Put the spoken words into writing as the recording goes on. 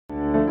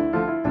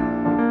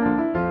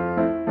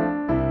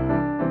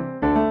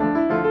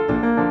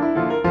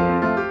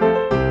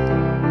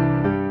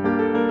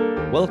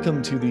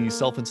Welcome to the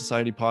Self and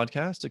Society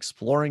podcast,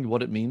 exploring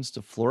what it means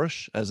to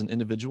flourish as an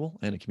individual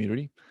and a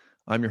community.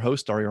 I'm your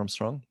host, Ari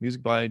Armstrong.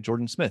 Music by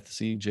Jordan Smith,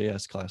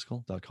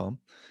 cjsclassical.com.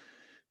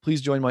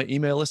 Please join my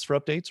email list for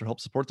updates or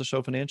help support the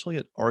show financially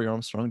at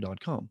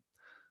ariarmstrong.com.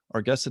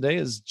 Our guest today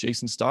is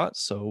Jason Stott.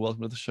 So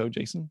welcome to the show,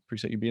 Jason.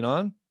 Appreciate you being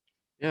on.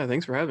 Yeah,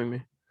 thanks for having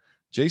me.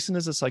 Jason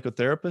is a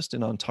psychotherapist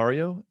in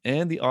Ontario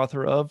and the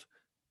author of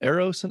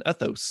Eros and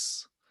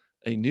Ethos,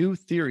 a new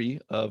theory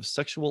of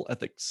sexual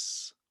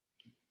ethics.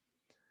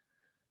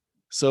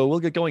 So we'll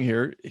get going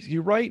here.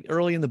 You write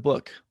early in the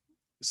book,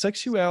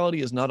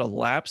 sexuality is not a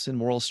lapse in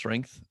moral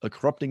strength, a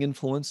corrupting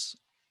influence,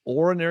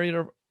 or an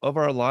area of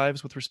our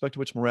lives with respect to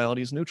which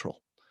morality is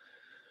neutral.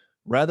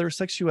 Rather,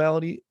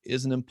 sexuality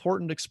is an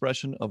important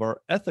expression of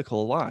our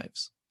ethical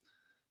lives.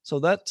 So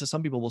that to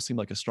some people will seem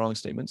like a strong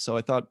statement. So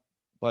I thought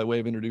by way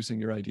of introducing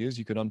your ideas,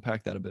 you could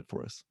unpack that a bit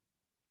for us.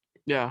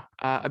 Yeah,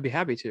 I'd be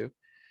happy to.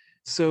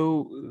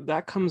 So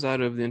that comes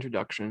out of the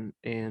introduction,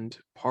 and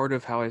part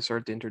of how I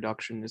start the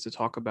introduction is to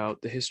talk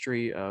about the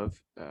history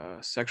of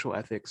sexual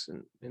ethics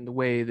and the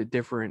way that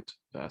different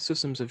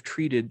systems have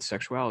treated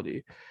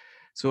sexuality.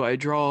 So I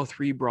draw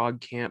three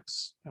broad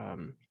camps.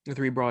 The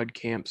three broad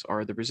camps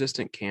are the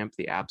resistant camp,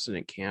 the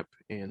abstinent camp,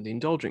 and the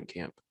indulgent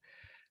camp.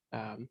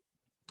 Um,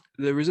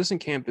 the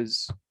resistant camp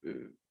is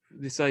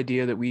this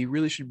idea that we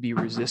really should be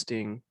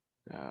resisting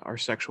our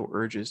sexual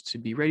urges to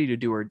be ready to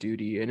do our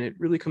duty. And it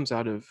really comes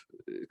out of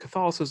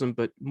Catholicism,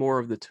 but more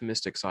of the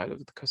Thomistic side of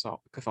the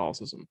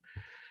Catholicism.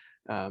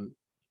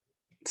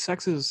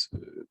 Sex is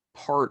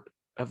part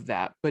of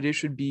that, but it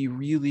should be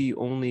really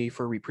only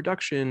for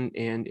reproduction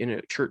and in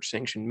a church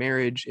sanctioned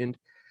marriage. And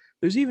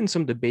there's even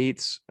some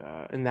debates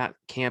in that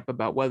camp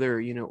about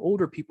whether,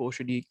 older people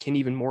can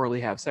even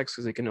morally have sex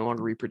because they can no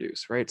longer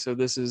reproduce, right? So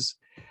this is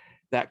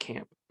that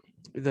camp.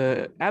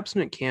 The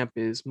abstinent camp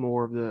is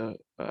more of the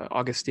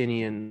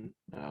Augustinian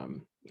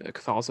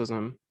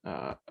Catholicism.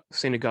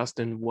 St.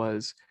 Augustine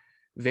was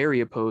very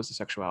opposed to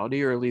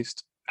sexuality, or at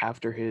least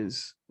after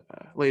his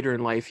later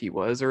in life he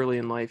was. Early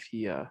in life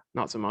he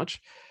not so much.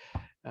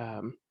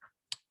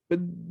 But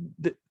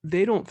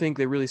they don't think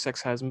that really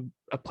sex has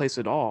a place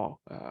at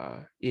all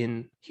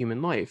in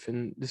human life,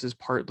 and this is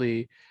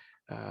partly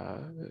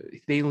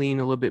they lean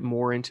a little bit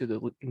more into the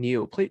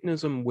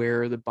Neoplatonism,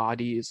 where the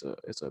body is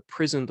a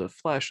prison of the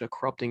flesh, a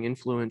corrupting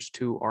influence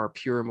to our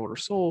pure immortal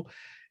soul.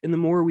 And the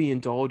more we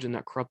indulge in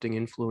that corrupting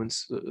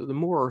influence, the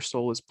more our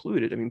soul is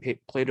polluted. I mean,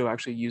 Plato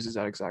actually uses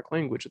that exact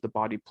language, that the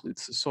body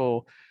pollutes the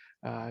soul.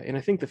 And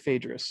I think the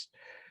Phaedrus.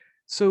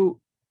 So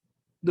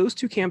those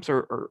two camps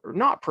are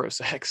not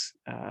pro-sex.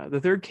 The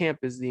third camp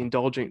is the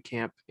indulgent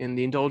camp, and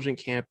the indulgent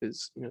camp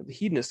is, the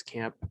hedonist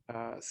camp.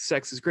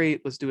 Sex is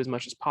great. Let's do as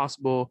much as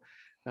possible.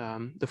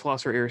 The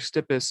philosopher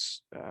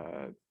Aristippus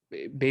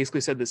basically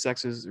said that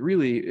sex is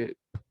really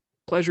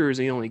pleasure is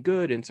the only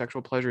good, and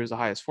sexual pleasure is the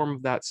highest form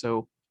of that.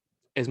 So,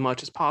 as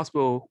much as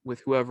possible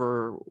with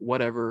whoever,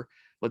 whatever,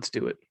 let's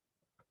do it.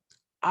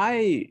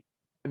 I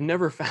have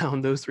never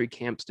found those three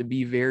camps to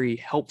be very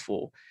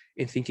helpful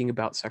in thinking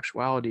about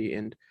sexuality.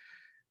 And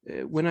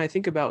when I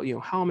think about,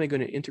 how am I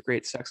going to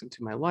integrate sex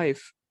into my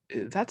life,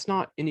 that's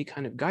not any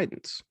kind of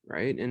guidance,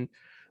 right? And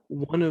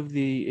one of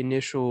the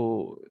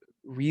initial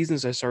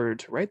reasons I started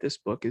to write this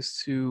book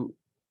is to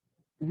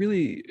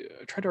really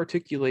try to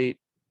articulate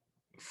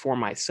for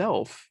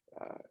myself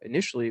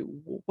initially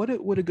what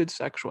would a good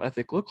sexual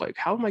ethic look like.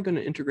 How am I going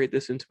to integrate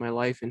this into my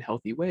life in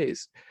healthy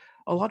ways?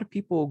 A lot of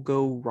people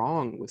go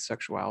wrong with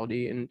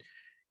sexuality and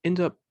end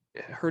up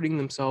hurting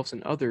themselves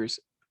and others,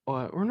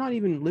 or not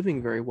even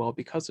living very well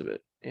because of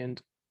it.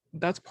 And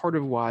that's part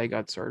of why I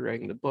got started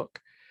writing the book.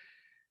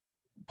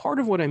 Part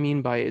of what I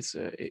mean by it's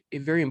a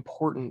very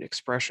important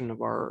expression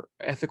of our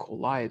ethical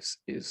lives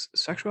is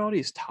sexuality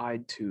is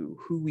tied to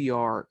who we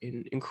are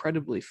in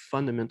incredibly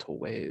fundamental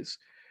ways.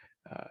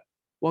 Uh,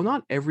 while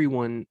not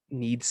everyone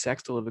needs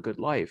sex to live a good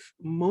life,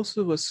 most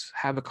of us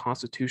have a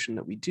constitution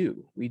that we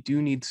do. We do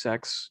need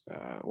sex,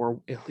 or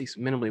at least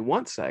minimally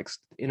want sex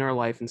in our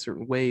life in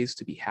certain ways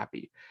to be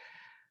happy.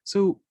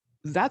 So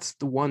that's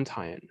the one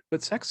tie-in.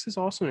 But sex is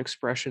also an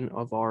expression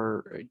of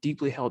our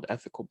deeply held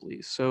ethical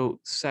beliefs. So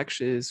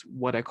sex is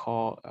what I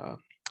call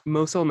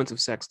most elements of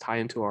sex tie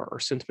into our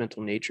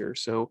sentimental nature.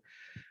 So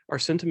our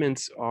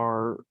sentiments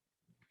are,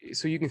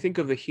 so you can think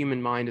of the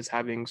human mind as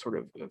having sort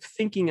of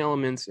thinking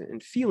elements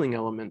and feeling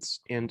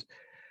elements, and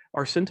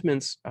our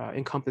sentiments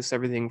encompass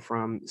everything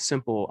from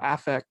simple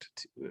affect,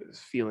 to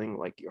feeling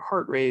like your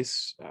heart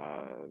race,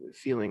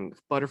 feeling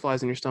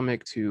butterflies in your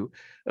stomach, to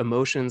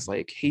emotions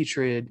like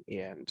hatred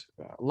and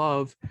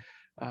love,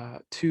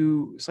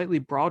 to slightly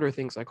broader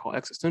things I call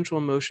existential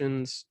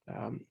emotions,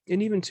 and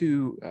even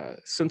to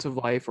sense of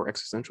life or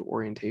existential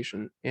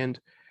orientation. And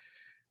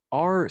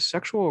our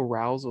sexual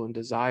arousal and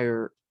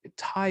desire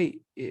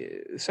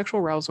sexual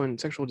arousal and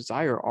sexual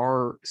desire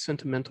are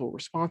sentimental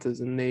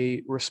responses, and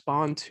they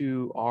respond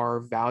to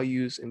our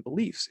values and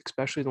beliefs,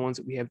 especially the ones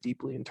that we have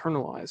deeply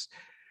internalized.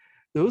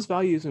 Those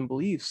values and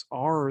beliefs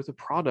are the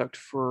product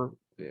for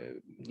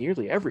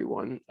nearly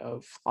everyone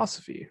of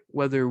philosophy,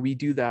 whether we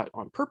do that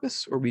on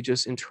purpose or we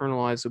just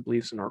internalize the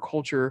beliefs in our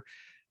culture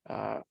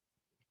uh,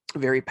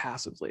 very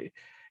passively.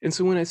 And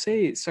so when I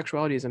say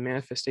sexuality is a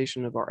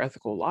manifestation of our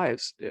ethical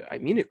lives, I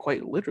mean it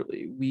quite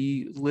literally.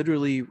 We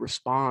literally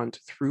respond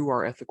through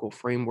our ethical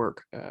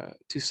framework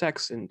to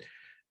sex, and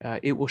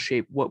it will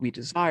shape what we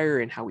desire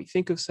and how we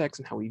think of sex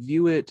and how we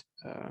view it,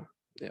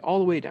 all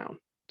the way down.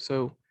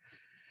 So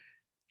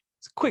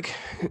it's a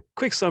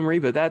quick summary,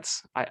 but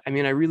I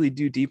mean, I really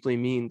do deeply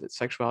mean that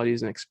sexuality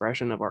is an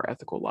expression of our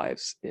ethical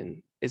lives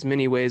in as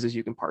many ways as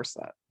you can parse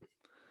that.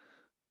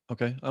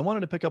 Okay. I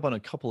wanted to pick up on a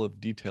couple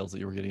of details that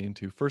you were getting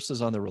into. First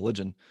is on the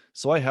religion.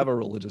 So I have a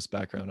religious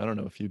background. I don't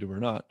know if you do or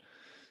not.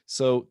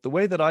 So the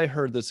way that I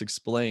heard this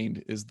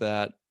explained is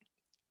that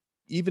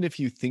even if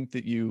you think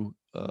that you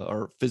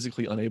are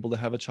physically unable to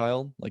have a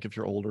child, like if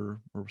you're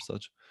older or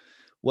such,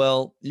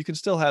 well, you can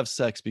still have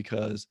sex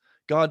because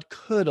God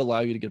could allow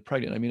you to get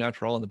pregnant. I mean,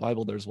 after all, in the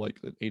Bible, there's like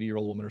an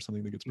 80-year-old woman or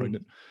something that gets Mm.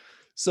 pregnant.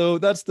 So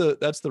that's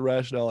the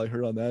rationale I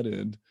heard on that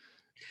end.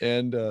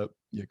 And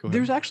yeah, go ahead.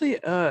 There's actually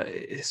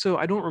so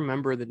I don't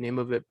remember the name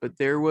of it, but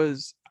there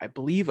was, I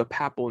believe, a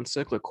papal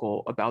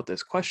encyclical about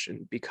this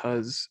question,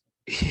 because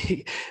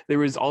there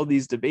was all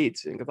these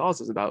debates in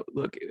Catholicism about,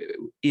 look,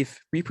 if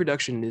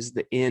reproduction is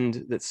the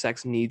end that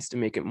sex needs to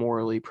make it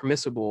morally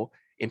permissible,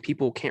 and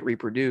people can't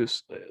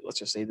reproduce, let's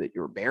just say that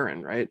you're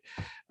barren, right?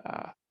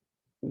 Uh,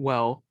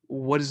 well,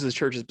 what is the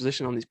church's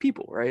position on these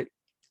people, right?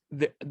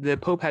 The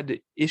Pope had to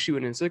issue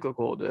an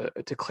encyclical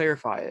to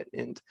clarify it,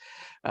 and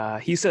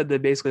he said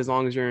that basically as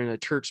long as you're in a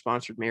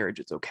church-sponsored marriage,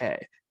 it's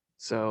okay.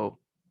 So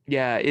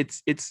yeah,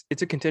 it's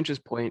a contentious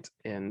point,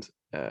 and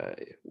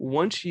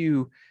once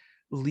you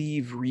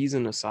leave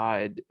reason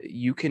aside,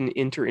 you can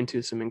enter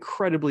into some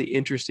incredibly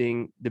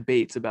interesting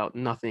debates about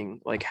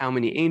nothing, like how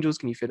many angels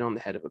can you fit on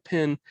the head of a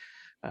pin.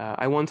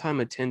 I one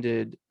time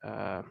attended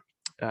a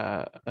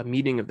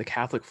meeting of the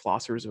Catholic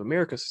Philosophers of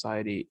America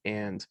Society,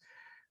 and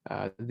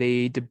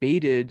they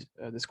debated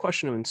this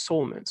question of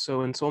ensoulment. So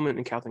ensoulment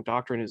in Catholic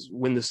doctrine is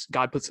when this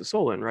God puts the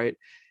soul in, right?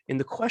 And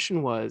the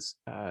question was,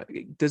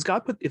 does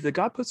God put, if the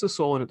God puts the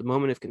soul in at the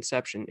moment of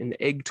conception and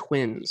the egg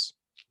twins,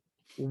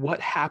 what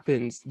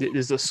happens?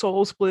 Does the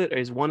soul split, or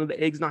does one of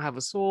the eggs not have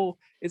a soul?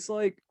 It's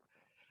like,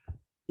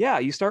 yeah,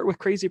 you start with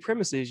crazy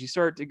premises, you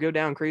start to go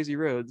down crazy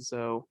roads.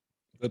 So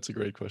That's a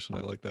great question.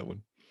 I like that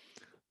one.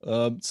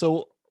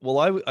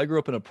 I grew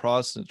up in a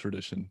Protestant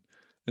tradition,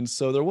 and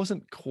so there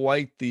wasn't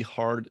quite the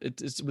hard.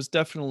 It was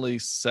definitely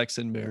sex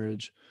and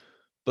marriage,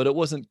 but it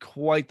wasn't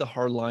quite the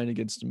hard line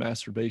against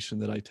masturbation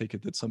that I take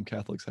it that some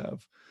Catholics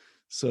have.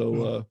 So,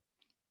 mm,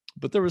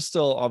 but there was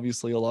still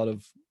obviously a lot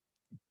of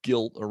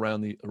guilt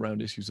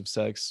around issues of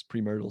sex,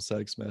 premarital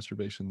sex,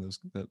 masturbation,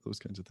 those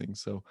kinds of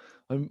things. So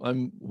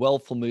I'm well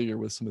familiar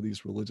with some of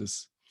these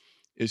religious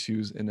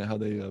issues and how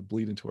they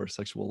bleed into our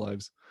sexual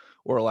lives,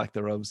 or lack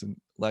thereof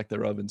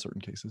in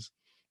certain cases.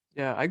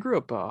 yeah, I grew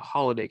up a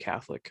holiday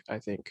Catholic, I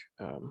think.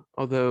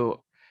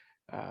 Although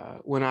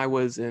when I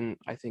was in,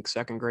 I think,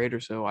 second grade or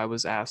so, I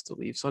was asked to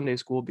leave Sunday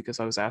school because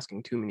I was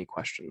asking too many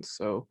questions.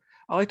 So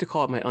I like to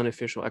call it my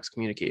unofficial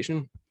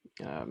excommunication.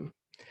 Um,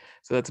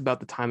 so that's about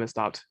the time I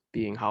stopped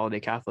being holiday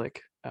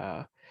Catholic.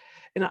 And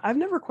I've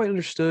never quite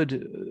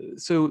understood.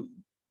 So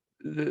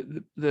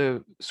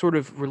the sort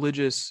of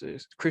religious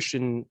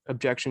Christian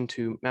objection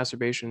to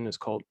masturbation is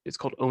called, it's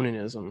called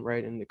onanism,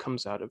 right? And it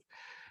comes out of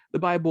the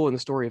Bible and the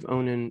story of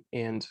Onan.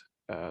 And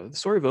the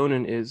story of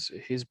Onan is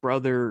his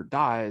brother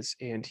dies,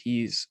 and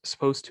he's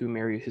supposed to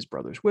marry his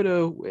brother's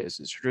widow, as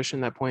is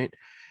tradition at that point.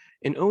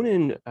 And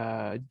Onan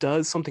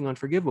does something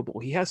unforgivable.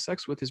 He has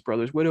sex with his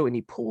brother's widow, and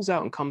he pulls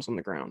out and comes on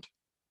the ground.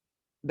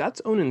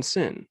 That's Onan's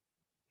sin.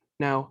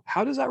 Now,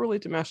 how does that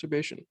relate to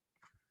masturbation?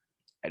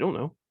 I don't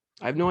know.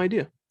 I have no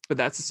idea. But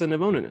that's the sin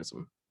of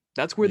onanism.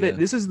 That's where Yeah.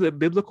 this is the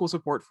biblical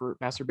support for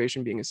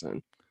masturbation being a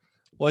sin.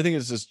 Well, I think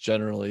it's just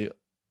generally,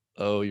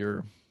 oh,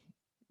 you're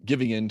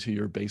giving in to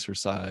your baser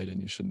side,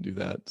 and you shouldn't do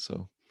that. So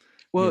you're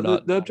Well,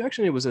 not the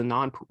objection, it was a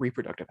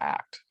non-reproductive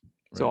act.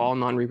 So right. all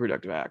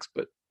non-reproductive acts,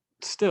 but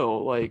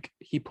still, like,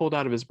 he pulled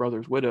out of his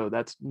brother's widow.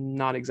 That's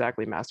not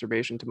exactly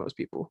masturbation to most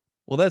people.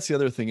 Well, that's the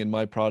other thing in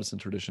my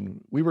Protestant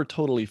tradition. We were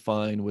totally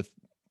fine with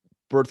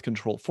birth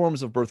control,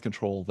 forms of birth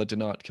control that did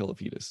not kill a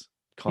fetus,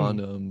 Mhm.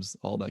 condoms,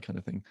 all that kind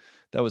of thing.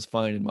 That was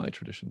fine in my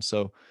tradition.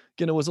 So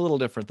again, it was a little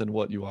different than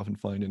what you often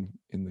find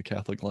in the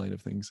Catholic line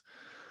of things.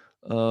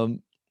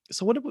 Um,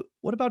 so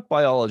what about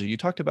biology? You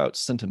talked about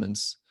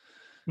sentiments.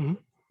 Mhm.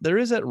 There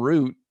is at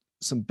root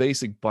some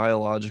basic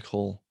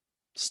biological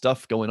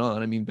stuff going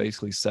on. I mean,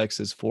 basically, sex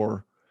is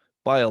for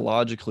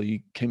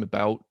biologically came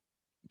about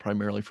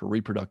primarily for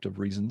reproductive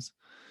reasons.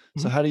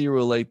 So, Mhm. how do you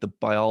relate the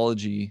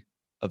biology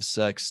of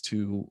sex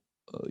to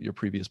your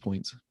previous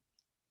points?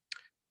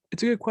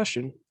 It's a good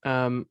question.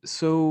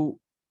 So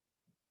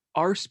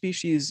our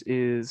species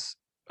is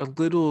a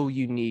little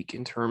unique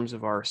in terms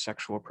of our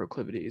sexual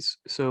proclivities.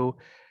 So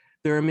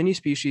there are many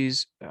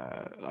species.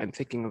 I'm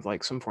thinking of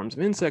like some forms of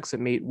insects that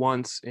mate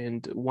once,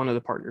 and one of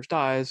the partners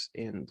dies,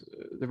 and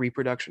the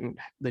reproduction,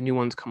 the new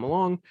ones come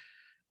along.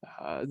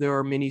 There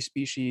are many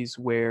species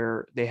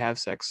where they have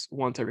sex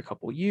once every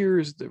couple of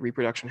years, the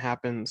reproduction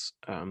happens.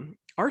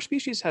 Our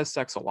species has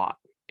sex a lot,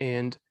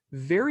 and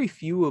very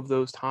few of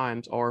those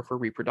times are for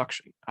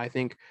reproduction. I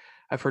think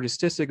I've heard a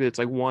statistic that it's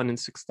like 1 in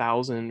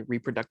 6,000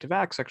 reproductive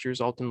acts actually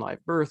result in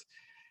live birth.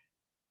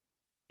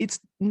 It's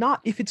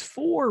not, if it's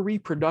for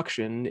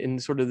reproduction in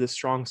sort of this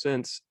strong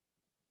sense,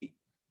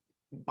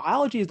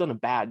 biology has done a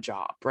bad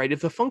job, right?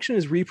 If the function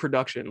is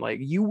reproduction, like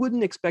you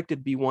wouldn't expect it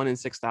to be 1 in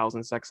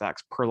 6,000 sex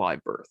acts per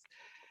live birth.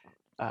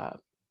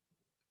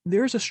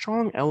 There's a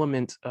strong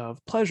element of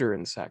pleasure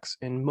in sex,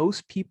 and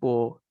most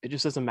people, it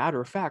just as a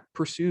matter of fact,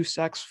 pursue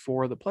sex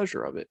for the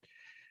pleasure of it.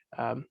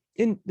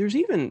 And there's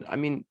even, I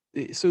mean,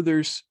 so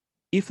there's,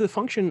 if the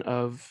function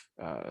of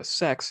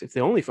sex, if the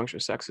only function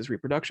of sex is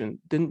reproduction,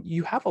 then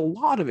you have a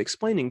lot of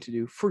explaining to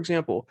do. For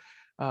example,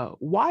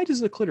 why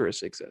does the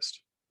clitoris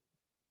exist?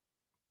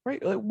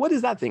 Right? Like, what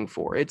is that thing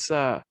for? It's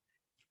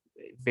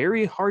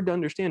very hard to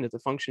understand if the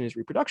function is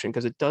reproduction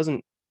because it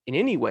doesn't in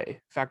any way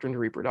factor into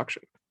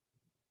reproduction.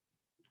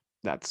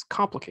 That's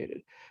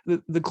complicated.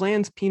 The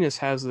glans penis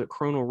has the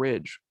coronal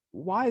ridge.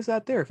 Why is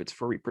that there if it's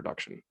for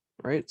reproduction?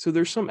 Right? So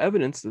there's some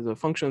evidence that the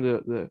function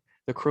of the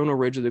coronal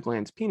ridge of the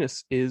glans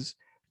penis is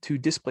to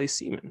displace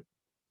semen.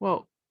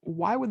 Well,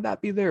 why would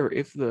that be there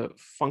if the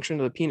function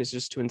of the penis is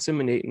just to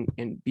inseminate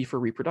and be for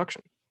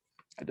reproduction?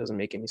 That doesn't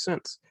make any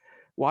sense.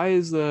 Why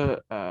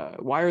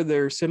are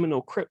there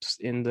seminal crypts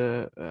in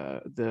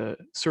the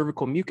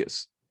cervical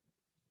mucus?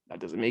 That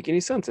doesn't make any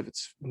sense if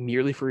it's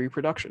merely for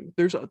reproduction.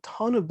 There's a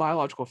ton of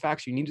biological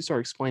facts you need to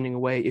start explaining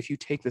away if you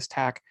take this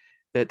tack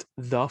that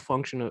the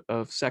function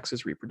of sex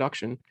is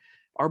reproduction.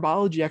 Our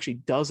biology actually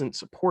doesn't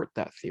support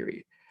that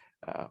theory.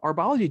 Our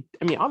biology,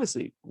 I mean,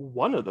 obviously,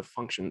 one of the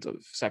functions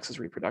of sex is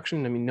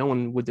reproduction. I mean, no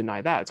one would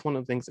deny that. It's one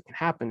of the things that can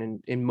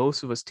happen. And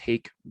most of us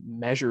take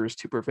measures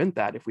to prevent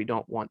that if we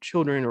don't want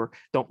children or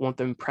don't want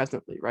them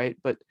presently, right?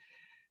 But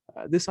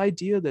this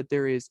idea that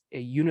there is a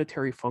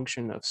unitary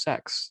function of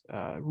sex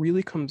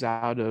really comes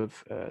out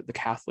of the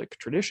Catholic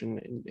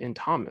tradition in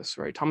Thomas,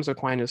 right? Thomas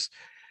Aquinas,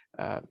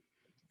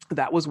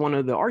 that was one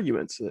of the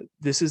arguments that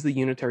this is the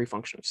unitary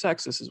function of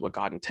sex. This is what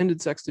God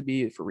intended sex to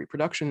be for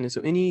reproduction. And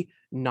so any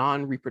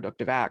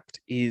non-reproductive act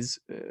is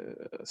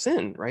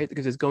sin, right?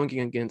 Because it's going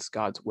against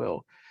God's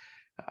will.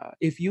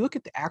 If you look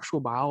at the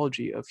actual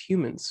biology of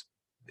humans,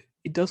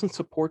 it doesn't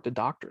support the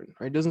doctrine,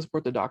 right? It doesn't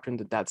support the doctrine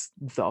that that's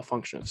the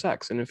function of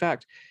sex. And in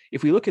fact,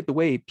 if we look at the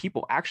way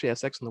people actually have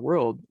sex in the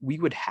world, we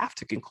would have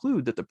to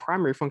conclude that the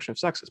primary function of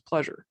sex is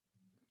pleasure.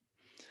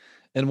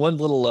 And one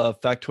little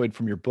factoid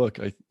from your book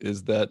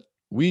is that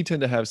we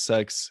tend to have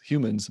sex,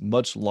 humans,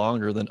 much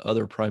longer than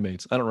other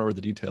primates. I don't remember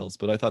the details,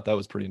 but I thought that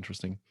was pretty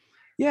interesting.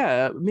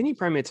 Yeah, many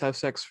primates have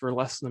sex for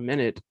less than a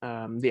minute.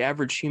 The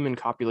average human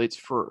copulates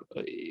for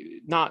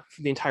not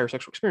for the entire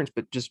sexual experience,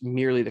 but just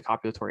merely the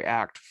copulatory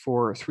act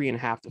for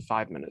 3.5 to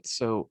 5 minutes.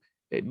 So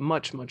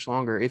much, much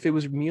longer. If it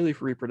was merely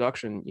for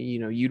reproduction,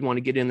 you'd want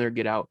to get in there,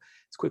 get out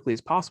as quickly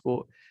as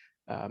possible.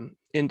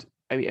 And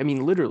I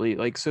mean, literally,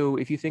 like, so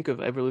if you think of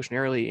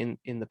evolutionarily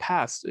in the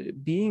past,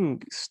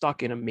 being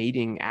stuck in a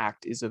mating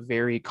act is a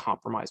very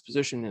compromised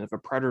position. And if a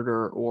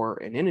predator or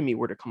an enemy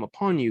were to come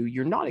upon you,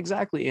 you're not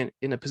exactly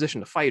in a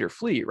position to fight or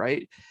flee,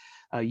 right?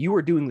 You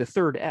are doing the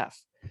third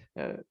F.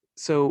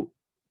 So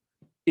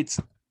it's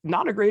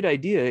not a great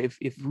idea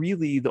if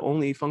really the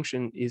only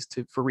function is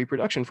for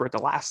reproduction for it to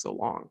last so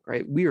long,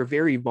 right? We are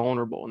very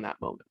vulnerable in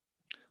that moment.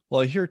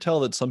 Well, I hear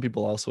tell that some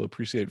people also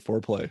appreciate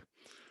foreplay.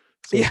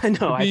 So yeah,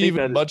 no, I think even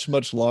that much,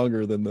 much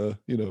longer than the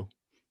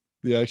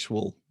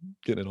actual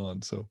getting it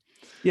on. So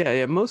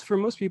yeah. For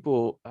most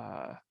people,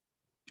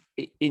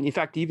 in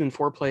fact, even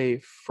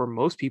foreplay for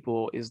most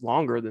people is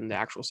longer than the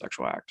actual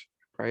sexual act,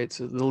 right?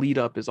 So the lead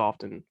up is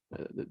often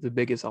the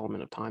biggest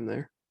element of time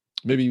there.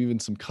 Maybe even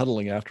some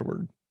cuddling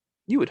afterward.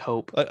 You would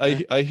hope.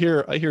 I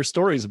hear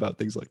stories about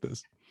things like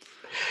this.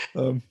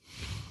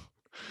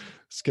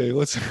 Okay,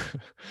 let's.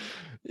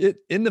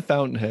 In The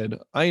Fountainhead,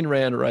 Ayn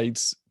Rand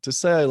writes, "To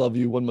say I love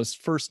you, one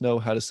must first know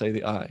how to say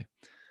the I."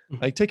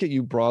 I take it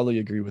you broadly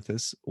agree with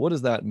this. What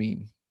does that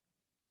mean?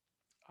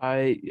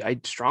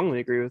 I strongly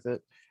agree with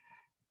it.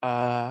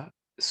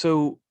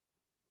 So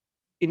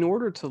in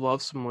order to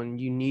love someone,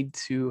 you need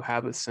to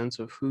have a sense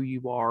of who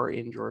you are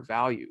and your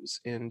values,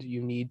 and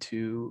you need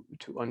to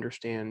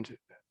understand.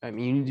 I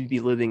mean, you need to be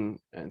living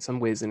in some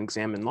ways an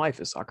examined life,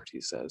 as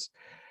Socrates says.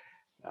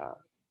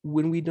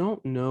 When we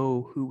don't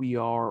know who we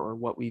are or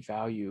what we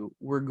value,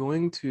 we're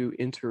going to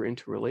enter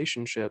into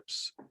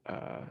relationships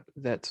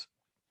that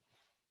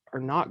are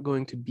not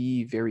going to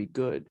be very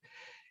good.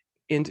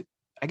 And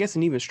I guess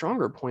an even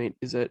stronger point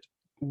is that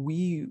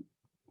we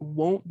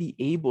won't be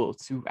able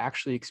to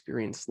actually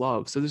experience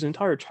love. So there's an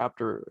entire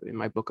chapter in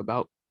my book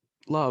about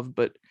love,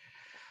 but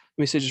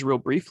let me say just real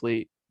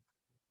briefly,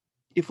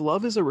 if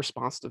love is a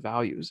response to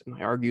values, and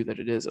I argue that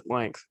it is at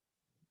length,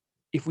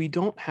 if we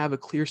don't have a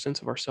clear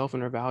sense of ourselves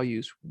and our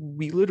values,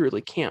 we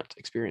literally can't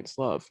experience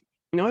love.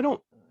 I don't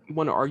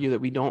want to argue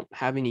that we don't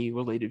have any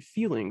related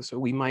feelings. So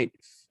we might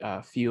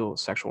feel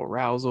sexual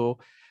arousal,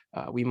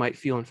 We might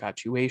feel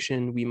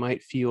infatuation. We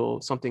might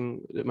feel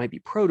something that might be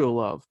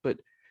proto-love, but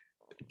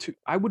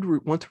I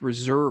would want to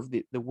reserve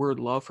the word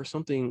love for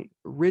something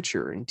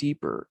richer and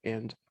deeper,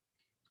 and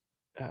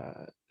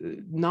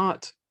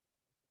not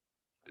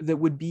that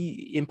would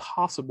be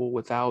impossible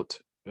without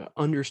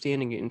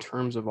understanding it in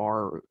terms of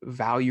our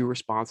value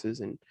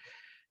responses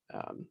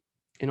um,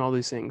 and all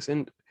these things.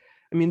 And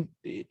I mean,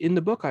 in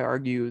the book, I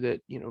argue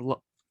that,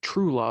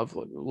 true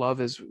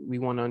love as we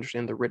want to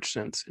understand the rich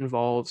sense,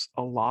 involves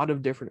a lot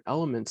of different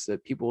elements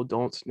that people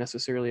don't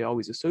necessarily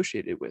always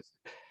associate it with.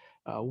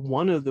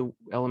 One of the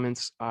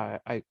elements I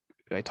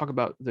talk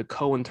about the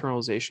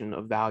co-internalization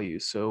of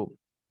values. So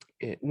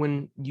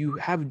when you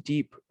have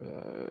deep,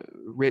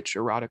 rich,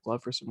 erotic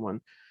love for someone,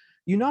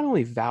 you not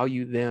only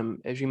value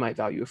them as you might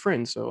value a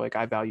friend. So, like,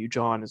 I value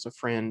John as a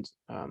friend,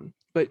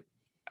 but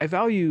I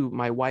value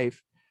my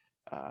wife,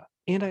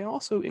 and I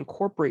also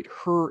incorporate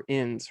her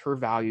ends, her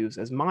values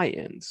as my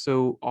ends.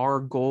 So our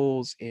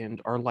goals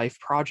and our life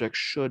projects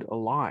should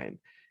align.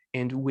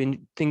 And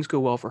when things go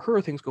well for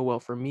her, things go well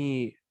for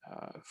me,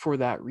 for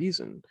that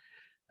reason.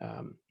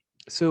 Um,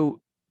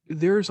 so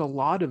there's a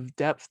lot of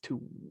depth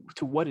to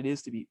what it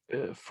is to be,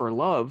 for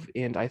love,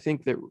 and I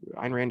think that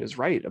Ayn Rand is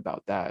right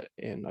about that,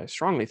 and I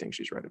strongly think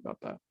she's right about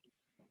that.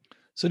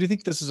 So do you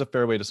think this is a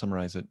fair way to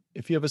summarize it?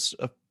 If you have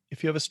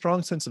if you have a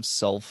strong sense of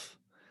self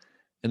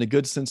and a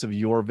good sense of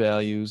your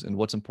values and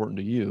what's important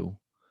to you,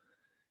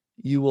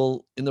 you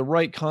will, in the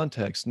right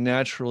context,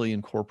 naturally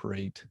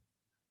incorporate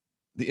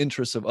the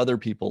interests of other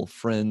people,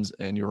 friends,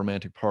 and your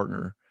romantic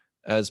partner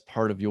as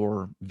part of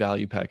your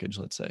value package,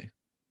 let's say.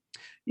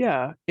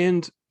 Yeah,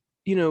 and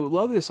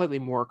love is slightly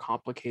more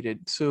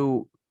complicated.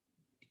 So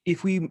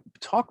if we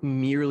talk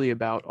merely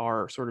about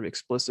our sort of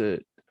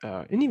explicit,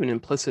 and even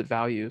implicit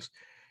values,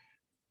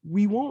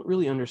 we won't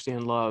really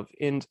understand love.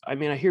 And I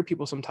mean, I hear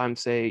people sometimes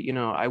say,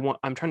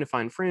 I'm trying to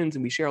find friends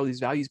and we share all these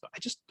values, but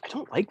I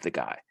don't like the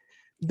guy.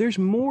 There's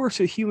more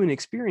to human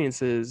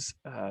experiences,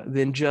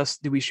 than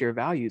just do we share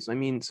values. I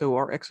mean, so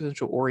our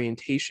existential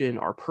orientation,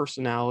 our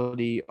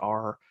personality,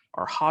 our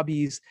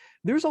hobbies,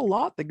 there's a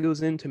lot that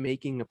goes into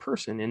making a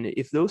person. And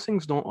if those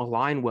things don't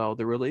align well,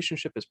 the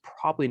relationship is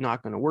probably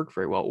not going to work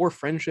very well, or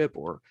friendship,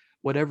 or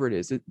whatever it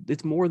is.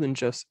 It's more than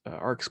just,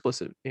 our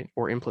explicit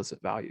or implicit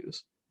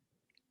values.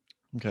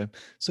 Okay.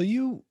 So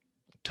you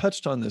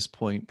touched on this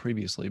point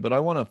previously, but I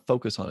want to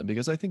focus on it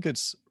because I think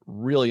it's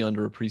really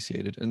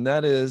underappreciated. And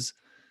that is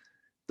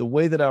the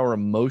way that our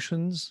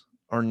emotions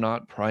are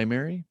not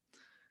primary.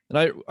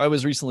 And I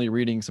was recently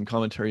reading some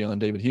commentary on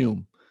David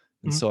Hume.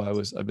 And Mhm. so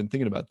I've been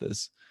thinking about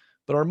this.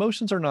 But our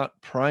emotions are not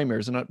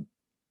primaries, they're not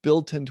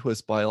built into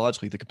us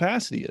biologically. The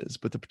capacity is,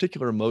 but the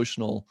particular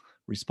emotional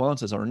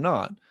responses are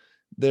not.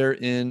 They're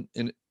in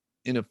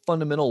a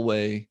fundamental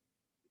way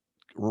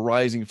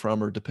arising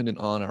from or dependent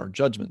on our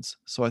judgments.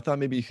 So I thought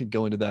maybe you could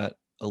go into that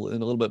in a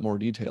little bit more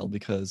detail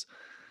because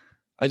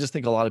I just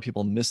think a lot of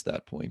people miss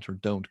that point or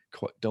don't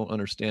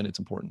understand its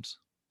importance.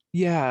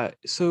 Yeah.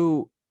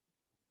 So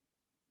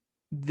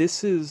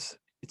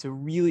it's a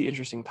really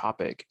interesting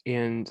topic,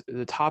 and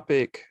the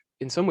topic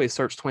in some ways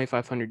starts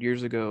 2,500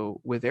 years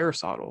ago with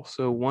Aristotle.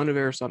 So one of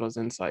Aristotle's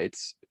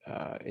insights,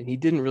 and he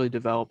didn't really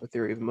develop a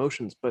theory of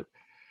emotions, but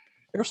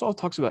Aristotle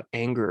talks about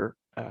anger,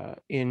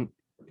 and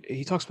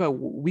he talks about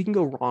we can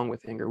go wrong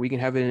with anger. We can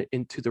have it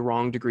into the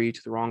wrong degree,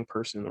 to the wrong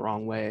person, in the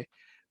wrong way.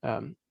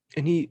 Um,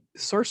 and he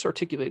starts to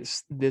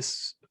articulate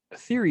this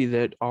theory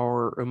that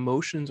our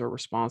emotions are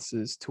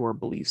responses to our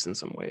beliefs in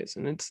some ways,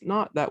 and it's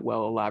not that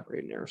well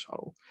elaborated in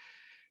Aristotle.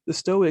 The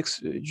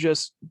Stoics,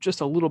 just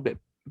a little bit,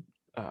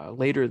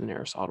 later than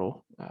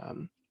Aristotle,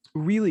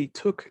 really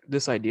took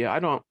this idea.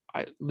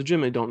 I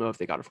legitimately don't know if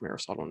they got it from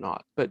Aristotle or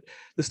not, but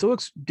the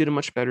Stoics did a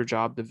much better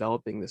job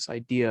developing this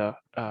idea,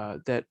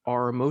 that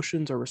our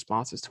emotions are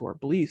responses to our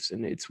beliefs,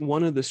 and it's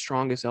one of the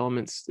strongest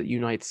elements that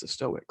unites the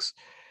Stoics.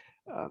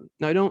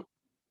 Now, I don't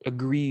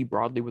agree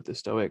broadly with the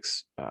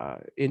Stoics,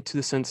 into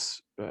the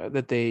sense,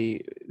 that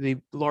they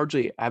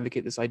largely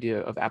advocate this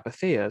idea of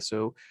apatheia.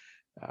 So,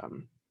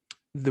 um,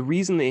 the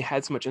reason they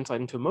had so much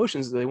insight into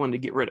emotions is they wanted to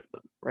get rid of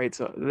them, right?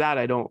 So that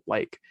I don't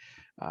like.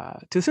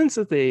 To the sense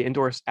that they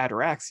endorse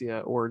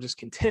ataraxia or just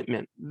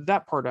contentment,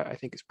 that part I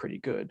think is pretty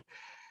good.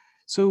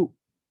 So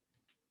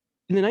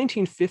in the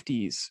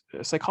 1950s,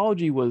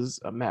 psychology was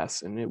a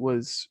mess, and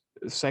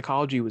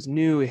psychology was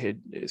new.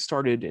 It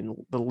started in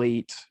the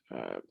late,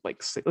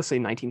 let's say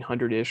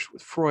 1900-ish,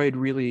 with Freud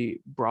really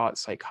brought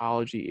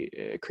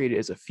psychology, created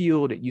as a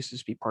field. It used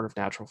to be part of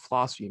natural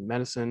philosophy and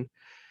medicine.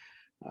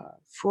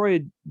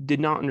 Freud did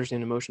not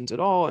understand emotions at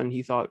all, and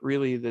he thought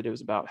really that it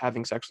was about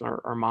having sex with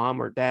our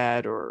mom or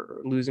dad,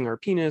 or losing our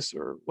penis,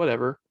 or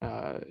whatever.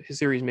 His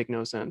theories make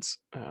no sense,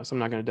 so I'm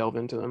not going to delve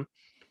into them.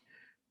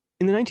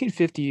 In the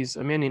 1950s,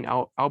 a man named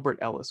Albert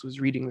Ellis was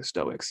reading the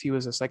Stoics. He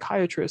was a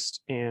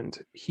psychiatrist, and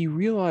he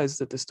realized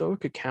that the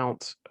Stoic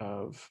account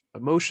of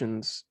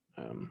emotions,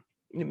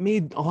 it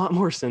made a lot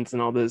more sense than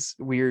all this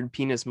weird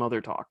penis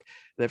mother talk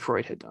that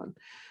Freud had done.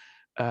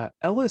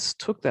 Ellis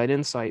took that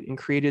insight and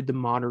created the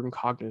modern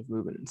cognitive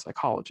movement in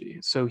psychology.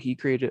 So he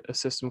created a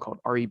system called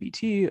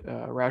REBT,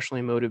 rational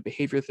emotive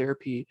behavior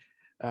therapy,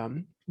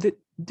 that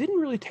didn't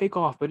really take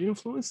off, but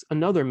influenced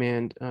another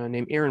man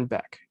named Aaron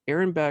Beck.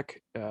 Aaron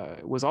Beck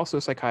was also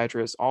a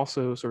psychiatrist,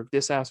 also sort of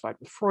dissatisfied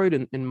with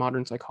Freud in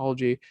modern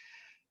psychology.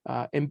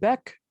 And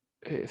Beck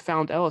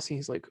found Ellis, and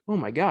he's like, oh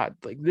my God,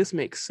 like this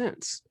makes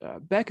sense.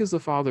 Beck is the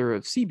father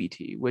of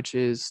CBT, which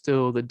is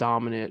still the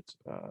dominant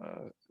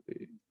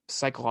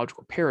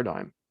psychological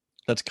paradigm.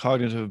 That's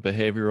cognitive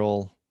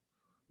behavioral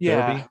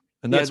Yeah, therapy,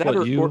 and yeah, that's that what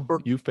or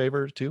you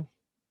favor too.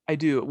 I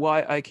do. Well,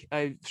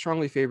 I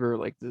strongly favor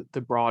like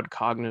the broad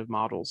cognitive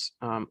models.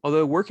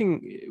 Although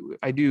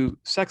I do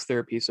sex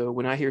therapy, so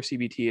when I hear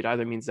CBT, it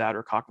either means that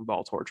or cock and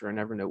ball torture. I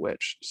never know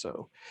which.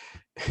 So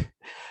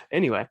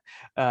anyway,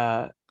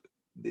 uh,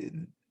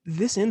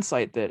 this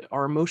insight that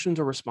our emotions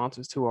are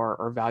responses to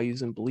our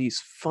values and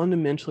beliefs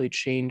fundamentally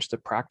changed the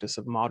practice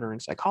of modern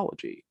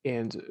psychology.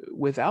 And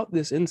without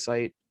this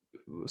insight,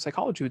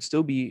 psychology would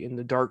still be in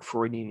the dark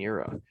Freudian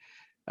era.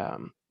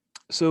 Um,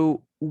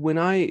 so when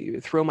I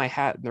throw my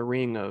hat in the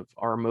ring of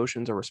our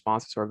emotions are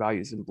responses to our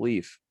values and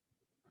belief,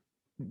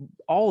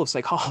 all of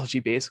psychology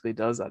basically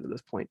does that at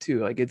this point too.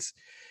 Like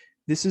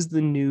this is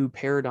the new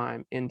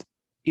paradigm, and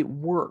it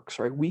works,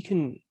 right? We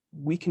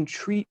can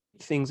treat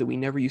things that we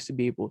never used to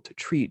be able to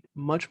treat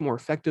much more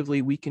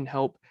effectively. We can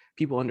help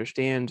people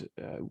understand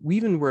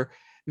even where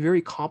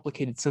very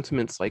complicated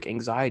sentiments like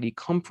anxiety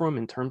come from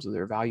in terms of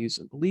their values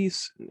and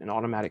beliefs and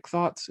automatic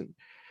thoughts. And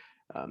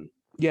um,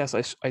 yes,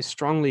 I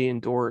strongly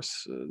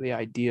endorse the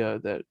idea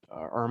that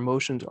our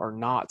emotions are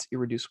not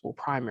irreducible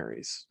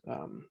primaries.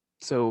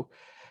 So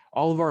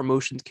all of our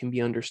emotions can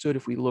be understood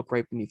if we look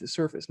right beneath the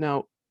surface.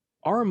 Now,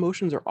 our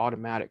emotions are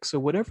automatic. So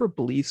whatever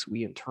beliefs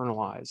we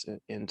internalize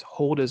and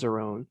hold as our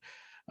own,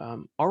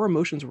 our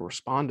emotions will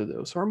respond to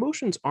those. So our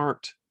emotions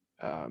aren't,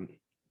 um,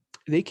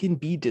 they can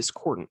be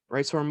discordant,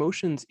 right? So our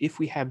emotions, if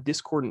we have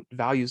discordant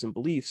values and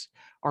beliefs,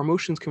 our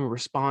emotions can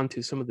respond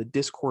to some of the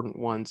discordant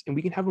ones, and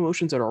we can have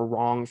emotions that are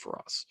wrong for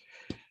us.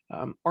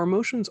 Our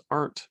emotions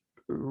aren't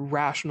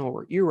rational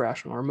or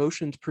irrational. Our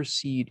emotions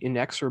proceed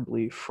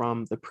inexorably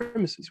from the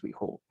premises we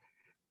hold,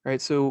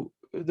 right? So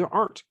there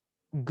aren't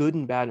good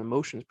and bad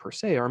emotions per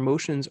se. Our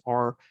emotions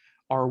are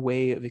our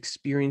way of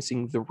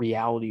experiencing the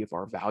reality of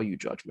our value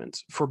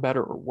judgments, for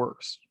better or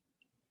worse.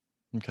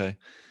 Okay,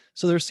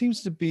 so there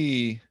seems to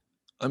be.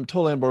 I'm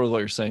totally on board with what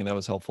you're saying. That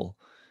was helpful.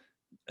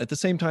 At the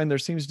same time, there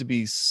seems to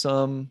be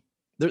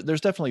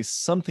there's definitely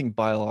something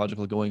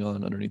biological going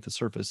on underneath the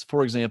surface.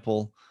 For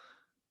example,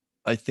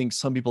 I think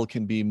some people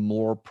can be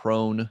more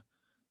prone,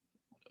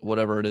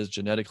 whatever it is,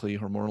 genetically,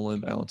 hormonal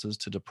imbalances,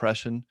 to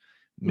depression,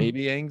 Mm.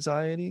 maybe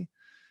anxiety.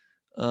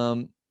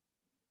 Um,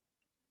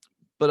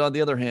 but on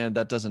the other hand,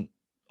 that doesn't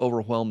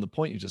overwhelm the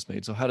point you just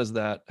made. So how does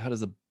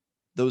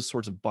those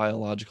sorts of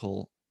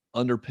biological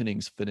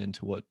underpinnings fit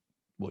into what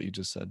you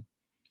just said?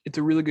 It's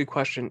a really good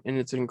question, and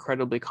it's an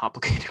incredibly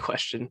complicated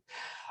question.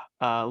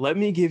 Let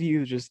me give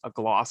you just a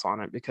gloss on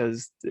it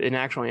because an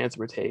actual answer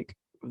would take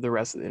the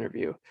rest of the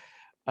interview.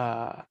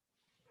 Uh,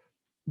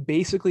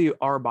 Basically,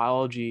 our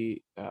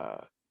biology.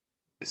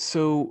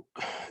 So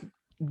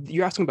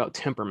you're asking about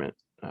temperament.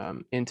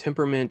 And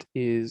temperament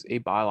is a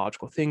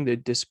biological thing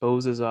that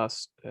disposes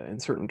us in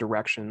certain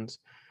directions.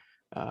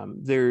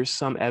 There's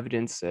some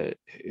evidence that,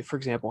 for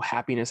example,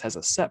 happiness has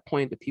a set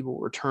point that people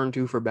return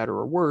to for better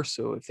or worse.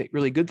 So if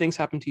really good things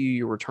happen to you,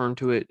 you return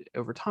to it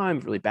over time.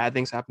 If really bad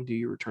things happen to you,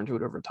 you return to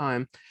it over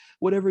time.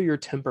 Whatever your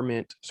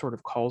temperament sort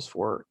of calls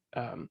for.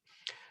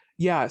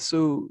 Yeah,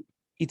 so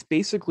it's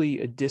basically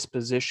a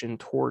disposition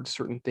towards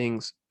certain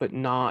things, but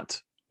not.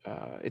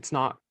 It's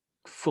not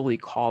fully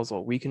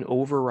causal. We can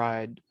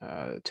override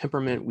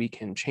temperament. We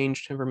can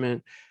change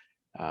temperament.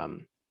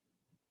 Um,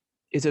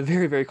 it's a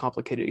very, very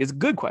complicated. It's a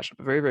good question,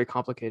 but very, very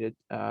complicated.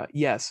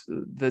 Yes,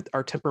 that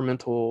our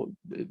temperamental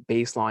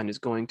baseline is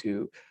going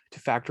to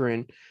factor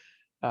in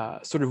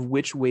sort of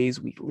which ways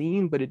we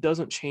lean, but it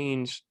doesn't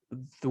change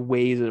the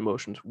ways that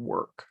emotions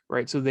work,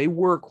 right? So they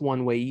work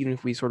one way, even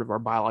if we sort of are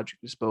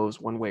biologically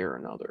disposed one way or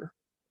another.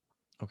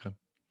 Okay.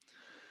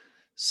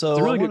 It's a So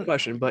I really good want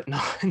question, but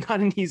not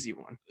an easy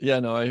one.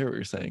 yeah, no, I hear what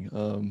you're saying.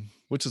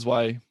 Which is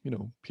why,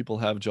 people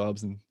have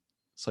jobs in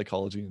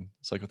psychology and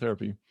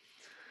psychotherapy.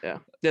 Yeah.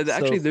 Yeah.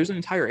 Actually, So, there's an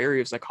entire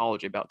area of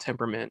psychology about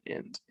temperament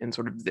and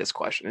sort of this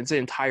question. It's an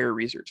entire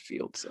research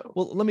field. So,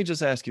 well, let me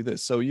just ask you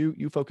this. So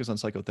you focus on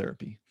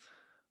psychotherapy.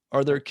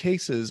 Are there right.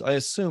 cases, I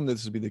assume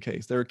this would be the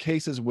case. There are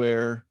cases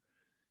where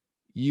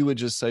you would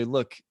just say,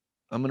 look,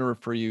 I'm going to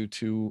refer you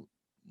to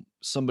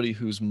somebody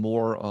who's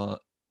more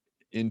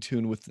in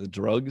tune with the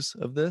drugs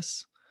of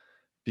this,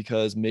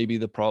 because maybe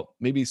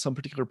some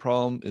particular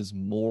problem is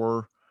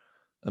more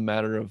a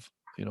matter of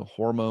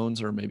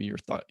hormones, or maybe your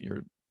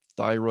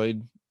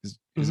thyroid is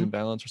Mhm.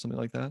 imbalanced or something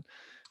like that.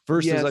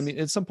 Versus, I Yes. mean,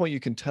 at some point you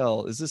can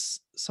tell, is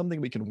this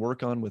something we can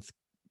work on with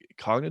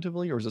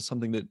cognitively, or is it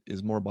something that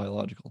is more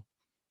biological?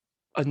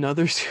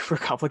 Another super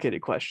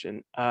complicated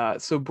question.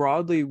 So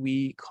broadly,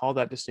 we call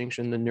that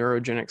distinction the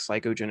neurogenic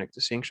psychogenic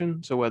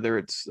distinction. So whether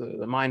it's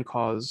the mind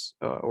caused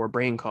or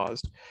brain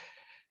caused,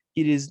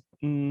 it is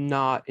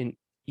not an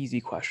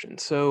easy question.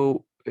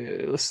 So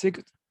let's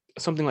take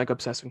something like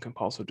obsessive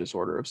compulsive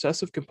disorder.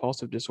 Obsessive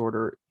compulsive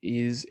disorder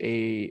is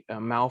a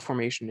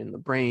malformation in the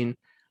brain.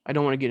 I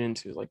don't want to get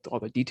into like all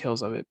the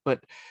details of it,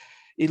 but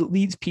it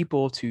leads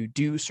people to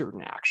do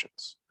certain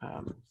actions.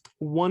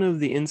 One of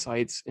the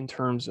insights in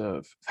terms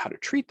of how to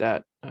treat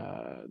that,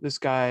 this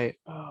guy,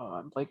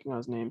 I'm blanking on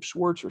his name,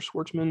 Schwartz or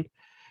Schwartzman,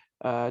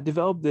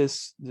 developed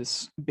this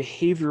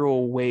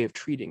behavioral way of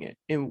treating it.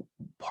 And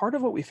part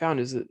of what we found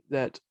is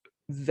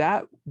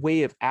that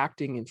way of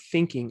acting and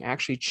thinking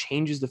actually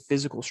changes the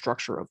physical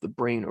structure of the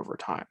brain over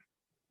time.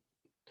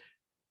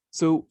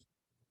 So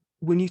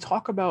when you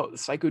talk about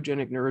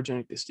psychogenic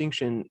neurogenic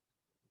distinction,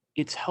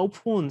 it's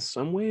helpful in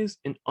some ways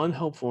and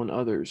unhelpful in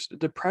others.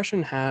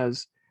 Depression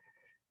has,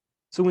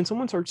 so when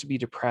someone starts to be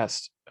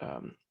depressed,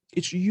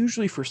 it's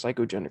usually for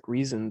psychogenic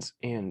reasons,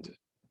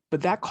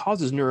 but that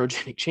causes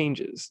neurogenic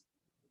changes.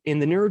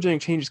 And the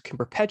neurogenic changes can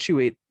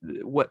perpetuate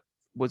what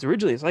was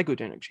originally a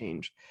psychogenic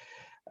change.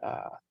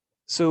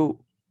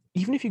 So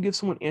even if you give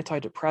someone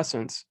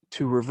antidepressants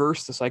to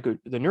reverse the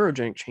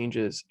neurogenic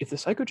changes, if the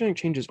psychogenic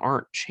changes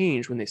aren't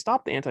changed when they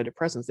stop the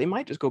antidepressants, they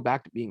might just go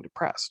back to being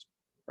depressed,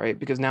 right?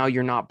 Because now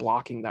you're not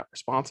blocking that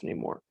response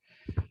anymore.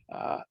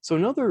 So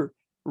another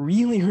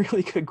really,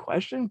 really good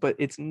question, but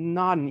it's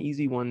not an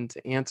easy one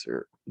to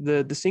answer.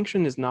 The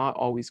distinction is not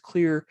always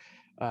clear.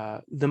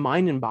 The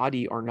mind and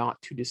body are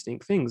not two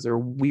distinct things.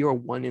 We are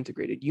one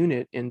integrated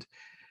unit. And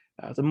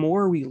the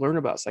more we learn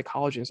about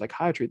psychology and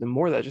psychiatry, the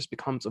more that just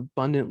becomes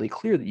abundantly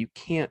clear that you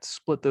can't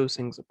split those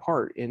things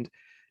apart. And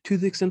to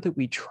the extent that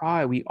we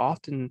try, we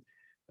often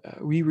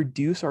we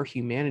reduce our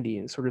humanity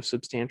in sort of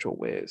substantial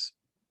ways.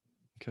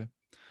 Okay.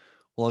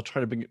 Well, I'll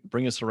try to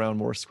bring us around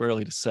more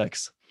squarely to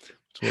sex.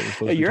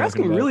 You're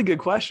asking really good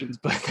questions,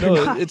 but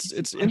no,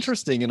 it's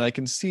interesting, and I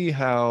can see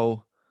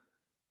how,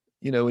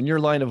 in your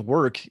line of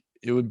work,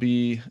 it would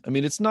be. I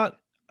mean, it's not.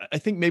 I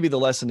think maybe the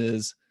lesson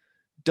is,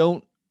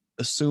 don't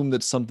assume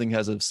that something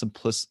has a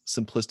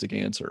simplistic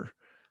answer.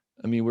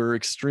 I mean, we're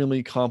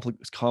extremely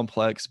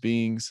complex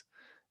beings,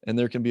 and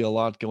there can be a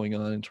lot going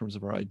on in terms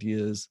of our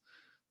ideas,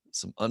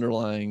 some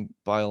underlying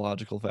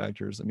biological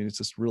factors. I mean, it's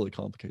just really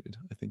complicated,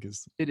 I think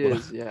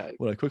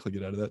what I quickly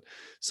get out of that.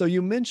 So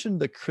you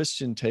mentioned the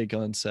Christian take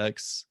on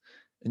sex,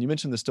 and you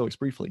mentioned the Stoics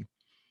briefly,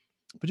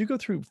 but you go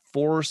through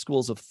 4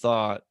 schools of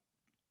thought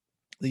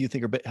that you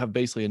think have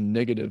basically a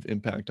negative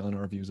impact on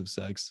our views of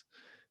sex.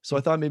 So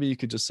I thought maybe you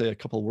could just say a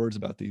couple words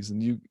about these.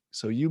 And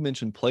you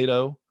mentioned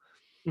Plato,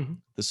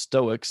 the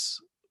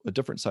Stoics, a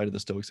different side of the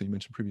Stoics that you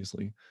mentioned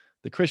previously,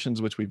 the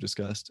Christians, which we've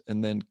discussed,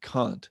 and then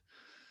Kant.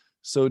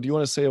 So do you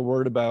want to say a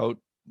word about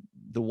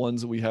the ones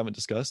that we haven't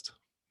discussed?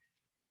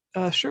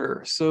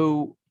 Sure.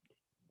 So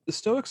the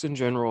Stoics in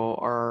general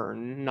are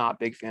not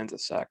big fans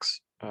of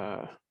sex.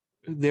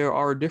 There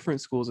are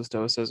different schools of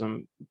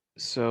Stoicism,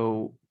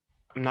 so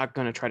I'm not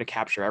going to try to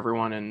capture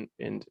everyone,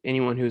 and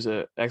anyone who's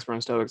an expert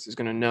on Stoics is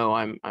going to know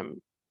I'm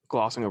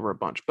glossing over a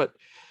bunch. But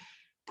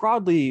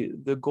broadly,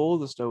 the goal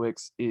of the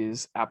Stoics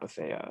is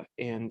apatheia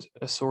and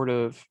a sort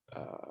of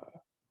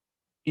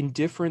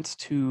indifference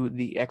to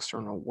the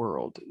external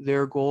world.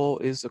 Their goal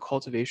is the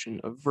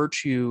cultivation of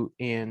virtue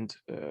and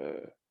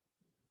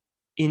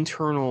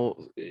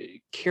internal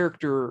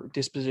character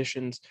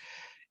dispositions,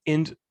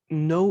 and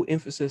no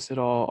emphasis at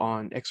all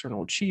on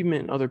external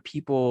achievement, other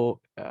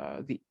people,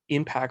 the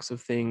impacts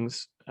of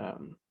things.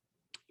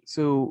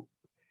 So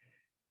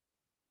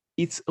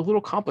it's a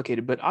little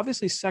complicated, but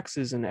obviously sex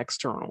is an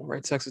external,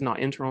 right? Sex is not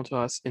internal to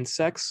us, and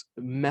sex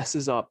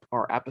messes up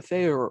our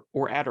apatheia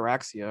or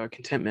ataraxia,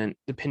 contentment,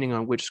 depending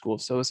on which school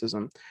of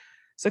Stoicism.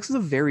 Sex is a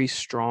very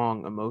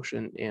strong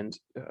emotion, and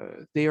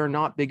they are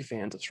not big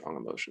fans of strong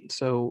emotion.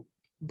 So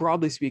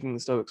broadly speaking, the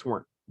Stoics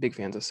weren't big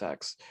fans of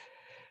sex.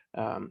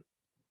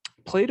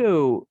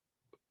 Plato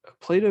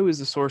is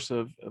the source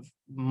of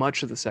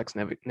much of the sex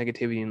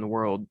negativity in the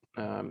world,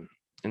 and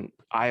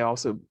I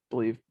also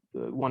believe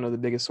one of the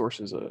biggest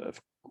sources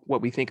of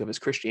what we think of as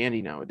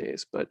Christianity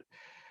nowadays. But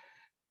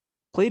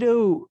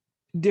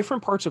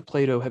different parts of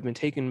Plato have been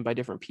taken by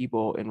different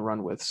people and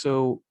run with.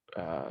 So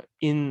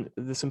in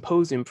the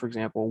Symposium, for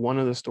example, one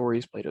of the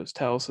stories Plato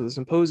tells, so the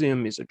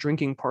Symposium is a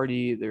drinking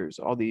party. There's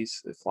all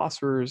these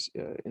philosophers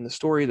in the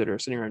story that are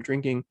sitting around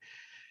drinking.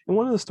 And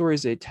one of the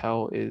stories they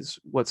tell is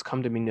what's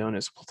come to be known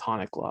as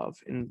Platonic love.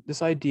 And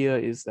this idea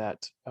is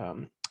that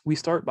we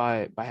start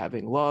by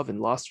having love and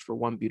lust for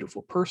one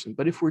beautiful person.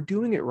 But if we're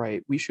doing it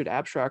right, we should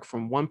abstract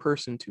from one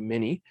person to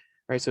many,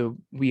 right? So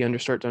we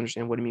start to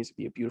understand what it means to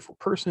be a beautiful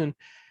person,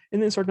 and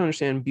then start to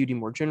understand beauty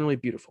more generally,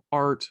 beautiful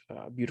art,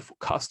 beautiful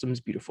customs,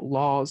 beautiful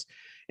laws,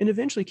 and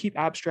eventually keep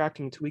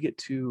abstracting until we get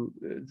to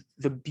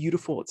the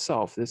beautiful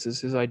itself. This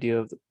is his idea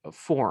of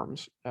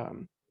forms.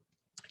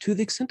 To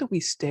the extent that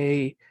we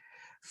stay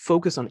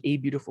focused on a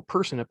beautiful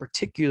person, a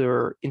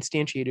particular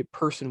instantiated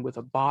person with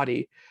a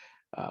body,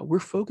 we're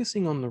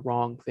focusing on the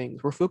wrong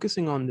things. We're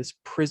focusing on this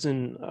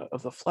prison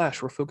of the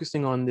flesh. We're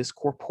focusing on this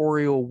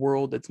corporeal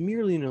world that's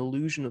merely an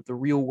illusion of the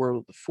real world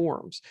of the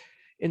forms.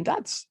 And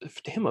that's,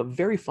 to him, a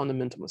very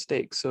fundamental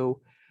mistake.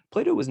 So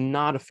Plato was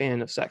not a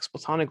fan of sex.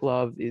 Platonic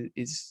love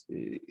is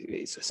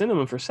a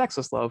synonym for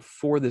sexless love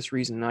for this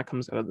reason. That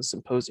comes out of the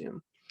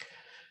Symposium.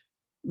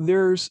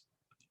 There's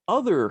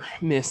other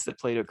myths that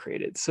Plato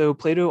created. So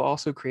Plato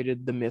also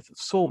created the myth of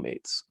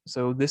soulmates.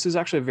 So this is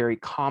actually a very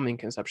common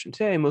conception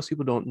today. Most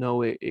people don't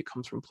know it. It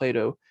comes from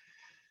Plato.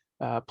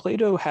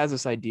 Plato has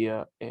this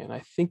idea, and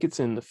I think it's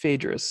in the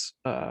Phaedrus.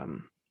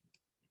 The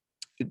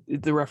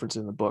reference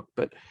in the book,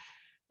 but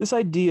this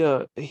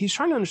idea, he's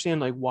trying to understand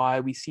like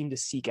why we seem to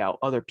seek out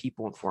other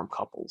people and form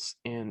couples.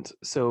 And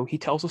so he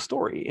tells a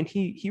story, and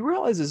he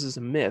realizes it's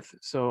a myth.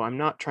 So I'm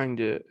not trying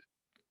to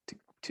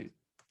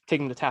take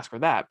him to task for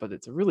that, but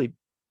it's a really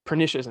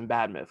pernicious and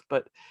bad myth.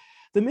 But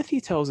the myth he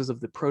tells is of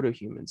the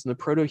proto-humans, and the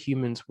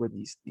proto-humans were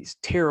these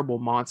terrible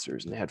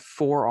monsters, and they had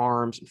 4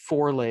 arms and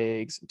 4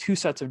 legs and 2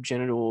 sets of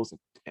genitals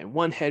and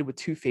 1 head with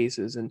 2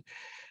 faces, and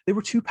they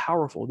were too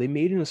powerful. They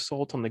made an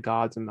assault on the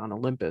gods in Mount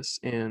Olympus,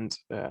 and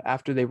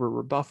after they were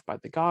rebuffed by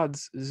the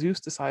gods, Zeus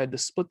decided to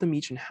split them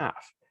each in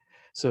half.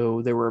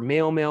 So there were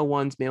male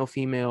ones, male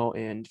female,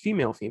 and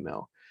female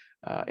female,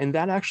 and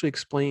that actually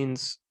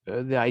explains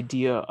the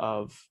idea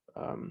of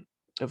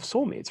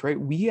soulmates, right?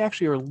 We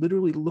actually are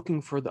literally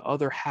looking for the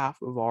other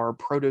half of our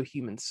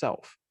proto-human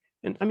self.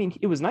 And I mean,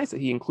 it was nice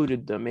that he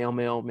included the male,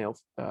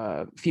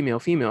 female,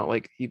 female.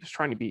 Like he was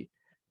trying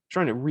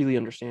to really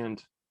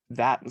understand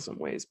that in some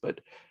ways, but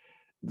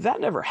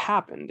that never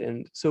happened.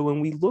 And so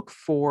when we look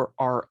for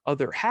our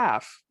other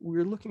half,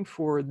 we're looking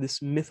for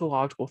this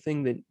mythological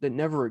thing that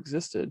never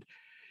existed.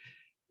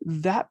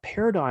 That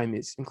paradigm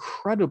is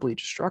incredibly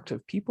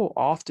destructive. People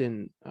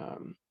often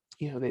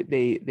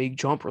they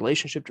jump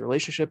relationship to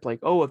relationship, like,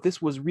 oh, if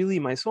this was really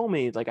my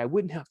soulmate, like I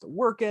wouldn't have to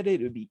work at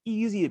it, it would be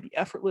easy, it'd be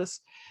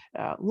effortless.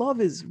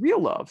 Love is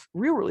real. Love,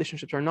 real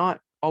relationships are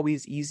not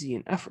always easy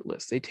and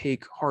effortless. They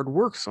take hard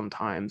work.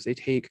 Sometimes they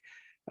take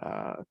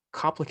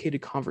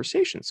complicated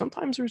conversations.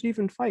 Sometimes there's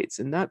even fights,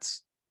 and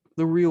that's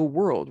the real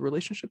world.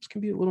 Relationships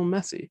can be a little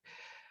messy.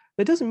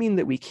 That doesn't mean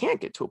that we can't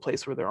get to a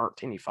place where there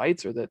aren't any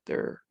fights, or that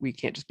we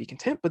can't just be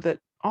content, but that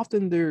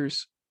often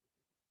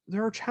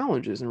there are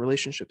challenges in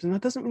relationships. And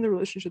that doesn't mean the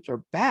relationships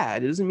are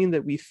bad. It doesn't mean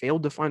that we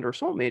failed to find our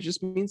soulmate. It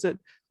just means that,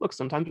 look,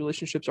 sometimes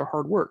relationships are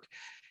hard work.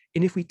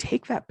 And if we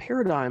take that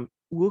paradigm,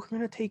 we're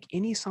going to take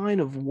any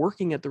sign of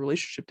working at the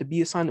relationship to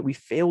be a sign that we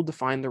failed to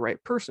find the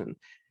right person.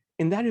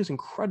 And that is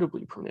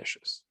incredibly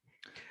pernicious.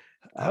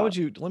 How would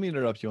you, let me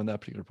interrupt you on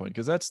that particular point,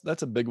 because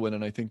that's a big one.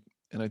 And I think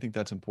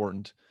that's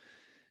important.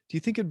 Do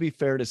you think it'd be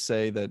fair to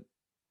say that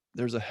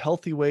there's a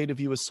healthy way to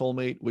view a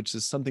soulmate, which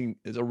is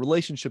a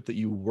relationship that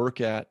you work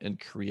at and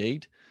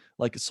create?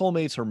 Like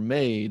soulmates are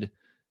made,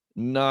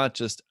 not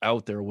just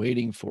out there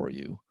waiting for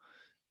you.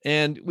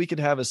 And we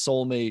could have a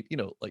soulmate,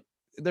 like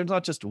there's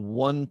not just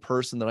one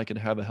person that I can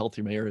have a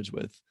healthy marriage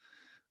with,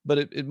 but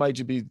it might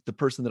just be the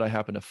person that I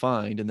happen to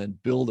find and then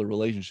build a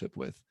relationship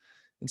with.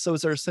 And so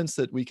is there a sense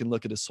that we can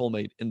look at a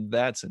soulmate in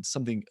that sense,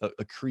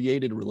 a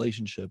created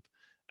relationship,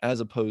 as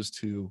opposed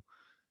to,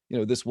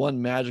 this one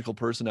magical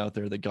person out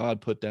there that God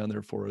put down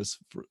there for us,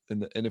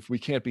 and if we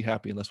can't be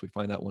happy unless we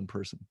find that one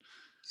person?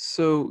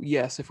 So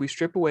yes, if we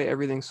strip away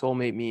everything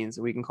soulmate means,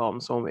 we can call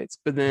them soulmates.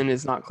 But then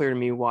it's not clear to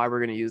me why we're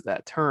going to use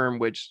that term,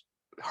 which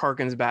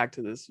harkens back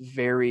to this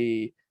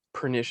very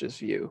pernicious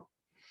view.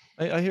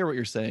 I hear what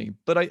you're saying,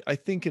 but I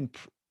think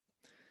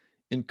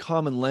in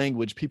common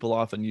language, people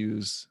often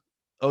use,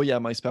 "Oh yeah,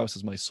 my spouse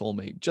is my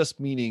soulmate," just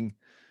meaning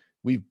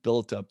we've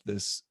built up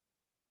this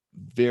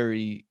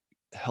very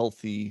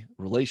healthy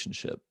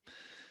relationship.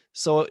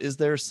 So is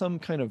there some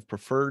kind of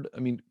preferred, I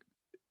mean,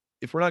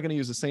 if we're not going to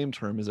use the same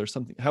term, is there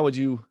something, how would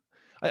you,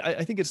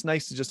 I think it's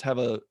nice to just have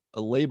a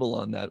label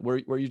on that, where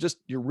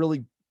you're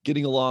really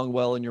getting along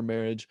well in your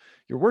marriage.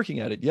 You're working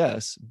at it,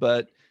 yes,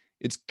 but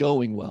it's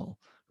going well,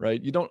 right?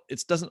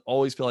 It doesn't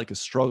always feel like a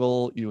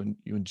struggle. You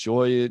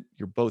enjoy it.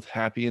 You're both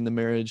happy in the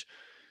marriage.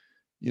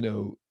 You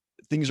know,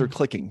 things are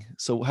clicking.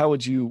 So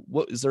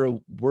what is there a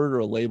word or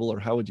a label, or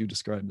how would you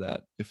describe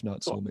that, if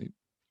not Well, soulmate?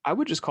 I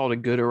would just call it a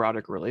good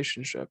erotic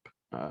relationship.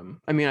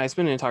 I mean, I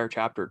spent an entire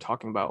chapter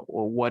talking about,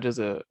 well, what does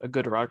a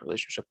good erotic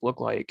relationship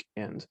look like?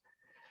 And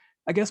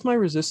I guess my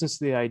resistance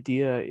to the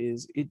idea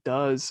is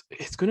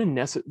it's going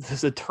to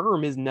the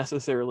term is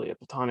necessarily a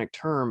platonic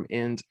term.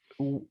 And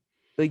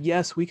like,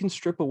 yes, we can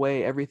strip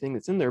away everything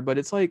that's in there, but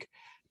it's like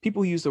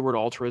people use the word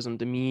altruism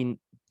to mean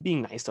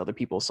being nice to other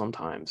people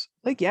sometimes.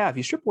 Like, yeah, if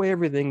you strip away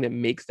everything that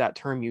makes that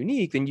term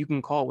unique, then you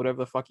can call it whatever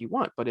the fuck you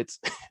want, but it's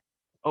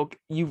okay,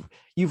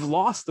 you've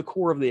lost the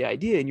core of the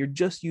idea and you're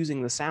just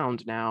using the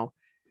sound now.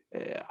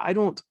 I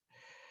don't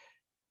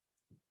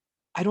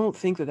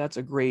think that that's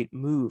a great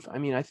move. I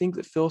mean, I think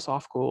that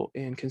philosophical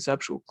and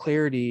conceptual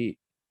clarity,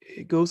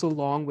 it goes a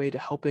long way to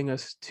helping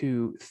us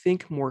to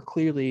think more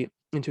clearly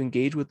and to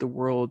engage with the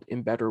world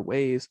in better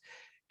ways.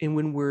 and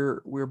when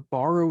we're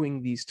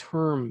borrowing these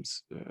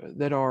terms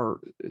that are,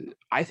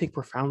 I think,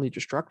 profoundly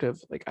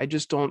destructive, like I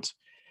don't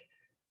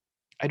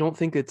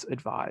think it's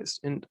advised.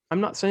 And I'm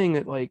not saying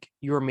that like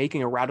you're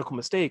making a radical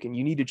mistake and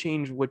you need to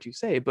change what you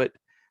say, but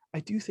I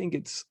do think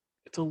it's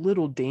a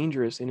little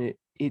dangerous, and it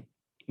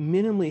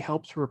minimally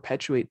helps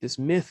perpetuate this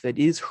myth that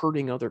is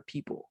hurting other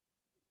people.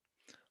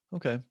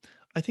 Okay.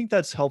 I think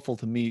that's helpful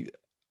to me.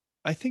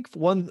 I think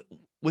one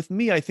with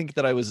me, I think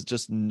that I was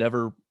just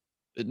never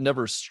it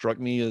never struck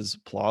me as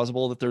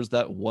plausible that there's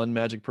that one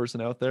magic person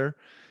out there.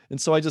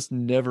 And so I just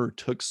never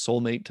took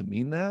soulmate to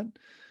mean that.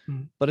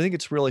 Mhm. But I think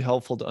it's really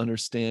helpful to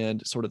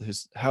understand sort of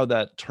his how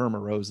that term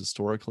arose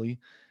historically.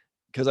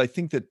 Because I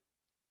think that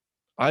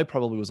I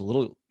probably was a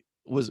little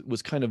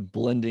was kind of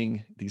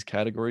blending these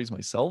categories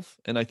myself.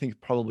 And I think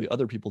probably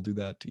other people do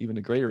that to even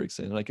a greater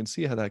extent. And I can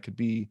see how that could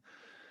be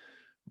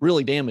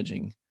really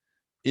damaging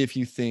if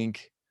you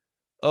think,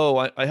 oh,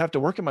 I have to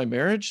work in my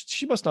marriage.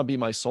 She must not be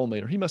my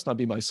soulmate, or he must not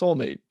be my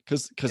soulmate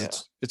because Yeah.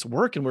 it's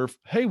work, and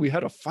hey, we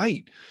had a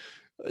fight,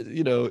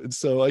 And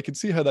so I can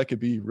see how that could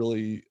be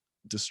really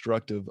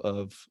destructive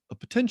of a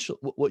potential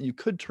what you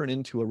could turn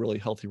into a really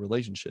healthy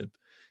relationship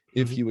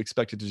if Mhm. you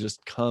expect it to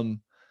just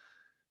come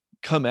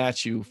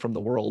at you from the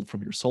world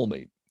from your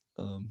soulmate.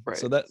 So Right.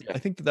 that Yeah. I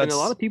think And a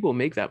lot that's of people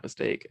make that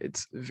mistake.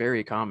 It's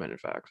very common, in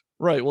fact.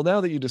 right. Well, now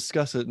that you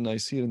discuss it and I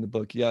see it in the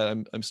book, yeah,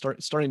 I'm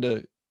starting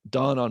to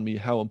dawn on me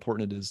how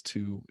important it is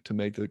to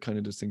make the kind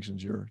of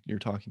distinctions you're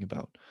talking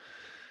about.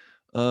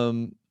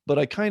 But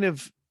I kind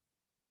of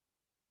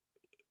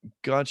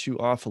got you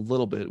off a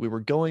little bit. We were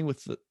going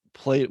with the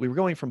we were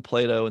going from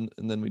Plato and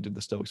then we did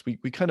the Stoics. We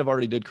kind of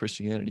already did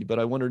Christianity, but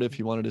I wondered if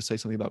you wanted to say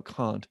something about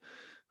Kant,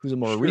 who's a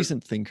more Sure.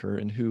 recent thinker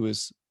and who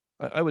is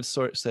I would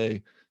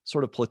say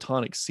sort of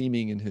Platonic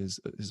seeming in his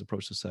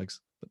approach to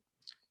sex.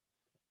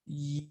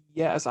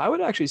 Yes, I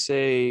would actually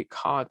say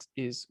Kant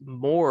is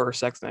more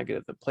sex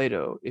negative than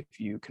Plato, if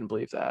you can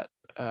believe that.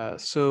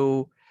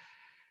 So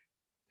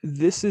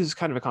this is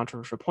kind of a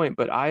controversial point,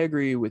 but I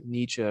agree with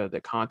Nietzsche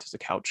that Kant is a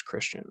couch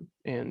Christian,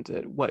 and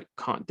that what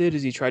Kant did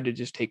is he tried to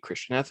just take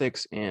Christian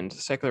ethics and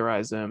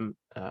secularize them,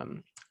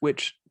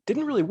 which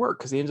didn't really work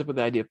because he ends up with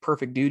the idea of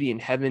perfect duty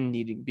and heaven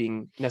needing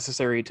being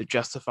necessary to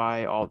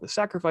justify all the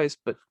sacrifice.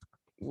 But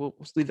we'll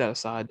leave that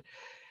aside.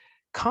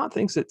 Kant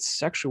thinks that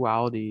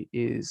sexuality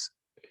is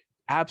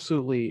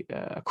absolutely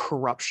a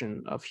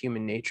corruption of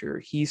human nature.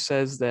 He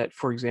says that,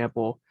 for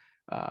example,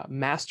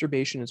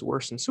 masturbation is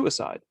worse than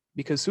suicide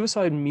because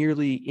suicide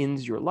merely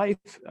ends your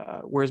life,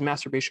 whereas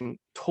masturbation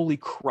totally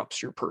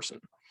corrupts your person.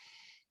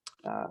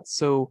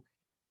 So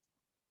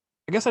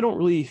I guess I don't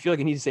really feel like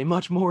I need to say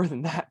much more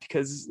than that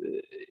because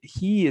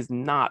he is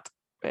not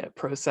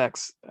pro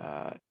sex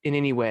in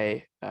any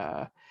way.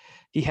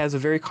 He has a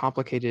very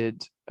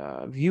complicated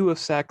view of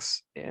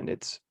sex, and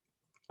it's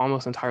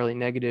almost entirely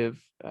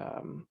negative.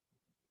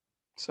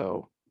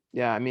 So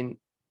yeah, I mean,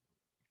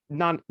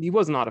 not he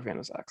was not a fan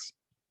of sex.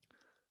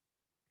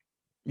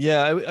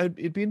 Yeah,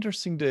 it'd be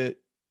interesting to.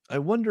 I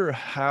wonder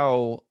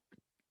how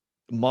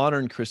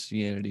modern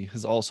Christianity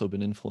has also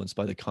been influenced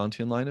by the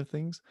Kantian line of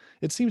things.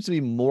 It seems to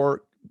be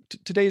more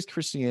today's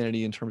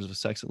Christianity, in terms of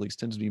sex, at least,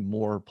 tends to be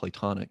more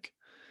Platonic.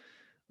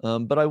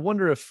 But I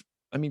wonder if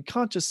I mean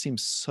Kant just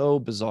seems so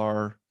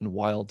bizarre and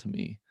wild to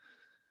me.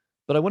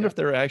 But I wonder Yeah, if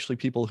there are actually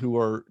people who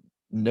are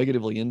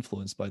negatively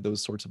influenced by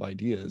those sorts of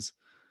ideas.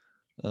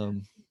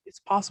 Um, it's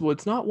possible.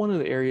 It's not one of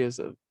the areas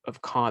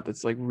of Kant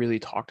that's like really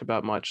talked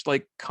about much.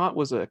 Like Kant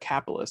was a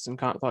capitalist, and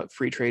Kant thought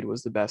free trade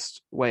was the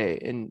best way,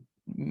 and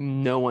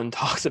no one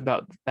talks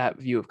about that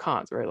view of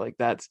Kant's, right? Like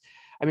that's.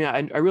 I mean,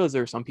 I realize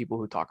there are some people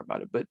who talk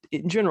about it, but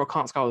in general,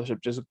 Kant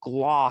scholarship just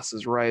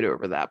glosses right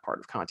over that part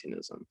of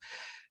Kantianism.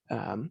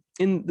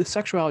 In the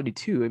sexuality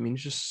too, I mean,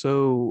 it's just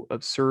so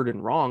absurd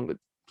and wrong that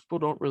people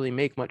don't really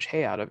make much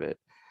hay out of it.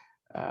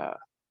 Uh,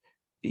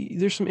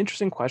 there's some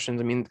interesting questions.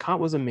 I mean, Kant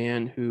was a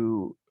man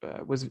who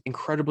was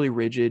incredibly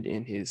rigid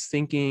in his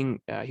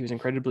thinking. He was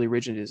incredibly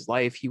rigid in his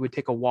life. He would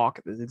take a walk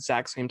at the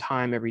exact same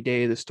time every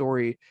day. The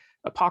story,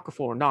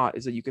 apocryphal or not,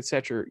 is that you could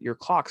set your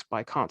clocks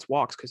by Kant's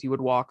walks because he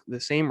would walk the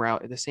same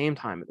route at the same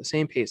time, at the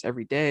same pace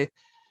every day.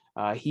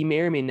 He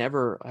may or may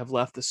never have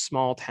left the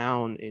small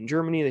town in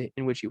Germany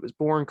in which he was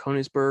born,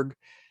 Königsberg.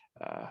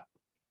 Uh,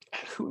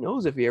 who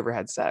knows if he ever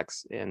had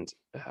sex? And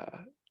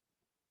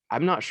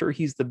I'm not sure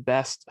he's the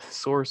best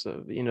source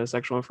of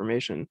sexual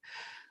information.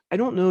 I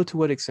don't know to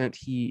what extent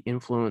he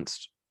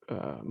influenced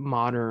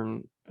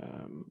modern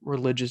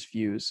religious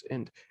views.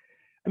 And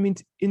I mean,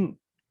 in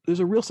there's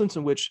a real sense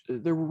in which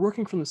they're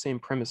working from the same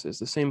premises,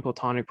 the same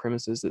Platonic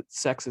premises that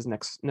sex is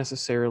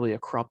necessarily a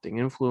corrupting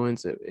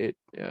influence. It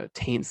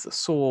taints the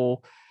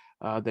soul,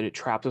 that it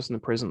traps us in the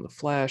prison of the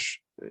flesh.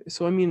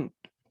 So, I mean,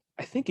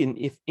 I think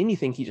if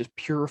anything, he just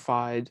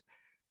purified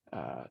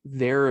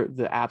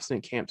the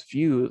abstinent camp's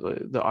view,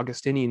 the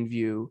Augustinian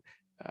view.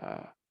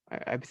 Uh,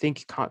 I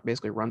think Kant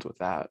basically runs with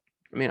that.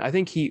 I mean, I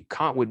think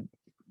Kant would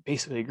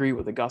basically agree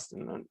with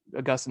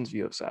Augustine's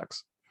view of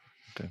sex.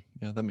 okay,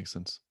 yeah, that makes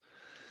sense.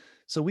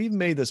 So we've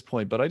made this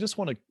point, but I just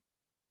want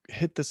to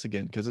hit this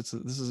again because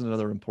this is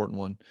another important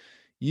one.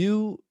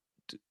 You,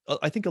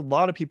 I think a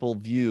lot of people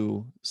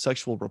view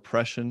sexual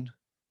repression,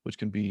 which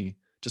can be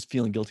just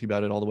feeling guilty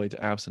about it all the way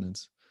to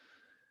abstinence,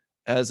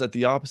 as at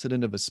the opposite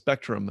end of a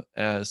spectrum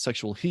as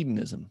sexual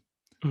hedonism.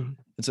 Mhm.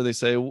 And so they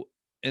say,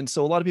 and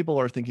so a lot of people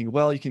are thinking,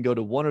 well, you can go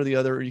to one or the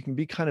other, or you can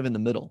be kind of in the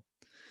middle.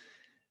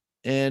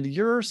 And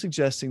you're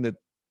suggesting that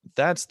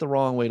that's the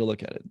wrong way to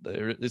look at it.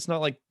 It's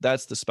not like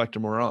that's the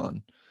spectrum we're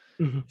on.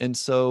 Mhm. And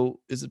so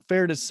is it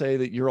fair to say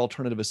that your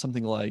alternative is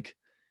something like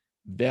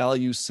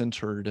value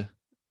centered,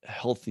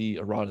 healthy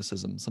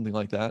eroticism, something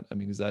like that? I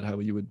mean, is that how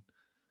you would?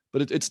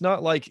 But it's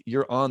not like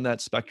you're on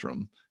that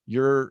spectrum.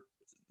 You're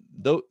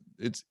though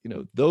it's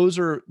those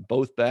are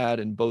both bad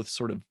and both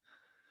sort of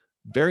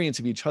variants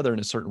of each other in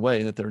a certain way,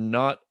 and that they're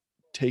not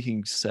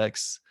taking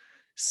sex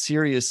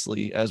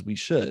seriously as we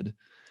should.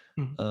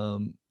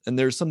 Mhm. And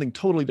there's something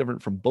totally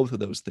different from both of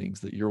those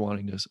things that you're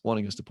wanting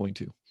us to point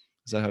to.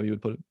 Is that how you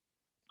would put it?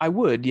 I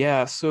would,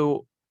 yeah.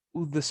 So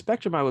the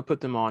spectrum I would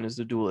put them on is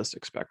the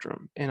dualistic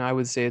spectrum. And I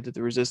would say that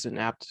the resistant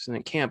and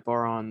abstinent camp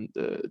are on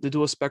the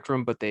dualist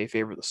spectrum, but they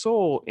favor the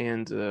soul,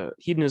 and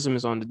hedonism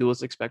is on the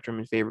dualistic spectrum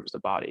and favors the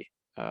body.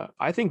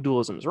 I think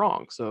dualism is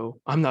wrong, so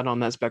I'm not on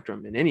that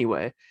spectrum in any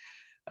way.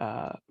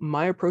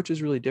 My approach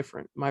is really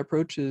different. My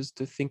approach is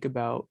to think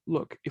about,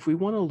 look, if we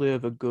want to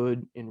live a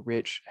good and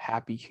rich,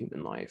 happy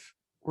human life,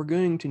 we're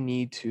going to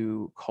need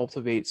to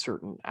cultivate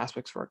certain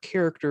aspects of our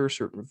character,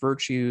 certain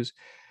virtues.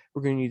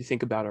 We're going to need to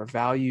think about our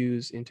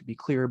values and to be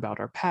clear about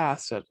our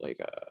paths, set like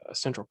a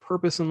central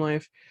purpose in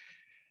life.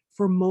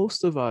 For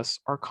most of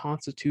us, our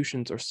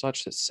constitutions are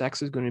such that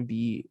sex is going to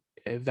be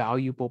a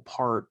valuable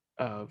part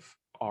of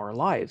our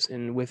lives.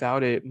 And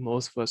without it,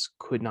 most of us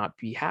could not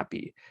be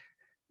happy.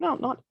 No,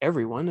 not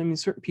everyone. I mean,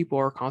 certain people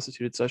are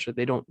constituted such that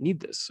they don't need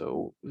this.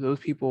 So those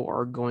people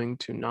are going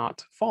to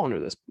not fall under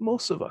this.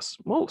 Most of us,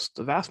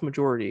 the vast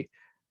majority,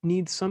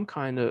 need some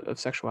kind of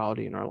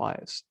sexuality in our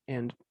lives.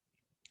 And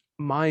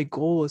my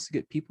goal is to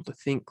get people to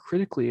think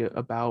critically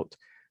about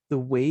the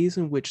ways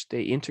in which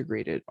they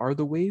integrate it. Are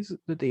the ways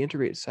that they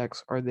integrate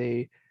sex, are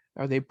they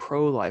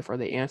pro-life? Are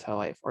they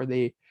anti-life?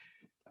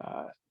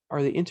 Uh,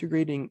 are they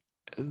integrating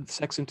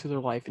sex into their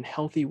life in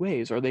healthy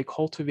ways? Are they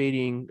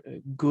cultivating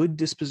good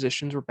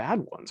dispositions or bad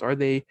ones? Are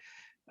they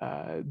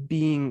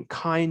being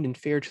kind and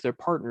fair to their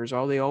partners?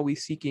 Are they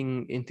always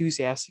seeking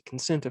enthusiastic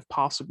consent if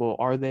possible?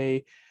 Are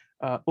they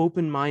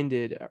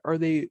open-minded? Are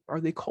they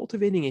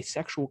cultivating a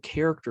sexual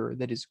character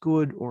that is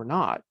good or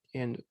not?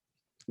 And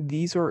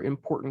these are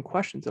important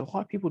questions that a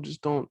lot of people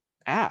just don't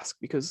ask,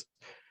 because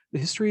the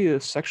history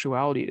of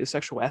sexuality,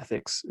 sexual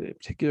ethics in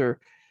particular,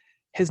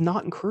 has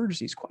not encouraged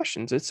these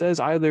questions. It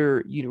says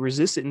either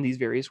resist it in these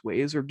various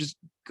ways or just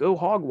go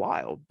hog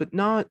wild, but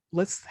not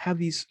let's have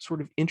these sort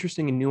of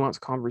interesting and nuanced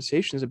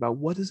conversations about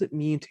what does it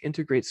mean to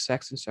integrate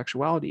sex and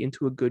sexuality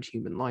into a good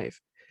human life.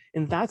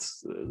 And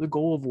that's the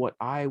goal of what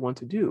I want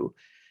to do.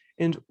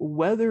 And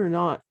whether or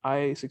not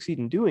I succeed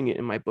in doing it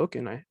in my book,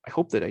 and I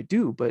hope that I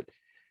do, but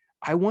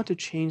I want to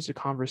change the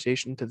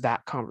conversation to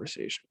that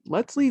conversation.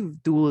 Let's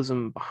leave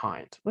dualism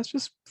behind. Let's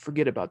just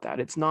forget about that.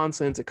 It's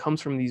nonsense. It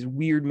comes from these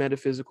weird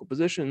metaphysical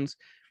positions.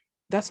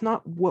 That's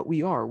not what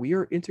we are. We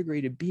are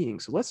integrated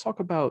beings. So let's talk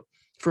about,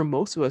 for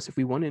most of us, if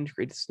we want to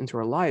integrate this into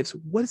our lives,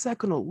 what is that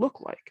going to look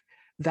like?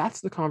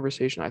 That's the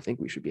conversation I think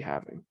we should be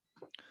having.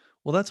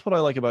 Well, that's what I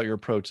like about your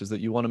approach, is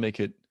that you want to make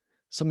it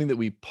something that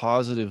we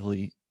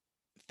positively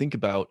think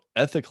about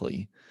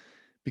ethically,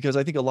 because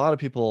I think a lot of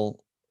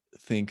people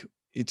think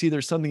it's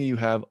either something you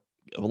have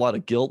a lot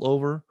of guilt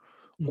over,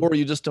 Mm. or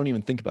you just don't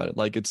even think about it.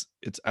 Like it's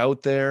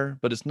out there,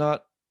 but it's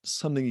not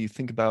something you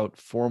think about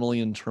formally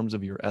in terms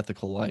of your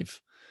ethical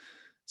life.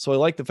 So I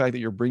like the fact that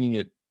you're bringing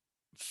it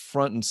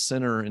front and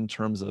center in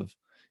terms of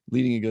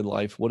leading a good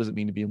life. What does it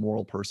mean to be a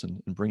moral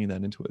person, and bringing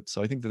that into it?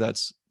 So I think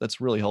that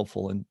that's really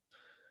helpful and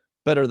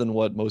better than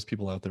what most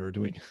people out there are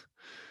doing.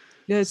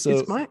 Yeah, it's So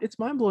it's mind it's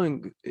mind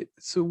blowing.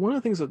 So one of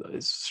the things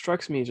that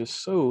strikes me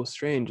just so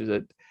strange is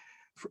that,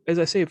 as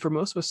I say, for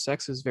most of us,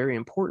 sex is very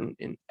important,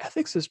 and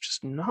ethics has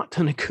just not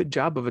done a good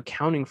job of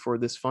accounting for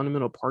this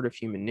fundamental part of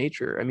human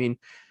nature. I mean,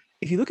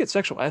 if you look at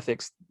sexual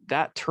ethics,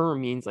 that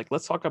term means like,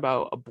 let's talk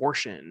about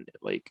abortion.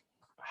 Like,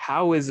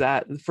 how is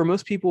that for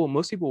most people?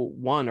 Most people,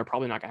 one, are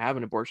probably not going to have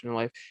an abortion in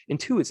life, and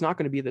two, it's not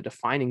going to be the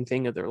defining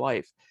thing of their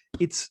life.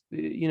 It's,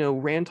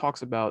 Rand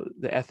talks about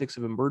the ethics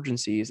of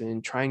emergencies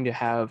and trying to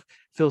have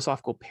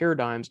philosophical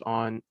paradigms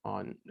on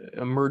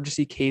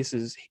emergency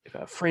cases,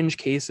 fringe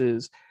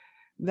cases.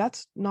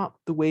 That's not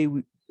the way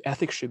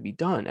ethics should be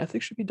done.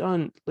 Ethics should be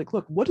done like,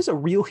 look, what does a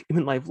real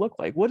human life look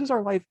like? What is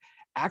our life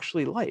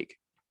actually like?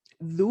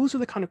 Those are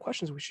the kind of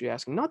questions we should be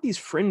asking, not these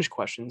fringe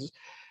questions.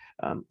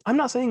 I'm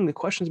not saying the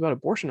questions about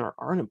abortion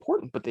aren't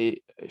important, but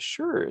they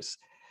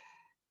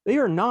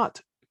are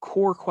not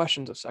core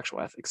questions of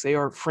sexual ethics. They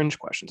are fringe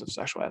questions of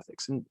sexual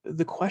ethics. And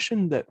the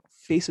question that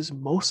faces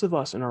most of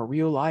us in our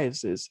real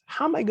lives is,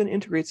 how am I going to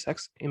integrate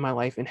sex in my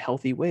life in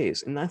healthy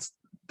ways? And that's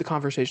the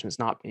conversation that's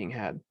not being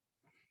had.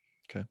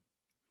 okay,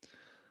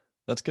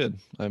 that's good.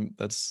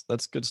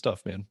 That's good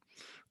stuff, man.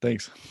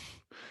 Thanks.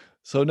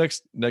 So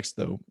next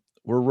though,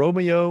 we're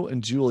Romeo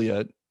and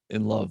Juliet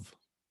in love?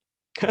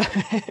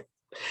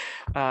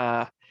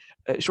 uh,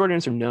 Short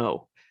answer,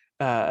 no.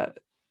 Uh,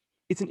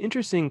 it's an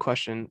interesting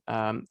question.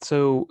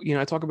 So,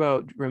 I talk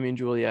about Romeo and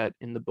Juliet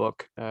in the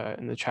book,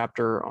 in the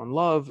chapter on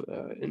love,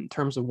 in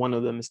terms of one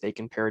of the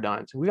mistaken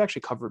paradigms. And we've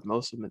actually covered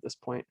most of them at this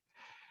point.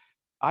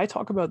 I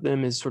talk about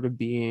them as sort of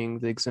being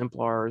the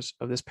exemplars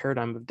of this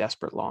paradigm of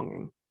desperate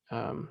longing,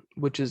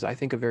 which is, I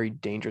think, a very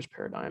dangerous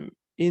paradigm.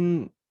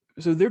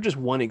 So they're just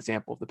one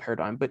example of the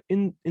paradigm, but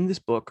in this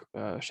book,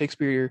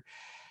 Shakespeare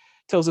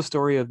tells the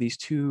story of these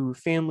two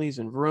families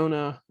in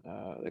Verona,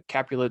 the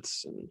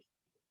Capulets and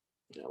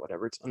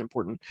whatever, it's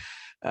unimportant.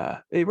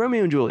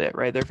 Romeo and Juliet,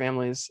 right? Their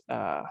families.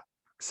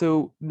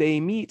 So they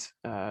meet.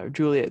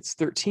 Juliet's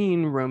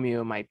 13,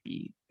 Romeo might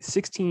be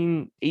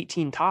 16,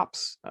 18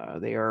 tops.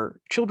 They are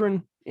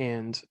children,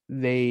 and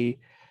they're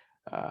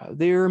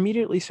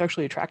immediately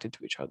sexually attracted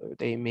to each other.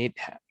 They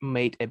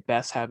might at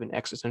best have an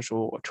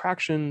existential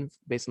attraction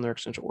based on their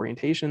existential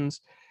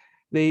orientations.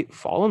 They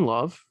fall in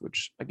love,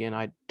 which again,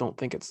 I don't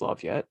think it's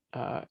love yet.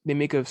 They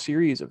make a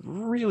series of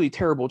really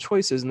terrible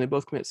choices, and they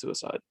both commit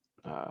suicide.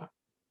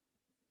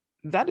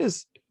 That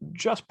is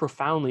just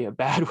profoundly a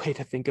bad way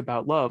to think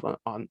about love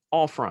on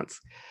all fronts.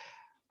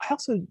 I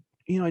also,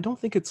 I don't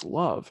think it's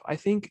love. I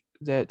think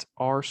that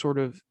our sort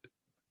of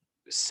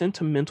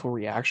sentimental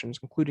reactions,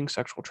 including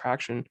sexual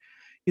attraction,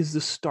 is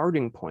the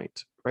starting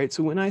point, right?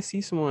 So when I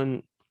see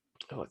someone,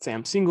 let's say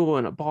I'm single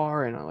in a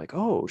bar and I'm like,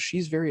 oh,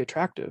 she's very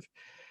attractive.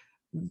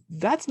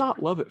 That's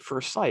not love at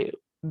first sight.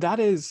 That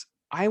is,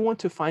 I want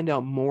to find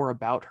out more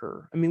about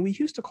her. I mean, we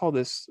used to call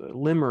this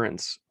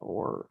limerence,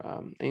 or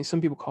and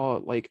some people call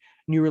it like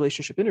new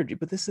relationship energy,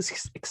 but this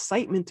is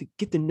excitement to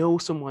get to know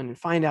someone and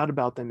find out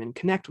about them and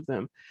connect with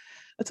them.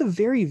 That's a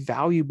very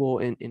valuable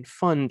and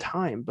fun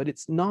time, but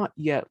it's not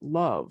yet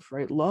love,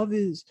 right? Love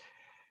is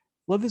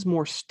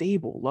more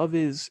stable. Love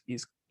is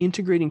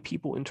integrating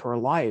people into our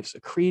lives,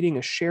 creating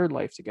a shared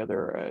life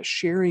together,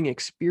 sharing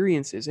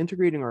experiences,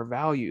 integrating our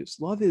values.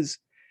 Love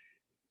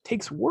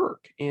takes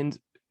work, and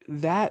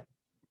that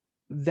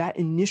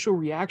initial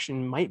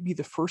reaction might be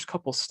the first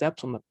couple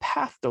steps on the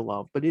path to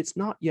love, but it's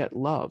not yet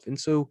love. And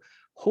so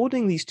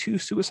holding these two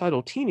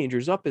suicidal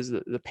teenagers up as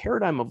the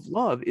paradigm of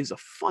love is a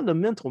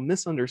fundamental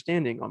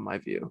misunderstanding on my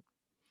view.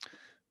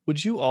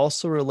 Would you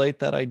also relate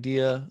that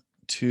idea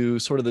to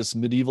sort of this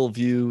medieval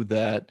view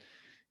that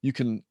you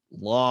can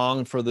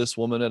long for this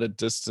woman at a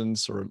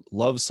distance or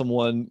love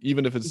someone,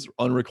 even if it's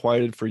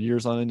unrequited for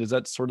years on end? Is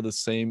that sort of the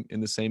same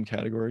in the same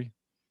category?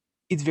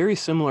 It's very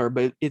similar,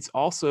 but it's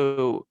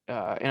also,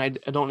 and I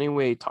don't in any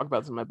way talk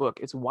about this in my book,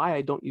 it's why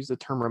I don't use the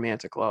term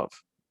romantic love,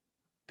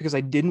 because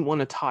I didn't want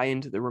to tie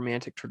into the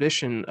romantic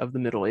tradition of the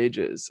Middle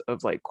Ages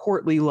of like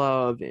courtly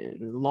love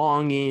and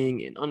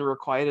longing and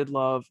unrequited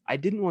love. I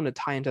didn't want to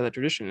tie into that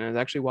tradition, and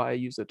it's actually why I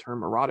use the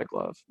term erotic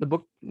love. The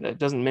book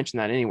doesn't mention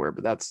that anywhere,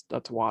 but that's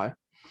why.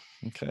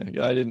 Okay.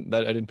 Yeah, I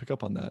didn't pick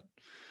up on that.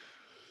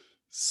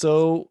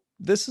 So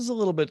this is a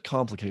little bit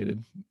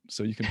complicated,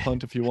 so you can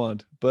punt if you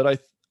want,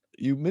 but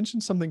you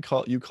mentioned something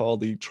you call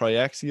the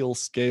triaxial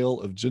scale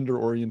of gender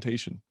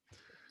orientation.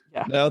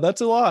 Yeah. Now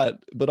that's a lot,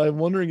 but I'm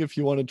wondering if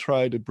you want to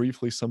try to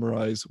briefly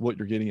summarize what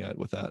you're getting at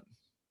with that.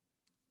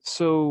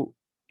 So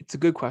it's a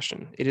good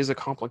question. It is a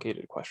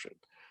complicated question.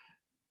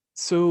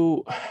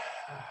 So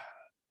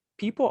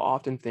people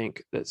often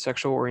think that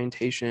sexual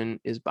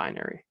orientation is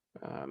binary.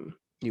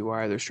 You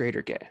are either straight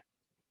or gay.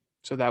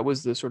 So that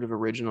was the sort of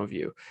original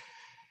view.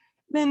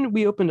 Then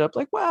we opened up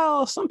like,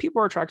 well, some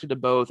people are attracted to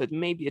both. It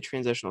may be a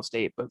transitional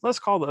state, but let's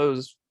call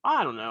those,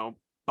 I don't know,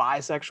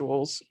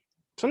 bisexuals.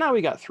 So now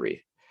we got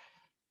three.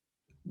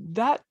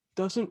 That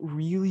doesn't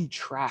really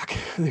track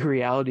the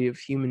reality of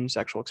human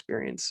sexual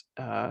experience.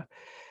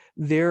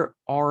 There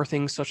are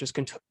things such as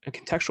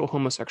contextual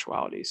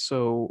homosexuality.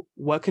 So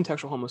what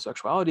contextual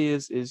homosexuality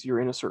is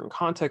you're in a certain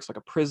context, like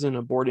a prison,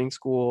 a boarding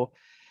school,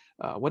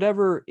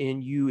 whatever,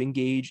 and you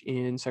engage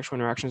in sexual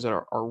interactions that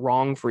are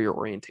wrong for your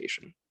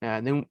orientation.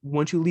 And then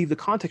once you leave the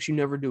context, you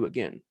never do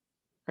again,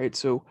 right?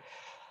 So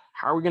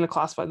how are we going to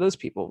classify those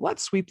people?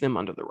 Let's sweep them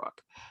under the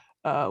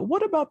rug.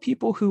 What about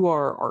people who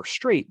are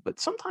straight, but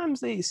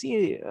sometimes they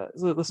see,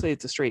 let's say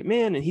it's a straight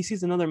man, and he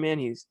sees another man,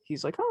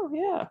 he's like, oh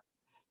yeah,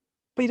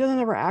 but he doesn't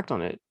ever act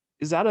on it.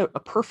 Is that a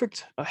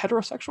perfect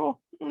heterosexual?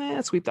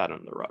 Nah, sweep that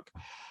under the rug.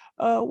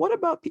 What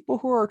about people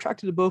who are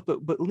attracted to both,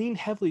 but lean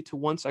heavily to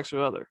one sex or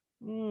the other?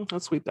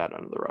 Let's sweep that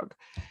under the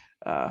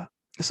rug.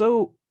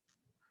 So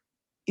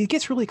it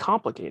gets really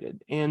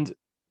complicated. And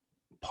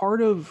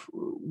part of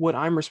what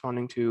I'm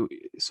responding to,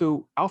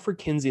 so Alfred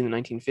Kinsey in the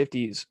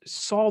 1950s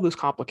saw those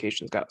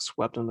complications got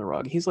swept under the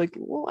rug. He's like,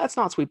 well, let's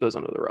not sweep those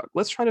under the rug.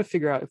 Let's try to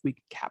figure out if we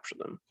can capture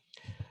them.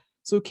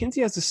 So Kinsey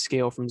has a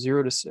scale from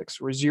 0 to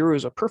 6, where 0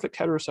 is a perfect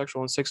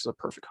heterosexual and 6 is a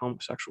perfect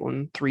homosexual,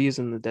 and 3 is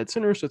in the dead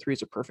center, so 3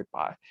 is a perfect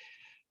bi.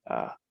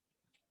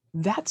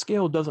 That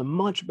scale does a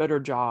much better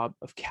job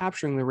of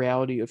capturing the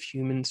reality of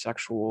human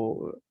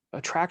sexual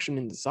attraction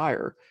and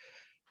desire.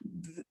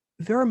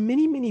 There are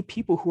many, many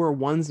people who are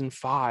 1s and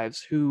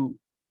 5s who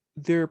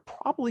they're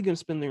probably going to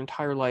spend their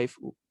entire life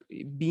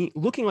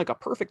looking like a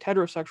perfect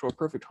heterosexual,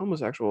 perfect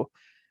homosexual,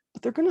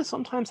 but they're going to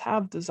sometimes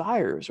have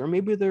desires, or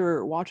maybe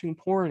they're watching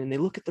porn and they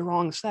look at the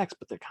wrong sex,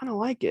 but they kind of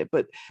like it,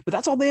 but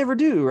that's all they ever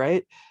do,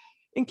 right?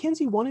 And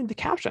Kinsey wanted to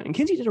capture that, and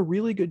Kinsey did a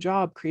really good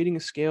job creating a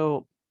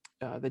scale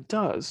that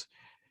does.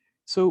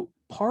 So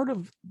part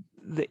of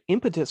the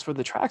impetus for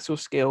the Traxel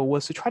scale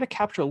was to try to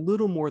capture a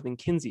little more than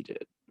Kinsey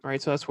did,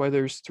 right? So that's why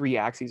there's 3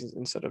 axes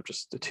instead of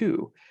just the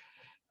 2.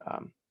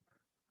 Um,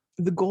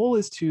 the goal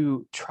is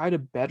to try to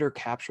better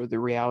capture the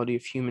reality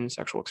of human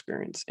sexual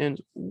experience.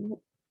 And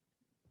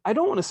I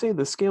don't want to say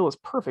the scale is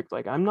perfect.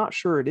 Like, I'm not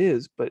sure it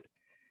is, but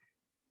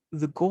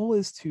the goal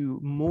is to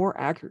more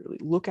accurately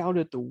look out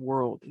at the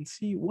world and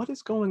see what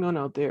is going on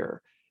out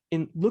there,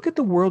 and look at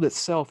the world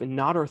itself and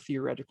not our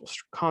theoretical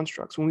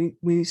constructs. When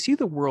we see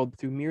the world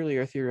through merely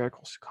our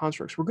theoretical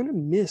constructs, we're going to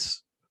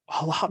miss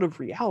a lot of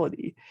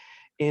reality,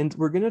 and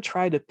we're going to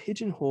try to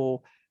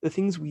pigeonhole the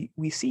things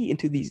we see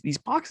into these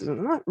boxes, and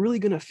they're not really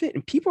going to fit.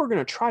 And people are going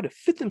to try to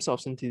fit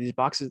themselves into these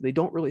boxes they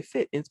don't really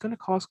fit, and it's going to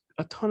cause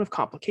a ton of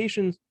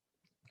complications.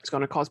 It's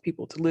going to cause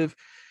people to live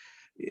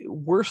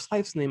worse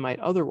lives than they might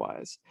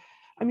otherwise.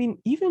 I mean,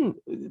 even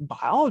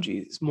biology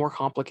is more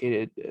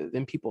complicated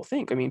than people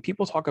think. I mean,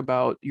 people talk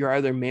about you're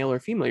either male or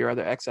female, you're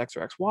either XX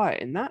or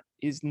XY, and that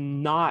is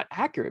not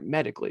accurate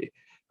medically,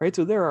 right?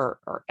 So there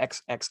are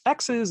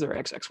XXXs, there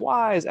are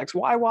XXYs,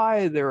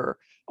 XYY, there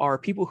are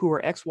people who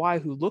are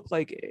XY who look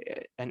like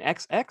an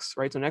XX,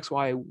 right? So an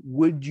XY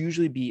would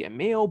usually be a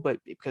male, but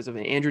because of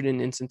an androgen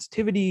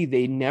insensitivity,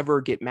 they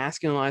never get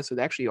masculinized, so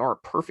they actually are a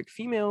perfect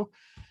female.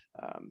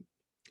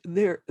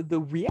 The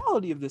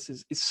reality of this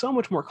is so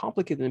much more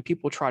complicated than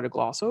people try to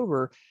gloss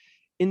over.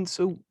 And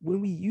so when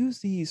we use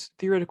these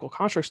theoretical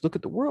constructs to look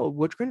at the world,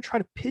 we're going to try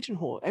to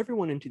pigeonhole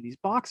everyone into these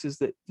boxes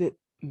that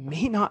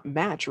may not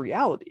match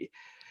reality.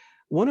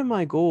 One of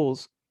my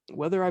goals,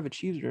 whether I've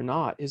achieved it or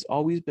not, has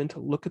always been to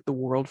look at the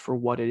world for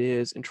what it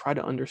is and try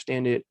to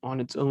understand it on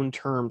its own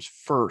terms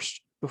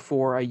first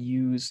before I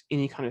use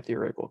any kind of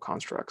theoretical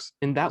constructs.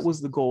 And that was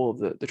the goal of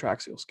the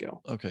Traxel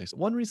scale. Okay, so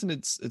one reason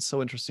it's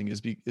so interesting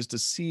is to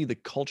see the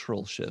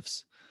cultural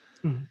shifts.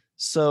 Mhm.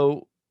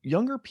 So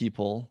younger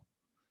people,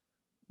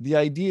 the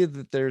idea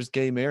that there's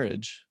gay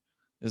marriage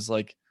is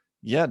like,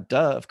 yeah,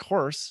 duh, of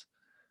course.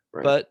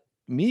 Right. But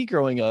me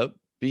growing up,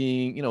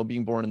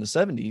 being born in the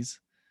 70s,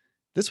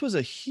 this was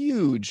a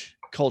huge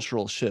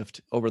cultural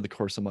shift over the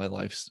course of my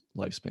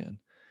lifespan.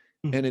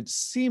 Mhm. And it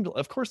seemed,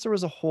 of course, there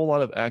was a whole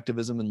lot of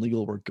activism and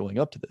legal work going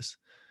up to this.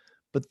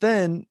 But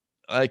then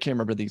I can't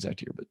remember the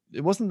exact year, but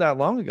it wasn't that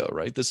long ago,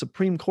 right? The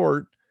Supreme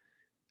Court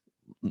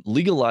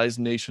legalized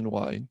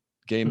nationwide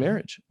gay Mhm.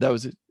 marriage. That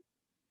was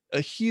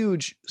a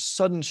huge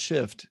sudden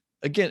shift.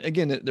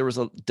 Again, there was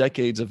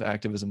decades of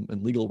activism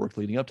and legal work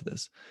leading up to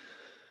this,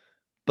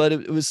 but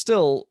it was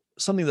still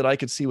something that I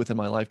could see within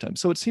my lifetime.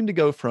 So it seemed to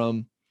go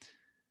from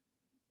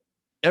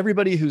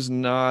everybody who's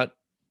not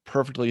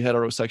perfectly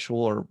heterosexual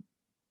or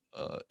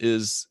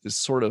is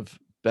sort of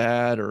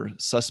bad or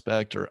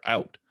suspect or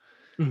out.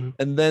 Mhm.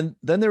 And then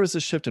there was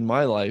a shift in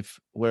my life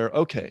where,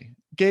 okay,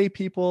 gay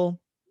people,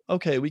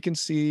 okay, we can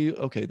see,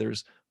 okay,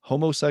 there's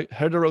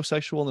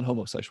heterosexual and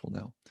homosexual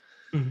now.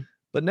 Mhm.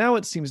 But now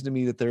it seems to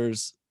me that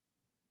there's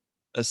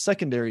a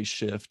secondary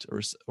shift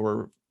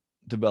or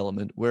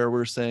development where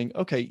we're saying,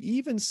 okay,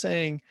 even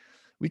saying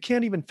we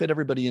can't even fit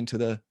everybody into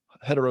the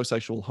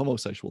heterosexual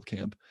homosexual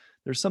camp.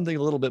 There's something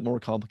a little bit more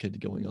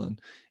complicated going on.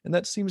 And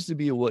that seems to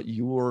be what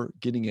you're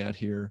getting at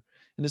here.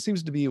 And it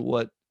seems to be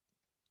what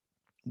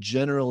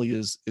generally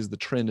is the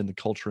trend in the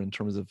culture in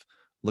terms of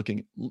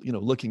looking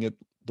at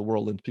the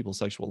world and people's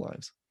sexual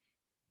lives.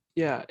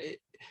 Yeah.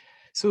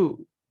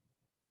 So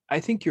I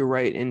think you're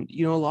right. And,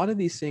 a lot of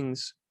these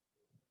things,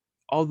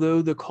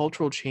 although the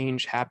cultural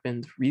change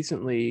happened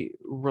recently,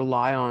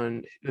 rely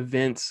on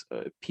events,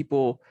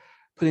 people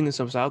putting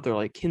themselves out there,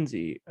 like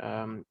Kinsey.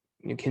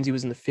 Kinsey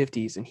was in the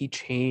 50s, and he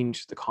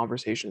changed the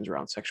conversations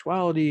around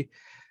sexuality.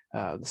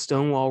 The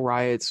Stonewall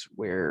riots,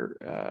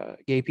 where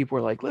gay people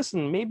were like,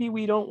 listen, maybe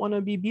we don't want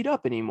to be beat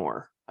up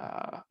anymore.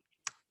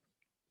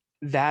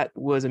 That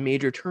was a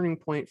major turning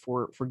point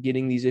for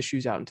getting these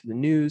issues out into the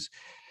news.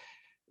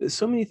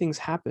 So many things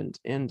happened,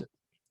 and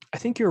I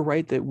think you're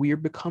right that we are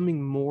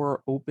becoming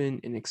more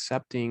open and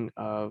accepting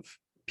of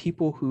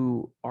people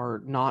who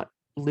are not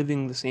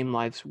living the same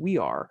lives we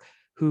are,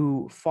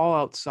 who fall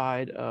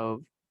outside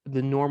of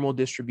the normal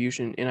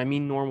distribution. And I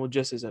mean normal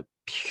just as a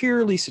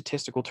purely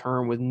statistical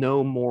term with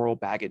no moral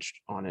baggage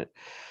on it.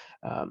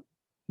 Um,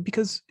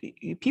 because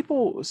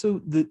people,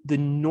 so the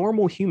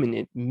normal human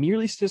in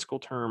merely statistical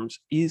terms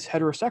is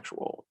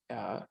heterosexual.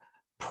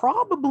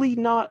 Probably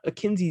not a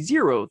Kinsey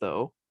zero,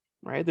 though,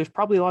 right? There's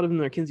probably a lot of them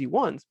that are Kinsey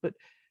ones, but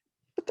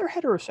they're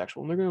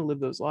heterosexual and they're going to live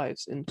those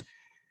lives. And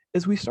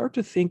as we start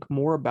to think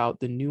more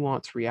about the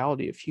nuanced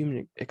reality of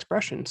human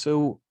expression,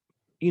 so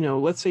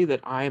let's say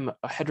that I'm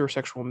a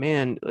heterosexual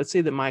man. Let's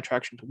say that my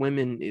attraction to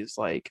women is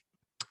like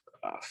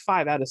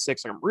 5 out of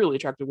 6. I'm really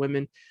attracted to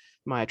women.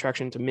 My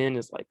attraction to men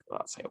is like,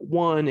 let's say, a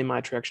 1, and my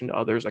attraction to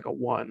others like a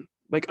 1.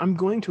 Like, I'm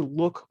going to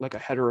look like a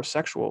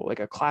heterosexual, like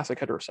a classic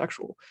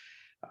heterosexual.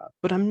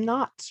 But I'm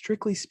not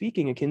strictly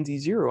speaking a Kinsey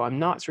zero. I'm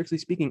not strictly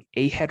speaking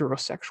a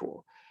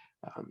heterosexual.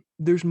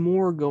 There's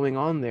more going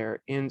on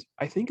there. And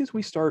I think as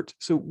we start,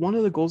 so one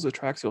of the goals of the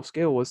triaxial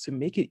scale was to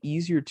make it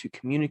easier to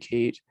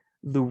communicate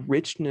the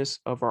richness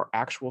of our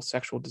actual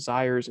sexual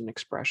desires and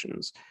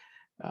expressions,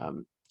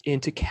 um,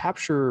 and to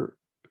capture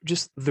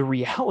just the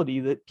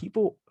reality that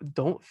people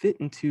don't fit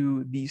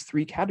into these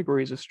three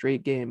categories of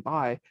straight, gay, and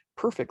bi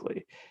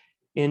perfectly.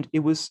 And it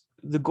was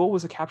the goal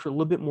was to capture a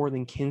little bit more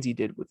than Kinsey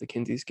did with the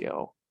Kinsey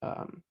scale.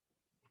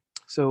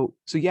 So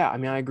yeah, I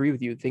mean, I agree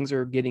with you. Things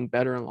are getting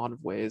better in a lot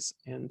of ways,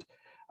 and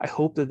I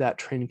hope that that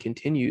trend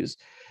continues.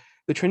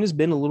 The trend has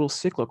been a little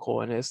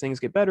cyclical, and as things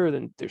get better,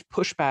 then there's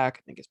pushback,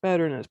 and it gets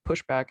better, and there's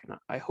pushback. And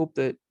I hope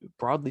that,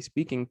 broadly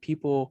speaking,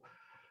 people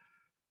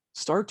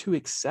start to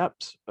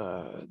accept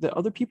that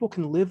other people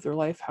can live their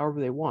life however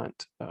they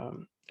want.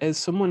 As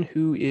someone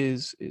who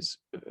is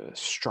a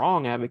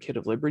strong advocate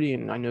of liberty,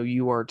 and I know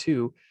you are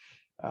too,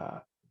 uh,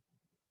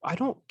 I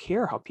don't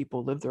care how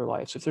people live their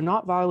lives. If they're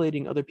not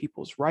violating other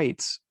people's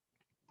rights,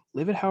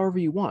 live it however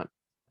you want,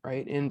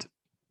 right? And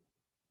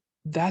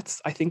that's,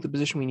 I think, the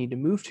position we need to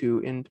move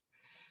to. And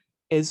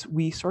as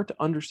we start to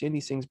understand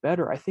these things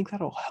better, I think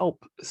that'll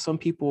help some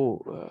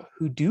people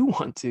who do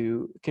want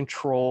to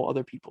control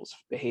other people's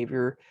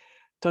behavior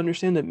to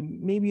understand that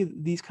maybe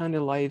these kind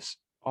of lives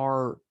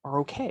are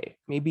okay.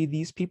 Maybe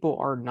these people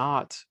are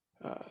not,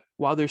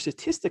 while there's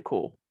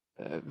statistical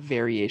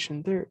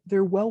variation,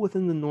 they're well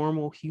within the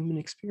normal human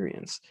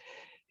experience.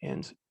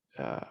 And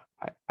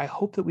I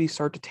hope that we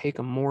start to take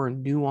a more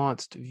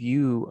nuanced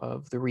view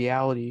of the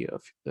reality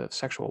of the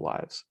sexual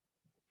lives.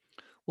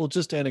 Well,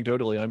 just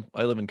anecdotally,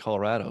 I live in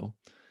Colorado,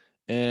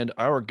 and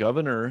our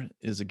governor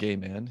is a gay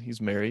man.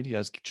 He's married, he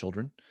has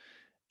children,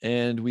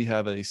 and we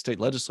have a state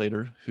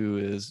legislator who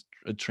is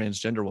a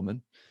transgender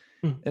woman.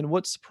 Mm. And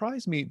what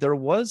surprised me, there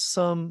was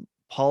some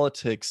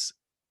politics,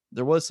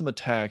 there was some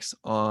attacks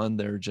on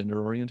their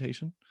gender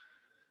orientation,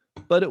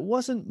 but it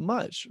wasn't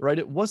much, right?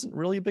 It wasn't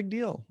really a big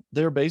deal.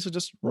 They were basically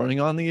just running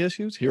on the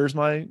issues. Here's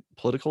my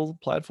political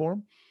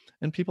platform.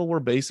 And people were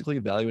basically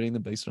evaluating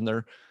them based on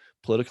their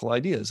political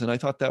ideas. And I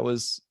thought that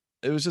was,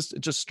 it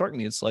just struck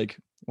me. It's like,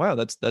 wow,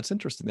 that's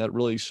interesting. That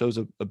really shows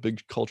a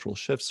big cultural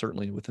shift,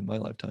 certainly within my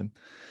lifetime.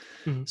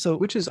 Mhm. So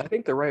Which is, I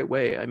think, the right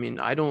way. I mean,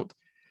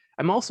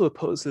 I'm also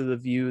opposed to the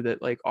view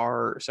that like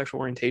our sexual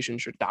orientation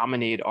should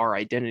dominate our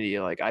identity.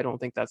 Like, I don't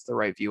think that's the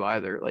right view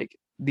either. Like,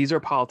 these are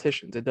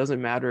politicians. It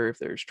doesn't matter if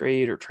they're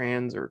straight or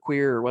trans or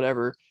queer or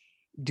whatever.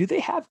 Do they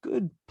have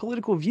good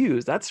political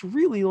views? That's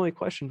really the only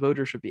question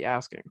voters should be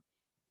asking.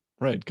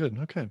 right, good.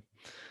 Okay.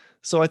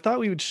 So I thought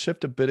we would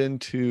shift a bit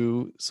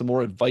into some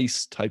more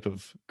advice type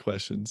of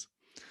questions.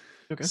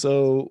 Okay.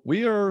 So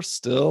we are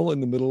still in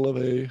the middle of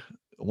a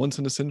once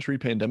in a century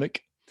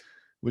pandemic,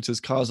 which has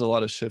caused a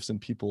lot of shifts in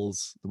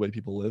the way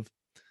people live,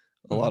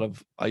 a Mhm. lot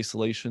of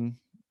isolation.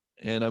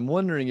 And I'm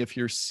wondering if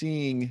you're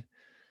seeing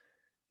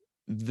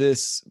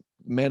this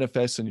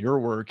manifest in your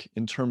work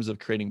in terms of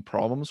creating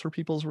problems for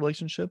people's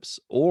relationships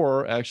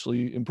or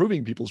actually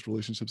improving people's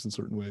relationships in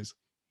certain ways.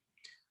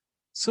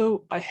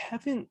 So I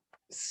haven't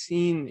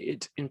seen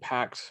it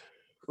impact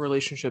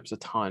relationships a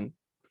ton.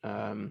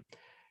 Um,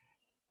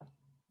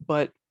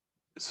 but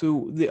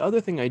so the other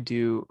thing I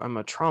do, I'm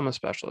a trauma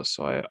specialist.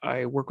 So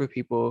I work with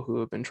people who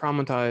have been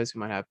traumatized, who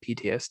might have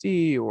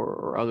PTSD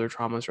or other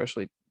trauma,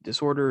 especially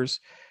disorders,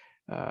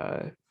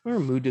 or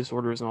mood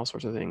disorders and all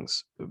sorts of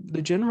things.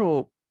 The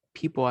general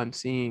people I'm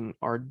seeing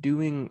are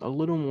doing a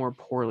little more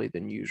poorly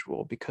than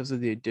usual because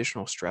of the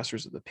additional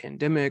stressors of the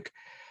pandemic.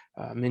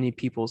 Many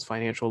people's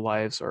financial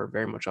lives are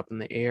very much up in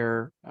the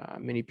air.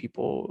 Many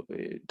people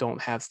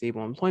don't have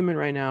stable employment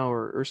right now,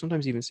 or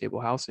sometimes even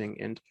stable housing.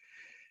 And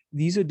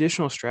these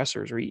additional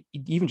stressors, or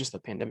even just the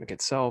pandemic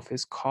itself,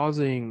 is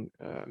causing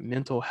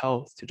mental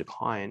health to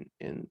decline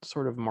in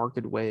sort of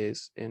marked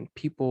ways. And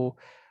people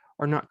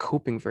are not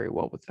coping very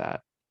well with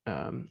that.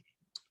 Um,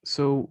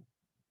 so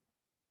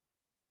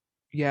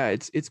yeah,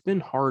 it's been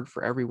hard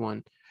for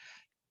everyone.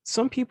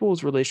 Some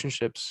people's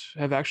relationships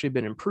have actually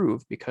been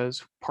improved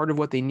because part of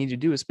what they need to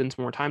do is spend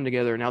some more time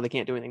together, and now they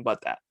can't do anything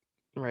but that,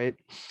 right?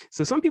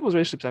 So some people's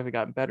relationships have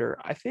gotten better.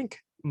 I think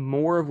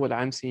more of what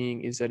I'm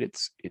seeing is that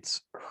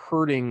it's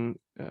hurting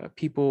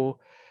people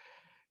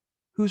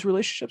whose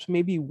relationships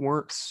maybe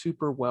weren't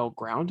super well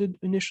grounded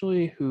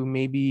initially, who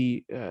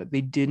maybe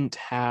they didn't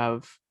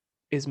have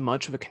as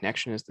much of a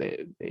connection as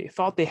they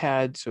thought they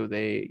had. So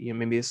they,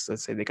 maybe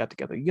let's say they got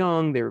together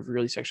young, they were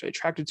really sexually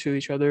attracted to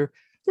each other.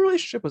 The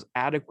relationship was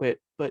adequate,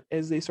 but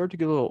as they start to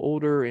get a little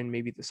older and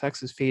maybe the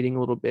sex is fading a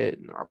little bit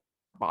and our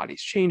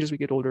bodies change as we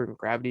get older and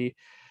gravity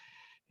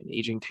and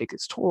aging take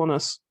its toll on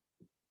us,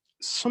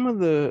 some of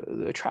the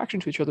attraction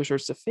to each other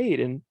starts to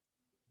fade. And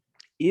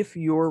if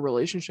your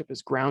relationship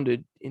is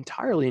grounded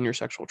entirely in your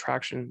sexual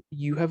attraction,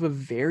 you have a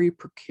very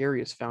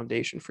precarious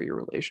foundation for your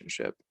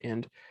relationship.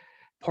 And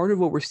part of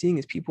what we're seeing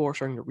is people are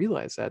starting to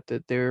realize that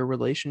their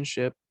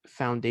relationship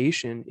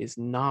foundation is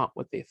not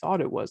what they thought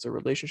it was. Their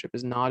relationship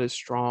is not as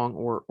strong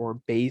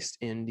or based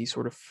in these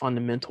sort of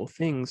fundamental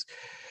things.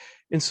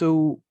 And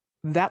so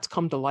that's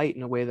come to light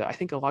in a way that I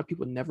think a lot of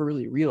people never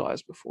really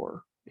realized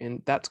before,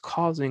 and that's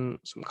causing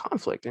some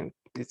conflict, and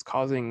it's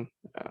causing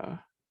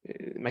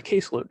my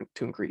caseload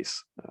to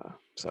increase.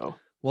 So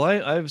Well,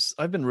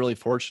 I've been really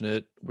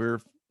fortunate.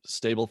 We're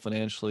stable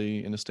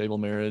financially in a stable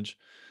marriage,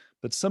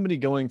 but somebody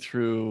going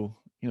through,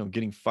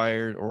 getting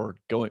fired or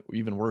going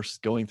even worse,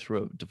 going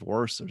through a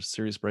divorce or a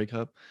serious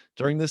breakup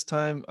during this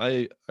time,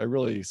 I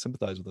really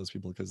sympathize with those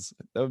people because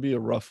that'd be a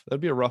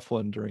rough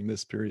one during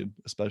this period,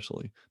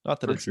 especially.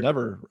 Not that for it's sure.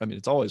 never, I mean,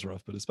 it's always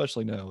rough, but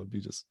especially now it'd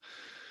be just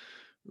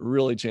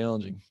really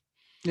challenging.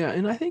 Yeah,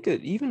 and I think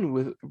that even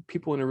with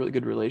people in a really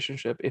good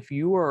relationship, if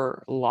you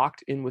are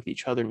locked in with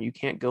each other and you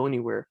can't go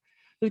anywhere,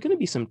 there's going to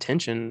be some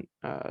tension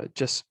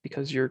just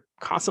because you're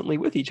constantly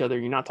with each other.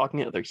 You're not talking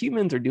to other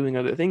humans or doing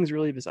other things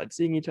really besides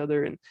seeing each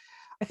other. And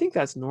I think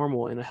that's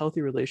normal. And a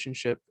healthy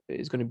relationship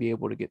is going to be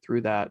able to get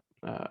through that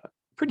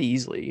pretty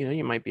easily.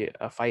 You might be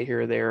a fight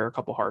here or there, a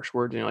couple harsh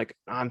words, and you're like,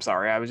 I'm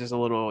sorry, I was just a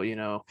little,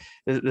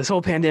 this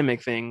whole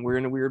pandemic thing, we're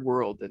in a weird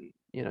world, and,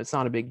 it's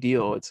not a big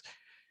deal. It's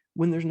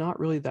when there's not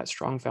really that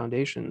strong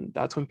foundation,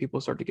 that's when people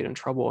start to get in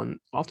trouble. And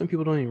often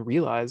people don't even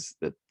realize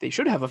that they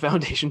should have a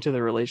foundation to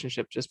their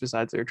relationship just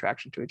besides their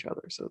attraction to each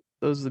other. So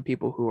those are the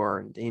people who are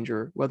in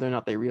danger, whether or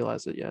not they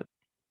realize it yet.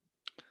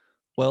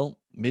 Well,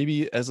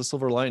 maybe as a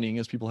silver lining,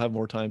 as people have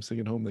more time sitting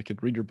at home, they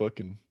could read your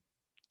book and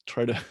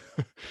try to,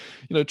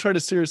 try to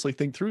seriously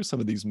think through some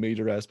of these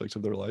major aspects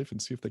of their life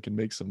and see if they can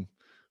make some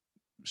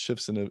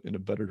shifts in a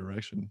better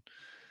direction.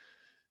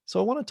 So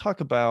I want to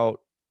talk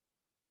about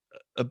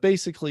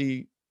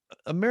basically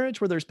a marriage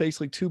where there's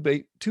basically two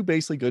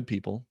basically good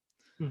people,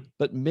 Hmm.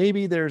 but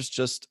maybe there's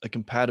just a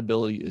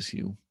compatibility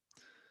issue.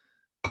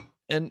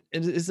 And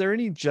is there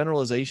any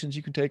generalizations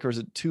you can take, or is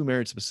it too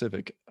marriage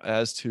specific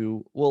as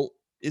to, well,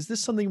 is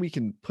this something we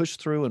can push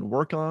through and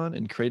work on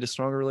and create a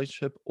stronger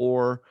relationship,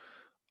 or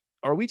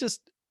are we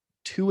just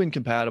too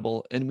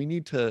incompatible and we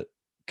need to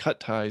cut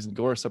ties and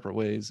go our separate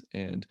ways?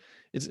 And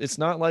it's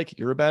not like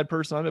you're a bad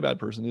person, I'm a bad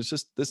person. It's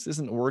just this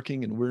isn't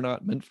working and we're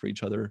not meant for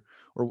each other,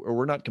 or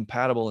we're not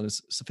compatible and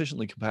it's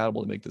sufficiently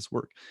compatible to make this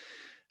work.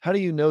 How do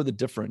you know the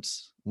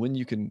difference when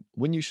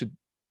you should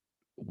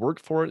work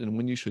for it and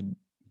when you should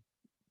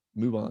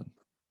move on?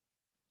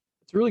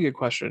 It's a really good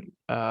question.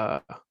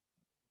 Hard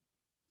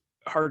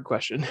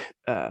question.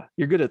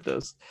 You're good at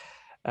those.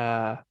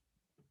 Uh,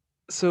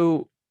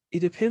 so it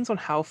depends on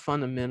how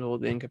fundamental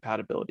the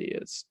incompatibility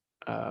is.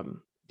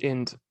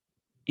 And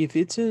if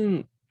it's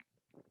in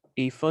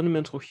a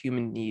fundamental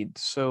human need,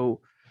 so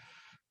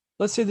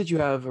let's say that you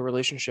have a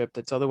relationship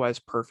that's otherwise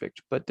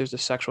perfect, but there's a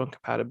sexual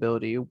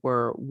incompatibility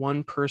where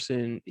one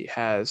person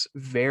has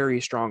very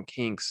strong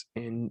kinks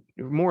and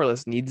more or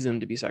less needs them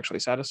to be sexually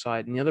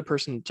satisfied, and the other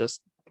person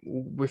just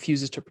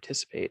refuses to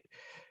participate.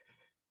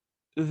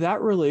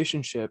 That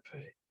relationship,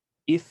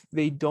 if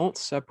they don't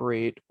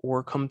separate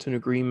or come to an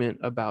agreement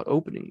about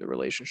opening the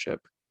relationship,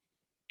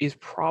 is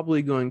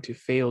probably going to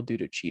fail due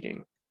to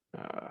cheating.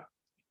 Uh,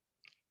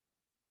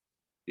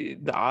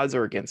 the odds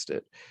are against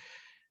it.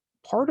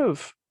 Part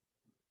of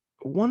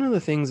one of the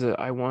things that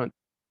I want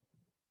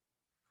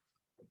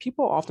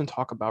people often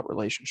talk about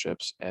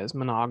relationships as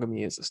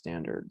monogamy is the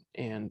standard.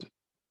 And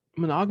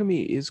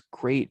monogamy is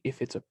great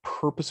if it's a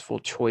purposeful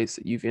choice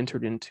that you've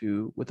entered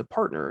into with a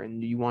partner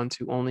and you want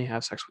to only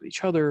have sex with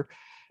each other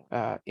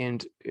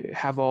and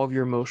have all of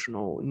your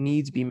emotional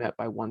needs be met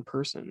by one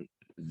person.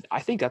 I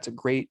think that's a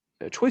great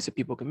choice that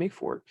people can make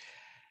for it.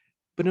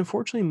 But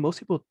unfortunately, most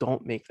people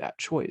don't make that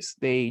choice.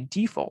 They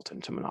default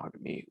into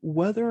monogamy,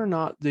 whether or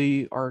not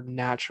they are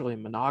naturally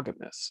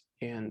monogamous.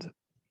 And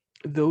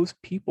those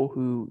people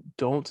who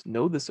don't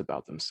know this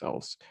about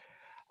themselves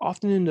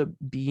often end up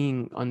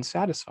being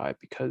unsatisfied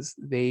because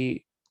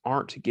they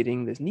aren't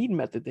getting this need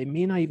met that they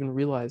may not even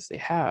realize they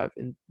have.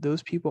 And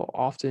those people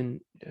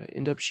often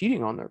end up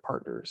cheating on their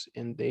partners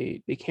and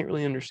they can't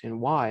really understand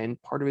why.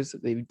 And part of it is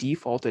that they've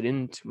defaulted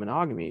into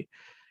monogamy.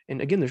 And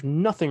again, there's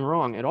nothing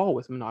wrong at all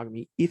with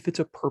monogamy if it's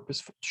a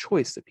purposeful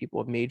choice that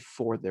people have made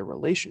for their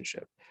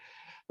relationship.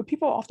 But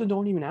people often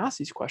don't even ask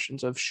these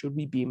questions of should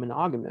we be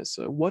monogamous?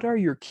 What are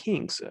your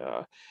kinks?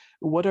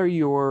 What are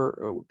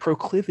your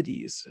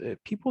proclivities?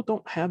 People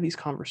don't have these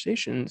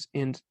conversations,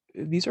 and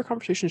these are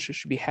conversations that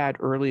should be had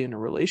early in a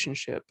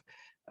relationship.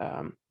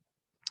 Um,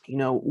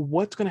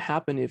 what's going to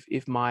happen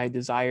if my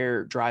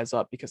desire dries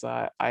up because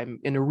I'm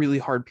in a really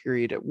hard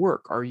period at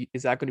work?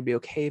 Is that going to be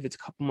okay if it's a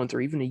couple months or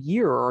even a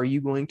year? Or are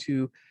you going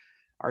to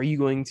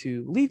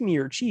leave me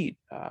or cheat?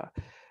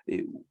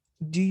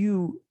 Do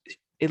you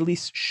at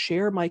least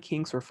share my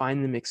kinks or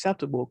find them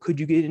acceptable? Could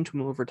you get into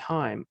them over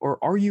time?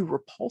 Or are you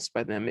repulsed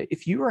by them?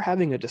 If you are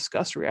having a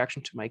disgust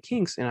reaction to my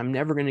kinks and I'm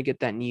never going to get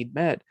that need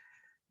met,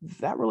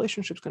 that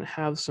relationship's going to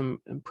have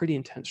some pretty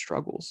intense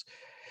struggles.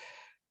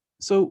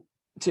 So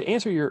to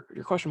answer your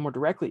question more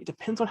directly, it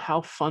depends on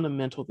how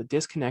fundamental the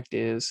disconnect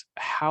is,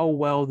 how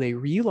well they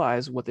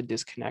realize what the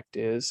disconnect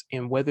is,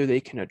 and whether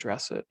they can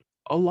address it.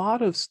 A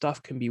lot of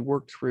stuff can be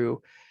worked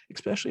through,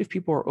 especially if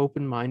people are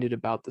open-minded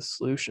about the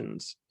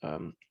solutions.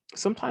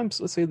 Sometimes,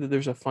 let's say that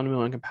there's a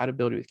fundamental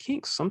incompatibility with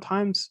kinks.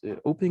 Sometimes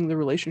opening the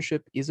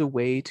relationship is a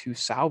way to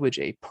salvage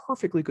a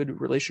perfectly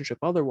good relationship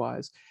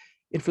otherwise,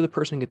 and for the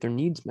person to get their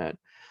needs met.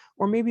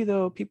 Or maybe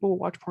people will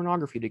watch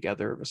pornography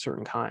together of a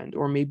certain kind,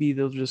 or maybe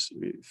they'll just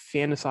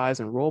fantasize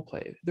and role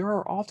play. There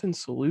are often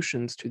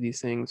solutions to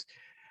these things,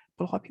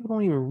 but a lot of people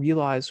don't even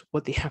realize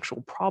what the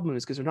actual problem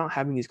is because they're not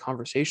having these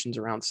conversations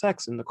around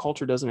sex, and the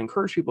culture doesn't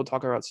encourage people to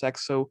talk about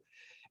sex. So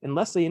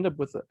unless they end up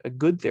with a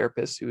good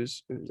therapist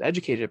who's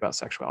educated about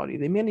sexuality,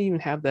 they may not even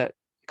have that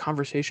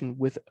conversation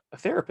with a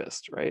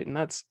therapist, right? And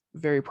that's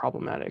very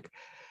problematic.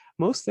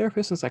 Most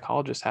therapists and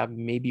psychologists have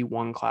maybe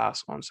one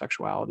class on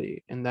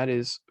sexuality, and that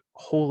is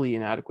wholly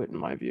inadequate in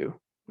my view,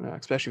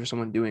 especially for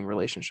someone doing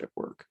relationship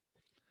work.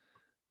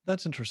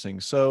 That's interesting.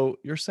 So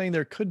you're saying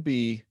there could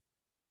be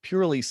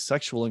purely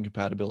sexual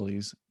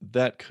incompatibilities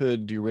that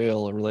could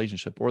derail a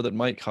relationship or that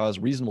might cause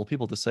reasonable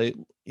people to say,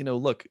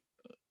 look,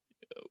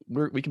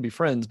 we can be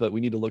friends, but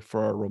we need to look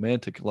for our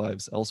romantic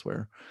lives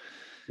elsewhere.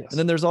 And Yes.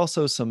 then there's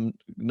also some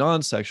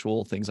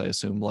non-sexual things, I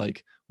assume,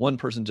 like one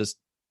person just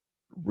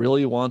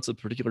really wants a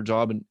particular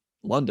job in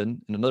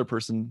London and another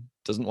person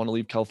doesn't want to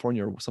leave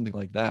California or something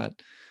like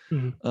that.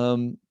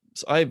 Mhm.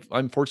 So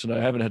I'm fortunate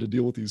I haven't had to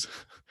deal with these.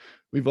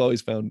 We've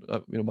always found,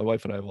 my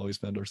wife and I have always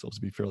found ourselves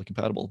to be fairly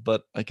compatible,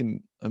 but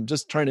I'm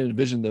just trying to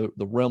envision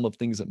the realm of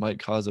things that might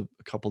cause a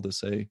couple to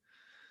say,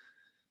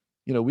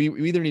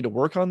 we either need to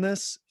work on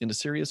this in a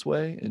serious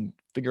way and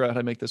figure out how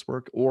to make this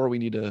work, or we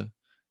need to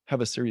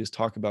have a serious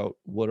talk about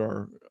what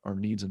our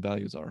needs and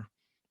values are.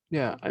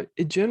 Yeah,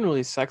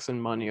 generally, sex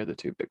and money are the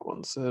two big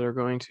ones that are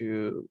going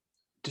to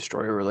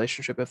destroy a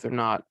relationship if they're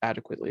not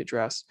adequately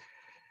addressed.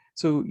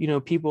 So,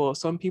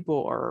 some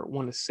people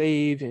want to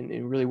save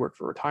and really work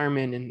for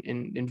retirement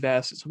and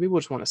invest. Some people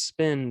just want to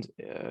spend,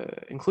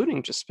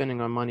 including just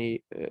spending on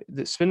money,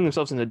 spending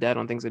themselves into debt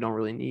on things they don't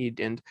really need.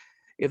 And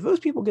if those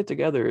people get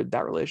together,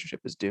 that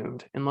relationship is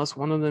doomed unless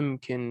one of them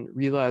can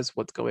realize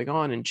what's going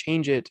on and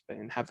change it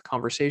and have the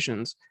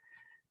conversations.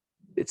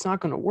 It's not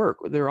going to work.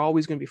 They're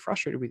always going to be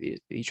frustrated with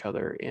each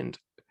other. And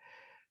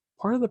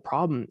part of the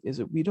problem is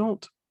that we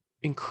don't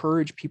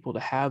encourage people to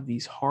have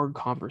these hard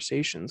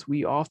conversations.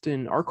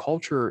 Our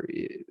culture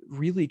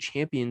really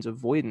champions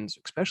avoidance,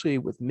 especially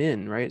with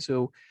men, right?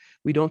 So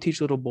we don't teach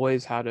little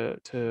boys how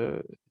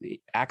to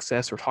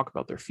access or talk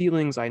about their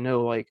feelings. I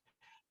know, like,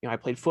 I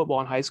played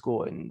football in high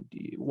school, and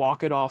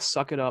walk it off,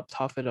 suck it up,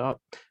 tough it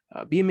up,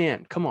 be a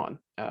man, come on.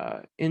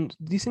 And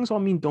these things all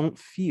mean don't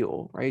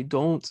feel, right?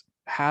 Don't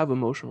have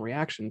emotional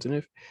reactions.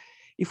 And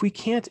if we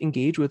can't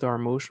engage with our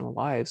emotional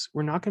lives,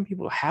 we're not going to be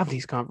able to have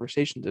these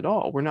conversations at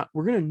all. We're going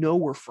to know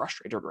we're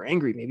frustrated or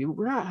angry, maybe, but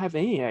we're not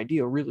having any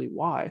idea really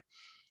why.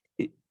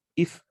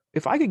 If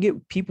I could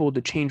get people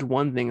to change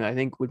one thing that I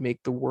think would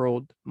make the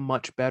world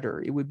much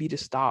better, it would be to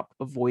stop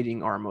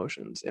avoiding our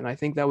emotions. And I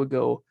think that would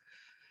go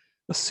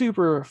a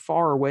super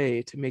far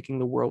way to making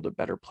the world a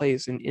better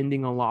place and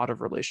ending a lot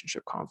of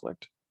relationship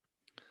conflict.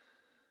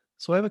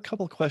 So I have a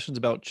couple of questions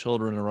about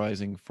children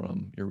arising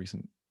from your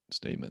recent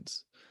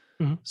statements.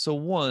 Mhm. So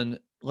one,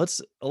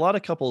 a lot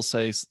of couples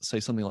say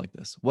something like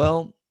this.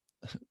 Well,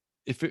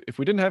 if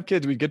we didn't have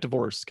kids, we'd get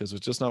divorced because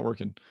it's just not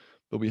working.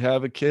 But we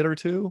have a kid or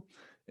two,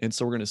 and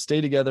so we're going to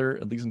stay together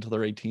at least until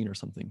they're 18 or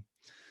something.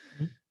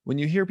 Mhm. When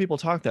you hear people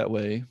talk that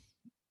way,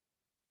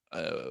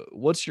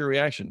 what's your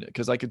reaction?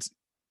 Because I don't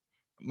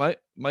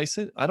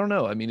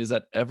know. I mean, is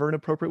that ever an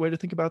appropriate way to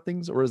think about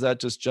things, or is that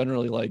just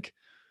generally like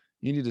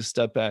you need to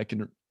step back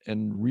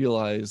and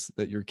realize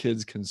that your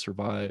kids can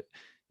survive?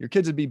 Your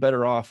kids would be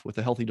better off with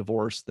a healthy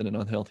divorce than an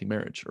unhealthy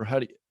marriage. Or how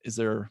do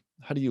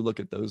you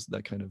look at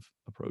that kind of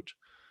approach?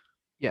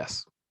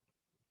 Yes,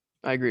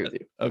 I agree with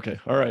you. Okay,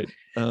 all right.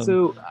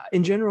 So,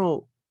 in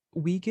general,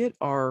 we get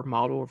our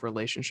model of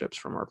relationships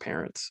from our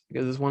parents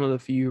because it's one of the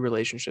few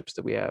relationships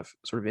that we have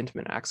sort of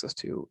intimate access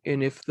to.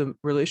 And if the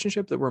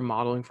relationship that we're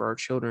modeling for our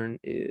children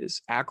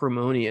is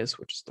acrimonious,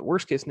 which is the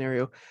worst case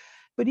scenario,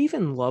 but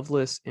even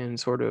loveless and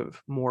sort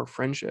of more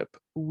friendship,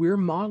 we're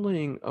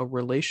modeling a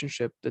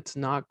relationship that's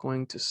not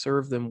going to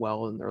serve them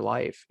well in their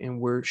life. And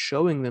we're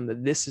showing them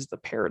that this is the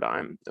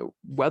paradigm.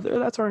 Whether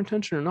that's our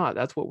intention or not,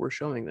 that's what we're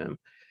showing them.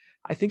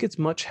 I think it's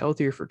much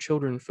healthier for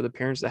children for the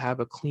parents to have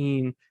a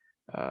clean,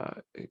 uh,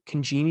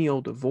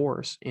 congenial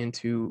divorce and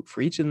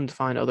for each of them to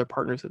find other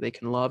partners that they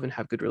can love and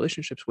have good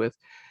relationships with.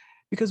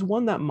 Because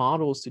one, that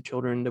models to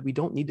children that we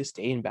don't need to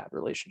stay in bad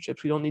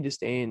relationships. We don't need to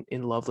stay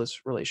in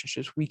loveless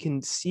relationships. We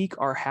can seek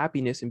our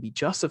happiness and be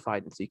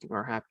justified in seeking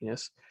our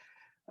happiness.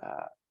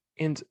 Uh,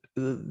 and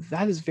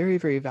that is very,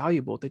 very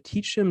valuable to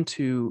teach them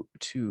to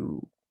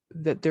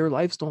that their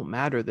lives don't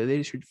matter, that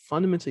they should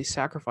fundamentally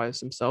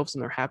sacrifice themselves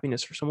and their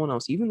happiness for someone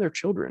else, even their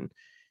children,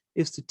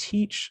 is to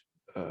teach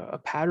a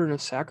pattern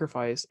of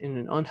sacrifice in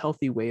an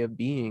unhealthy way of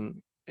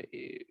being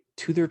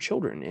to their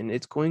children, and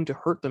it's going to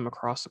hurt them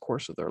across the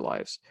course of their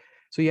lives.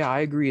 So yeah, I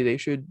agree. They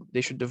should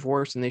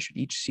divorce, and they should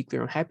each seek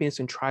their own happiness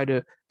and try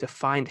to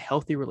find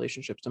healthy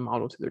relationships to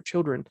model to their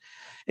children.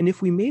 And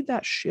if we made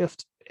that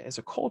shift as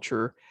a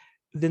culture,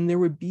 then there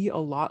would be a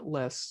lot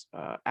less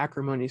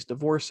acrimonious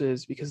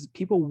divorces because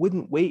people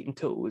wouldn't wait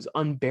until it was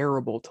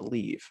unbearable to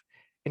leave.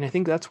 And I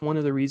think that's one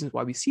of the reasons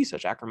why we see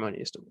such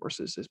acrimonious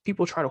divorces is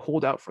people try to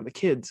hold out for the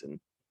kids, and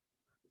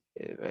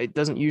it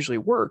doesn't usually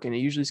work, and it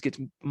usually just gets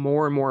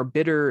more and more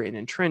bitter and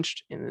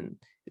entrenched, and then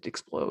it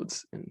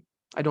explodes. And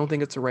I don't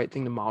think it's the right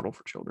thing to model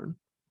for children.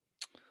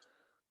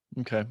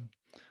 Okay.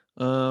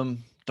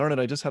 Darn it,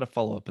 I just had a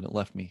follow-up and it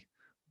left me.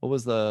 What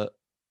was the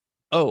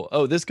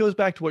this goes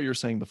back to what you were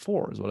saying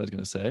before, is what I was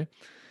going to say,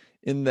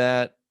 in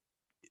that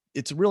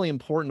it's really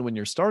important when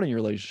you're starting your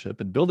relationship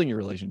and building your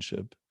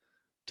relationship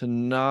to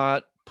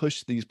not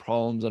push these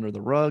problems under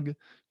the rug,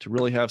 to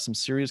really have some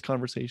serious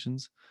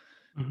conversations.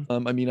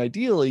 Mhm. I mean,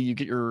 ideally, you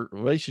get your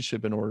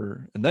relationship in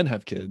order and then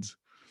have kids,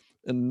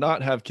 and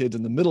not have kids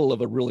in the middle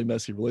of a really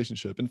messy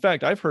relationship. In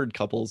fact, I've heard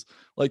couples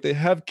like they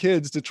have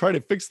kids to try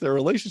to fix their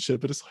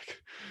relationship, and it's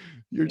like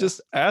you're Yeah.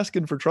 just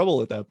asking for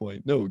trouble at that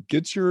point. No,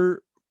 get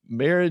your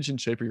marriage in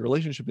shape or your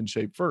relationship in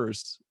shape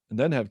first, and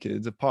then have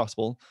kids if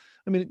possible.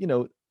 I mean,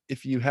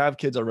 if you have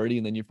kids already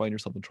and then you find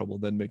yourself in trouble,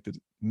 then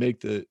make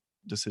the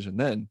decision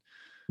then.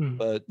 Mhm.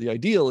 But the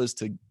ideal is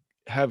to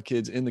have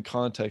kids in the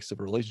context of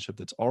a relationship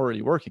that's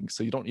already working,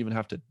 so you don't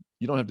have to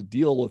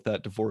deal with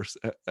that divorce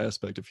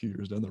aspect a few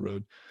years down the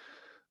road.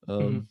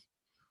 Mhm. Um,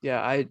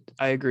 Yeah,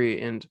 I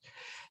agree. And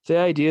the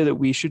idea that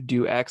we should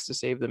do X to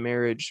save the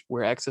marriage,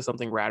 where X is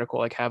something radical,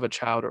 like have a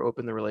child or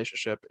open the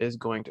relationship, is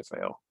going to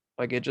fail.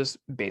 Like it just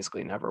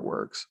basically never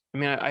works. I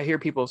mean, I hear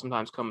people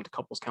sometimes come to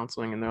couples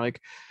counseling and they're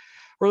like,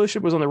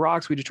 relationship was on the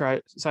rocks. We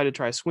decided to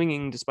try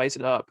swinging to spice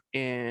it up,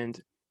 and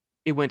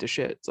it went to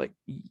shit. It's like,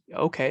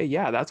 okay,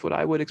 yeah, that's what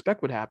I would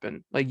expect would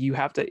happen. Like you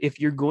have to, if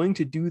you're going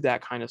to do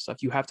that kind of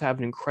stuff, you have to have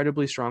an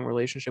incredibly strong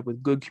relationship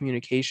with good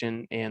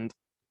communication, and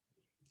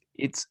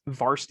it's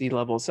varsity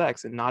level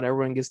sex, and not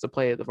everyone gets to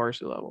play at the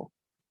varsity level.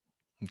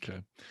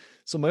 okay.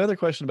 So my other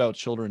question about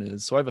children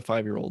is, so I have a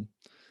 5-year-old,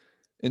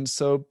 and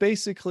so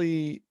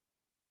basically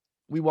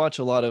we watch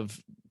a lot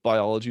of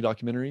biology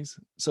documentaries.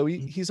 So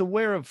Mhm. he's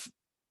aware of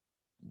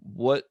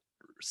what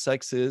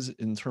sex is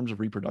in terms of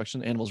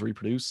reproduction. Animals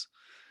reproduce,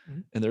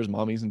 Mhm. and there's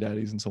mommies and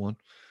daddies and so on.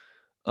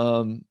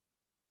 Um,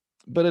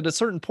 but at a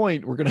certain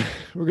point, we're gonna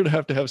we're gonna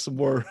have to have some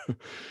more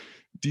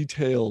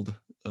detailed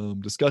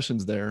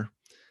discussions there.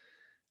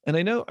 And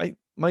I know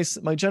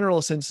my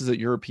general sense is that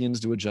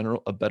Europeans do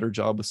a better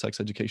job with sex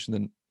education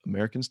than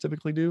Americans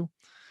typically do.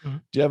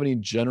 Mhm. Do you have any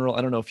general?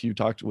 I don't know if you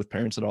talked with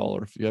parents at all,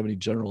 or if you have any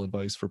general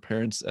advice for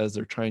parents as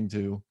they're trying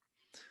to,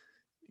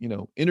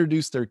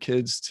 introduce their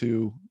kids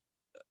to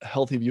a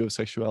healthy view of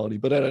sexuality,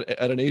 but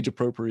at an age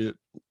appropriate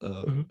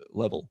Mhm.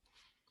 level.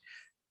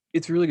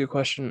 It's a really good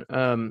question.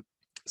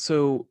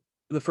 So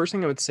the first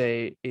thing I would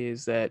say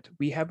is that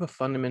we have a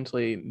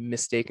fundamentally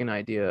mistaken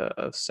idea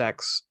of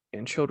sex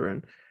and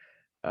children.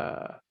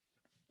 Uh,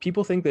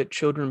 People think that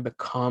children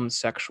become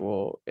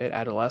sexual at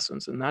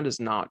adolescence, and that is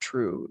not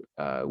true.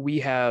 We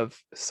have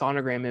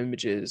sonogram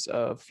images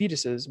of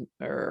fetuses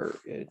or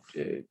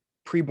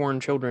preborn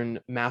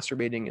children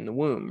masturbating in the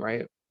womb,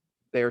 right?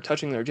 They are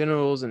touching their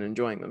genitals and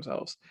enjoying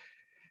themselves.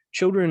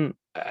 Children,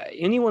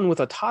 anyone with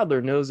a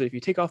toddler knows that if you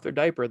take off their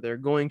diaper, they're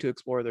going to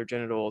explore their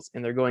genitals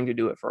and they're going to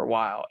do it for a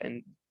while.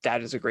 And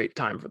that is a great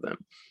time for them.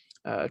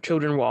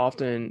 Children will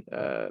often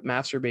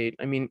masturbate.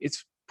 I mean,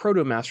 it's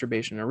proto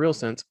masturbation in a real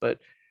sense, but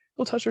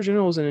they'll touch their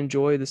genitals and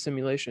enjoy the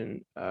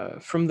stimulation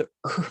from the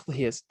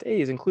earliest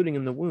days, including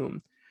in the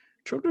womb.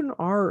 Children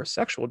are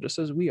sexual just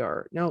as we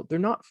are. Now, they're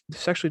not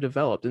sexually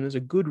developed, and there's a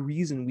good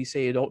reason we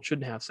say adults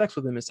shouldn't have sex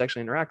with them and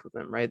sexually interact with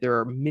them, right? There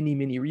are many,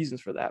 many reasons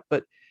for that,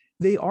 but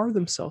they are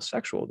themselves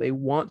sexual. They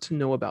want to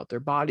know about their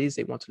bodies,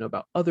 they want to know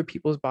about other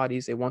people's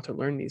bodies, they want to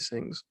learn these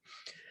things.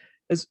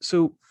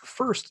 So,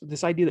 first,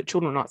 this idea that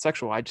children are not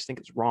sexual, I just think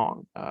is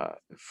wrong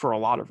for a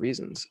lot of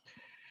reasons.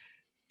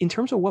 In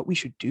terms of what we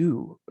should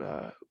do,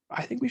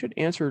 I think we should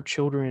answer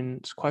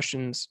children's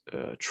questions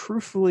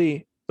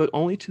truthfully, but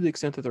only to the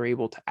extent that they're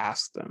able to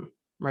ask them,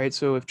 right?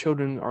 So if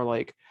children are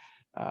like,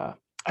 uh,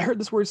 I heard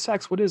this word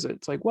sex, what is it?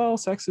 It's like, well,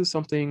 sex is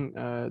something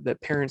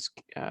that parents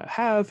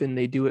have, and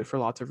they do it for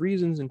lots of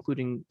reasons,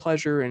 including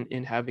pleasure and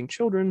in having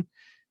children.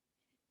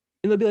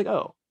 And they'll be like,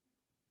 oh.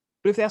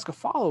 But if they ask a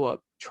follow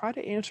up, try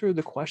to answer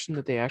the question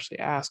that they actually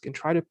ask and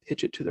try to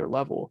pitch it to their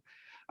level.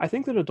 I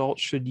think that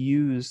adults should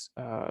use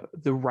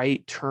the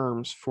right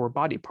terms for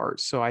body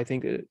parts. So I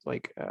think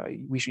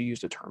that we should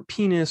use the term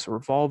penis or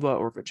vulva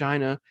or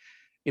vagina.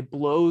 It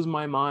blows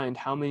my mind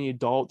how many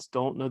adults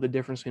don't know the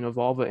difference between a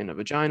vulva and a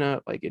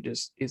vagina. Like it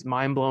just is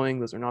mind blowing.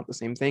 Those are not the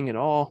same thing at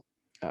all.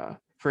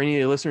 For any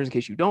of the listeners, in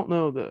case you don't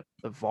know, the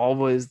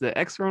vulva is the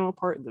external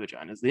part, and the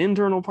vagina is the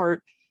internal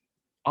part.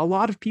 A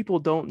lot of people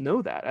don't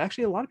know that.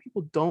 Actually, a lot of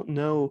people don't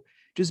know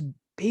just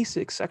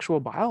basic sexual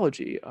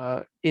biology.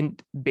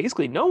 And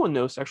basically, no one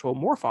knows sexual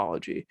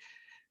morphology.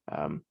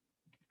 Um,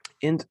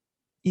 and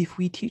if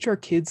we teach our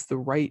kids the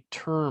right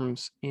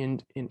terms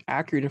and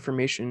accurate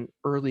information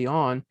early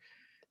on,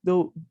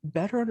 they'll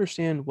better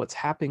understand what's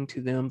happening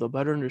to them. They'll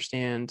better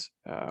understand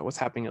what's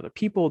happening to other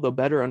people. They'll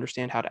better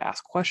understand how to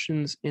ask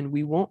questions, and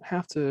they won't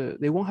have to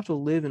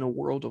live in a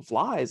world of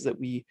lies that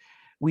we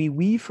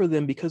weave for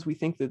them because we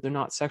think that they're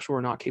not sexual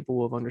or not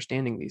capable of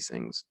understanding these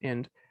things.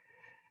 And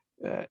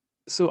uh,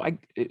 so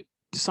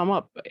to sum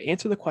up,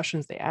 answer the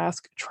questions they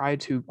ask, try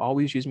to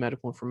always use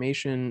medical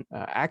information,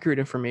 accurate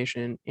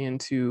information, and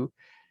to,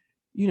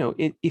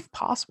 if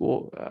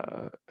possible,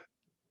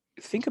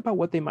 think about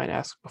what they might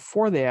ask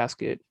before they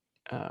ask it,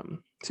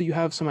 so you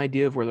have some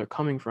idea of where they're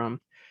coming from.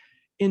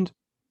 And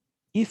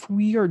if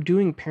we are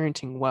doing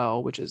parenting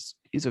well, which is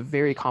a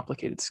very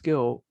complicated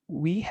skill,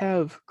 we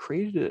have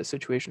created a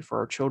situation for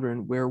our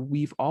children where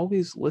we've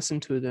always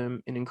listened to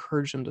them and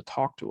encouraged them to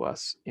talk to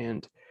us.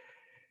 And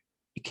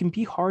it can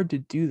be hard to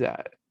do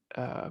that.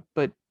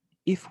 But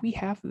if we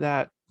have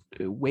that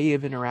way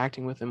of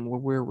interacting with them where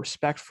we're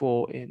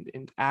respectful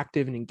and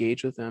active and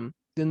engaged with them,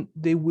 then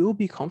they will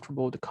be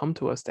comfortable to come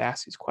to us to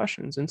ask these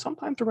questions. And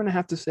sometimes we're going to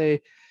have to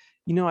say,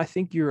 I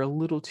think you're a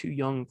little too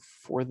young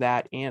for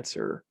that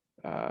answer.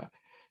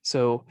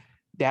 So,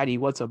 Daddy,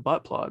 what's a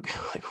butt plug?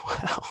 Like,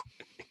 wow.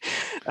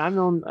 I've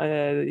known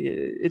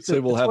it's Say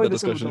a we'll have toy that that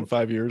some discussion in adults,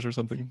 5 years or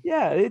something.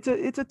 yeah, it's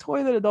a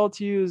toy that adults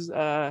use.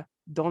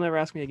 Don't ever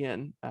ask me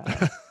again.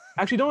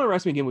 Actually, don't ever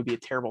ask me again would be a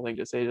terrible thing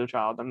to say to a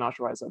child. I'm not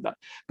sure why I said that,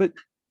 but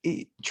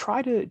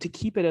try to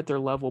keep it at their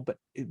level, but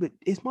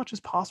as much as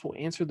possible,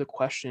 answer the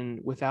question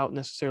without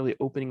necessarily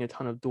opening a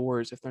ton of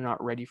doors if they're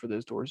not ready for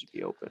those doors to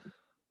be open.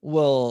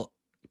 Well,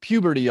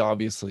 puberty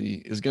obviously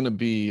is going to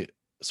be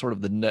sort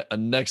of a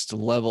next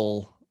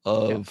level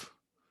of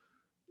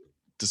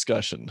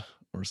discussion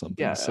or something.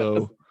 Yeah, a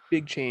So,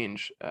 big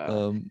change.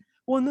 um,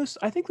 Well, and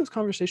I think those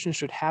conversations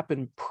should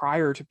happen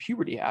prior to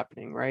puberty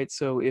happening, right?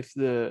 So if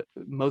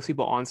most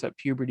people onset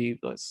puberty,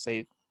 let's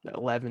say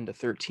 11 to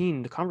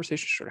 13, the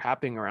conversation should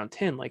happening around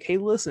 10. Like, hey,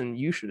 listen,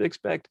 you should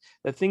expect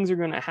that things are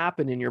going to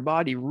happen in your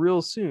body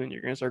real soon.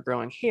 You're going to start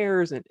growing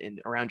hairs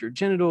and around your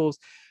genitals.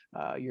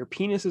 Your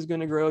penis is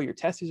going to grow. Your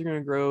testes are going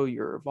to grow.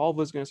 Your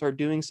vulva is going to start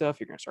doing stuff.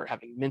 You're going to start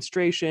having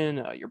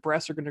menstruation. Your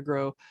breasts are going to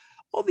grow.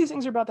 All these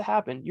things are about to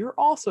happen. You're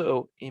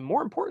also, and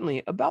more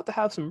importantly, about to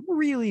have some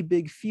really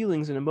big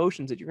feelings and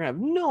emotions that you're going to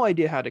have no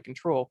idea how to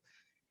control.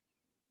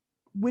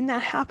 When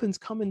that happens,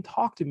 come and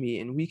talk to me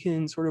and we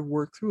can sort of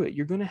work through it.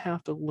 You're going to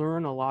have to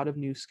learn a lot of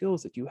new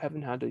skills that you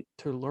haven't had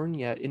to learn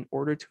yet in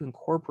order to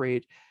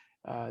incorporate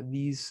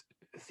these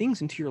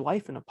things into your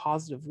life in a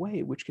positive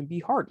way, which can be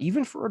hard,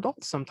 even for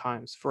adults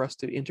sometimes, for us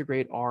to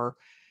integrate our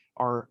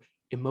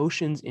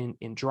emotions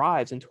and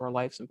drives into our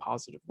lives in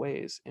positive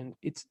ways. And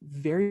it's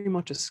very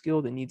much a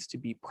skill that needs to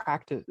be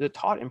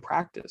taught in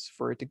practice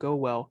for it to go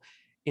well.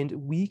 And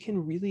we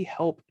can really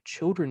help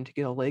children to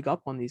get a leg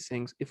up on these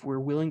things if we're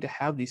willing to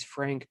have these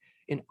frank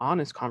and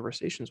honest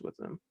conversations with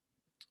them.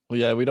 well,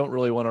 yeah, we don't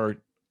really want our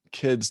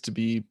kids to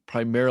be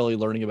primarily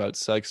learning about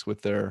sex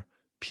with their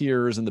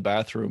peers in the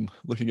bathroom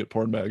looking at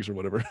porn mags or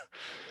whatever.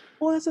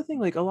 Well, that's the thing.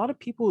 Like, a lot of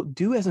people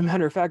do, as a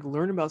matter of fact,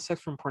 learn about sex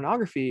from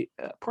pornography.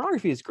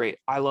 Pornography is great.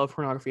 I love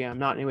pornography. I'm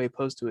not in any way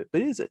opposed to it,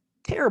 but it is a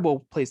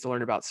terrible place to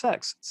learn about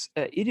sex.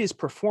 It is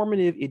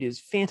performative. It is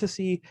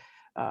fantasy.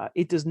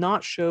 It does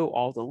not show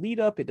all the lead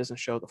up. It doesn't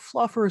show the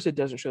fluffers. It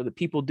doesn't show the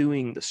people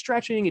doing the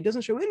stretching. It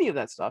doesn't show any of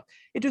that stuff.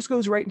 It just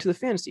goes right into the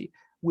fantasy,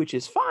 which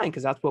is fine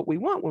because that's what we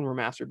want when we're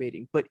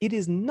masturbating. But it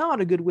is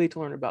not a good way to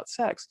learn about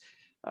sex.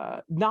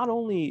 Not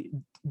only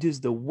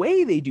does the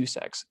way they do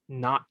sex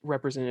not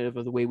representative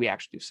of the way we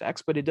actually do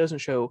sex, but it doesn't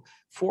show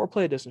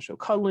foreplay, it doesn't show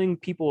cuddling.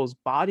 People's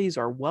bodies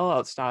are well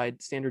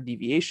outside standard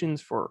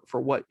deviations for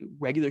what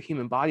regular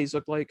human bodies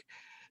look like.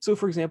 So,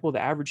 for example,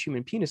 the average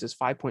human penis is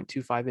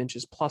 5.25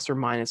 inches plus or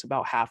minus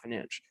about half an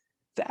inch.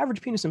 The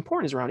average penis in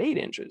porn is around 8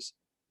 inches.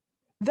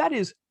 That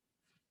is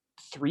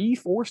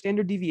 3-4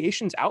 standard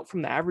deviations out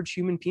from the average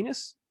human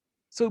penis.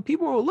 So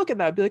people will look at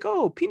that and be like,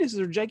 oh, penises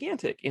are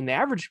gigantic. And the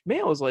average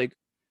male is like,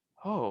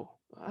 oh,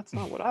 that's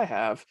not what I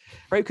have,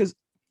 right? Because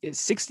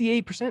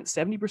 68%,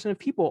 70% of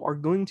people are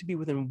going to be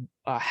within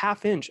a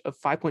half inch of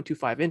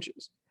 5.25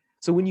 inches.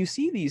 So when you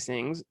see these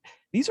things,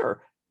 these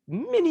are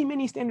many,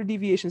 many standard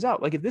deviations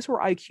out. Like if this were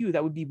IQ,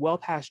 that would be well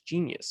past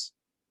genius,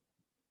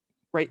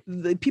 right?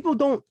 People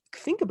don't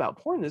think about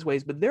porn this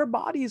ways, but their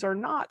bodies are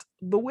not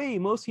the way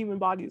most human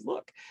bodies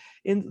look.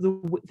 And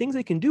the things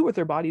they can do with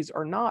their bodies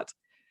are not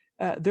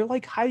they're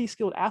like highly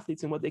skilled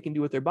athletes in what they can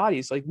do with their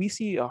bodies. Like we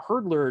see a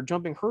hurdler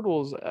jumping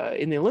hurdles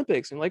in the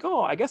Olympics and like,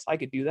 oh, I guess I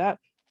could do that.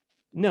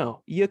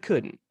 No, you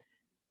couldn't.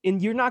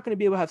 And you're not going to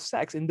be able to have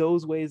sex in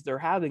those ways they're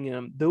having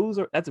them.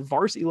 That's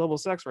varsity level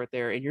sex right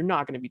there. And you're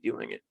not going to be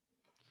doing it.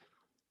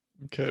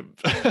 Okay.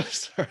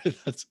 Sorry,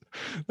 that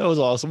was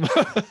awesome.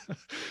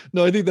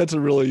 No, I think that's a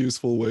really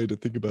useful way to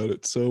think about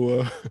it.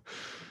 So,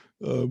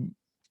 um,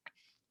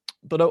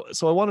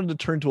 so I wanted to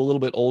turn to a little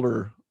bit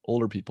older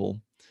people.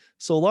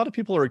 So a lot of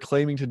people are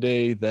claiming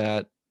today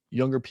that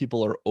younger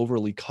people are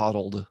overly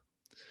coddled.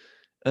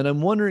 And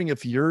I'm wondering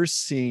if you're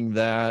seeing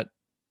that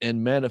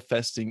and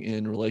manifesting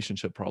in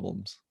relationship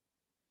problems.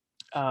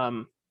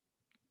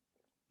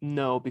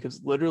 No,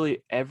 because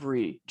literally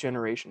every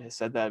generation has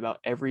said that about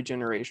every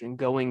generation,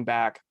 going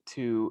back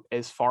to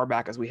as far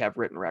back as we have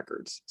written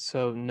records.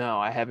 So no,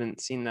 I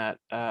haven't seen that.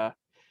 A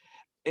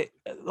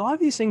lot of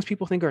these things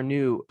people think are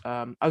new.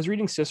 I was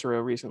reading Cicero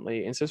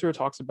recently, and Cicero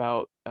talks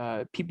about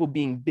people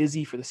being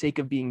busy for the sake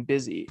of being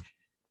busy.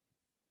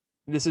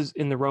 This is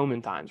in the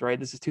Roman times, right?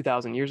 This is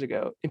 2000 years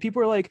ago. And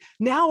people are like,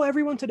 now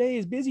everyone today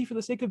is busy for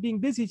the sake of being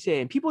busy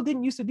today. And people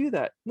didn't used to do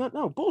that. No,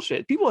 no,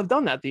 bullshit. People have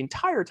done that the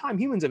entire time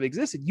humans have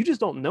existed. You just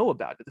don't know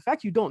about it. The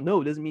fact you don't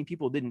know doesn't mean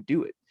people didn't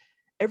do it.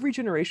 Every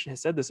generation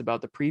has said this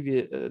about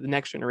the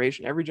next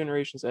generation. Every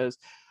generation says,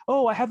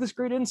 oh, I have this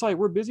great insight.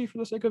 We're busy for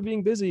the sake of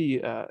being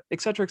busy, et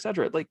cetera, et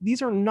cetera. Like,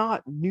 these are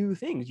not new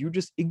things. You're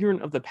just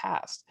ignorant of the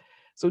past.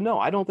 So no,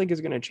 I don't think it's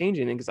going to change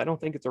anything, because I don't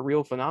think it's a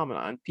real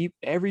phenomenon.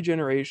 Every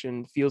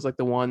generation feels like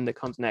the one that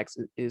comes next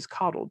is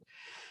coddled.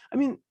 I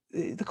mean,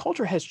 the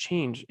culture has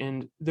changed,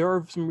 and there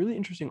are some really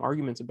interesting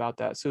arguments about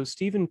that. So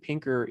Steven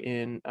Pinker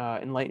in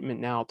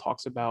Enlightenment Now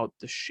talks about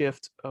the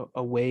shift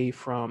away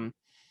from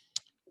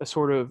a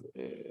sort of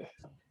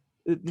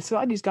the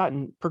society's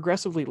gotten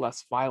progressively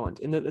less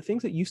violent, and the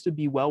things that used to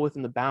be well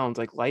within the bounds,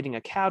 like lighting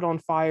a cat on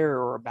fire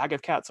or a bag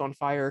of cats on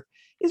fire,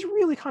 is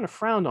really kind of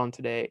frowned on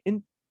today,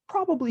 and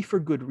probably for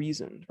good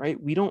reason,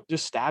 right? We don't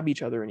just stab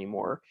each other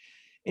anymore.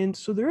 And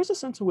so there is a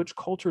sense in which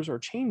cultures are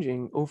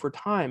changing over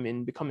time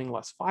and becoming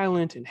less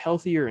violent and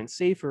healthier and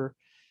safer.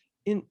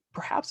 And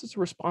perhaps it's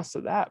a response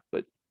to that.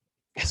 But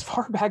as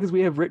far back as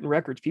we have written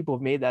records, people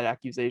have made that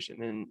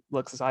accusation. And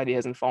look, society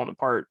hasn't fallen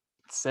apart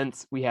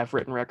since we have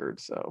written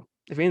records. So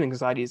if anything,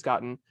 society has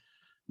gotten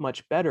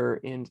much better.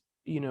 And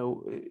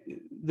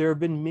there have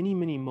been many,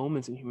 many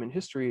moments in human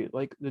history,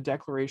 like the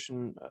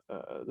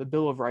the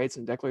Bill of Rights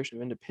and Declaration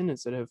of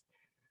Independence, that have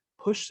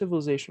pushed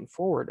civilization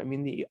forward. I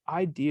mean,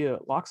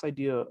 Locke's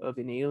idea of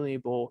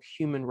inalienable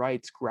human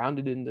rights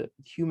grounded in the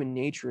human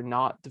nature,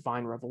 not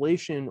divine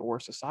revelation or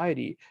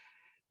society,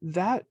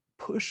 that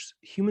pushed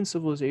human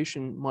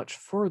civilization much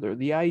further.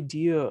 The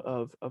idea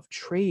of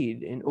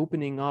trade and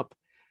opening up.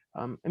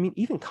 I mean,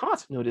 even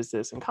Kant noticed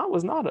this, and Kant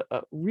was not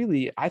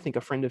really, I think,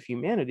 a friend of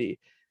humanity.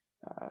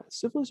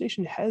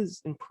 Civilization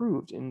has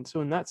improved, and so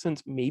in that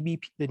sense,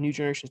 maybe the new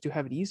generations do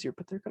have it easier,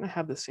 but they're going to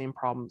have the same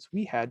problems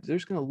we had. They're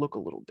just going to look a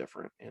little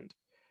different. And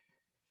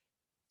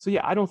so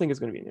yeah, I don't think it's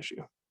going to be an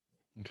issue.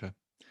 Okay.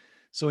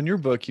 So in your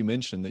book, you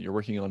mentioned that you're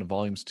working on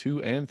volumes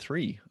 2 and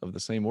 3 of the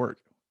same work.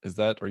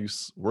 Are you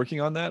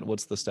working on that?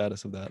 What's the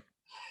status of that?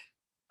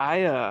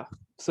 I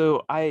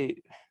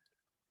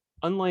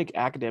unlike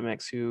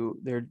academics who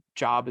their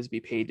job is be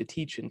paid to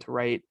teach and to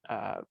write,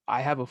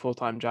 I have a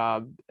full-time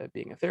job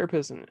being a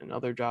therapist and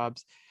other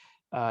jobs.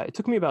 It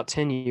took me about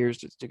 10 years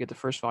to get the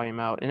first volume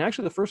out. And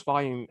actually the first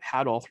volume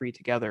had all three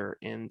together,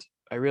 and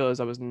I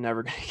realized I was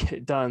never going to get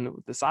it done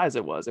with the size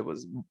it was. It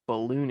was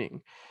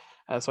ballooning.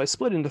 So I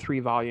split into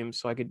 3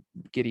 volumes so I could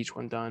get each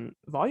one done.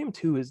 Volume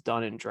 2 is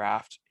done in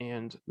draft,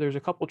 and there's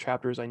a couple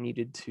chapters I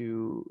needed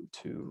to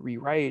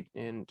rewrite,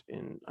 and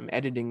I'm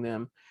editing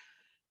them.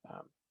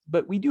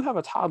 But we do have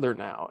a toddler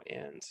now,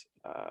 and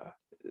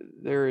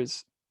there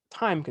is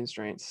time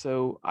constraints.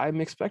 So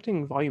I'm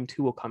expecting volume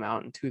 2 will come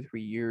out in 2-3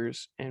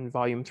 years, and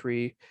volume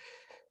 3,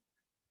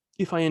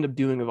 if I end up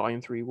doing a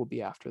volume 3, will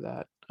be after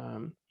that.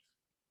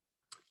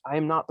 I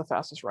am not the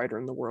fastest writer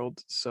in the world,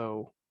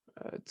 so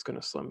it's going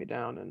to slow me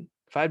down. And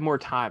if I had more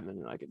time,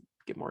 then I could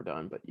get more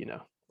done. But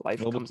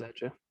life comes at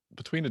you.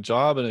 Between a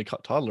job and a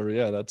toddler,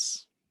 yeah,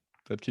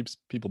 that keeps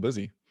people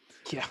busy.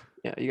 Yeah,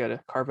 you got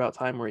to carve out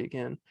time where you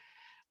can.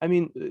 I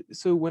mean,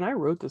 so when I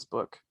wrote this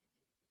book,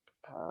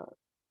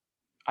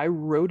 I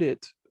wrote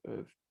it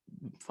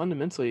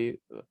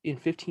fundamentally in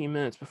 15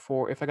 minutes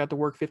before. If I got to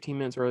work 15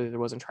 minutes early, there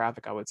wasn't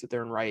traffic, I would sit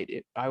there and write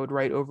it. I would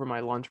write over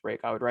my lunch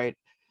break. I would write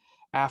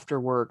after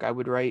work. I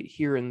would write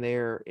here and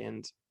there.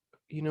 And,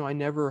 I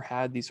never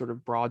had these sort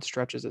of broad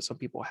stretches that some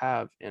people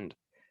have. And,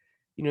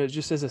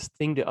 just as a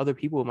thing to other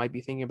people who might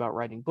be thinking about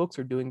writing books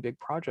or doing big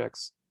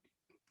projects,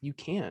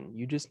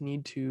 you just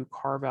need to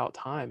carve out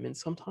time. And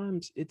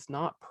sometimes it's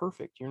not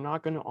perfect. You're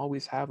not going to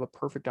always have a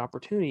perfect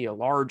opportunity, a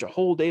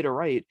whole day to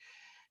write.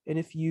 And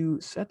if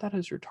you set that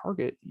as your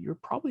target, you're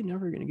probably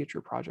never going to get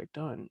your project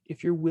done.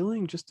 If you're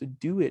willing just to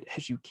do it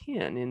as you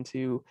can, and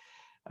to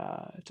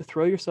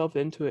throw yourself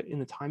into it in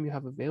the time you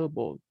have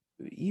available,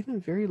 even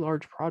very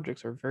large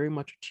projects are very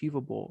much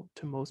achievable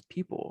to most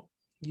people.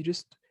 You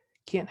just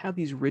can't have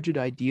these rigid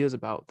ideas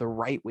about the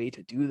right way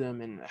to do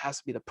them, and it has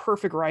to be the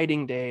perfect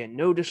writing day and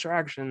no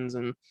distractions.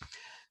 And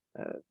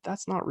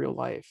that's not real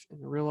life.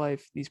 In real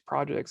life, these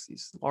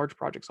large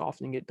projects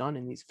often get done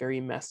in these very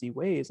messy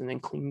ways and then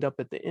cleaned up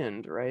at the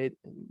end, right?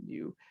 And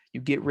you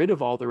get rid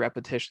of all the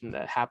repetition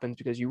that happens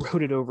because you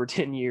wrote it over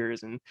 10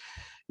 years. And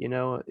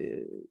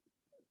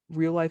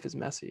real life is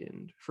messy.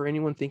 And for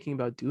anyone thinking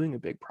about doing a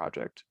big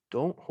project,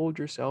 don't hold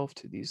yourself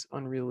to these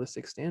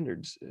unrealistic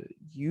standards.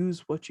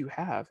 Use what you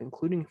have,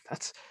 including if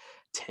that's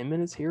 10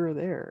 minutes here or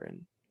there.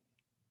 And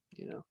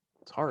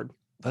it's hard.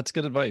 That's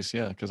good advice.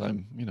 Yeah, because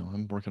I'm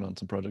working on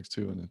some projects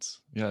too, and it's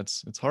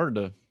hard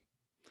to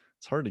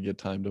get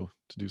time to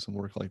do some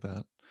work like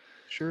that.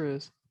 Sure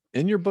is.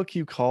 In your book,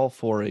 you call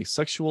for a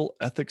sexual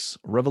ethics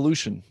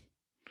revolution.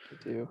 I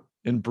do.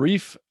 In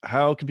brief,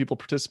 how can people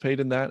participate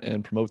in that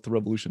and promote the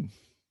revolution?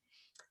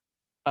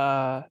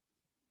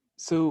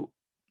 So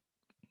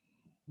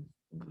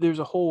there's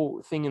a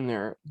whole thing in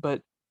there,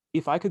 but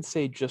if I could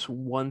say just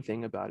one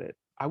thing about it,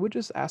 I would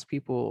just ask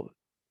people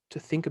to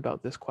think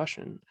about this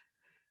question.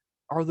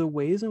 Are the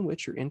ways in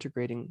which you're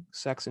integrating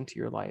sex into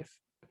your life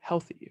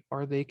healthy?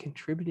 Are they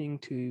contributing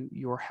to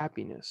your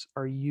happiness?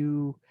 Are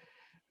you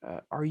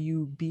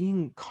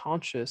being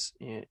conscious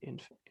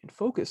and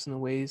focused in the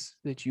ways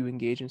that you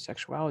engage in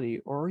sexuality,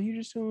 or are you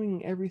just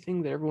doing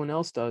everything that everyone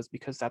else does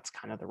because that's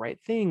kind of the right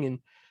thing? And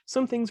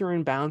some things are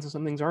in bounds and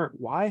some things aren't.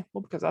 Why?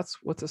 Well, because that's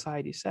what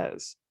society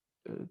says.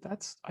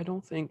 I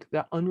don't think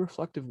that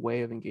unreflective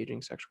way of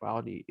engaging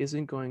sexuality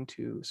isn't going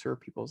to serve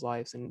people's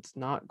lives, and it's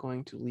not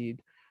going to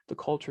lead the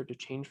culture to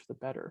change for the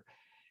better.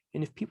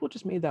 And if people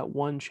just made that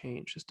one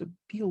change, just to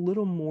be a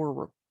little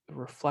more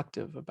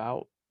reflective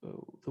about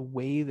the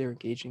way they're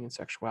engaging in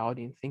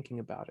sexuality and thinking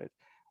about it,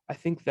 I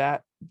think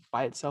that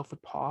by itself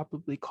would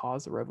probably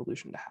cause the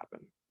revolution to happen.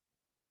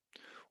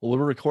 Well,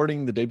 we're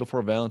recording the day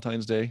before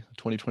Valentine's Day,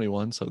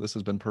 2021, so this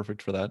has been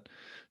perfect for that. Do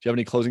you have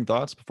any closing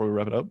thoughts before we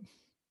wrap it up?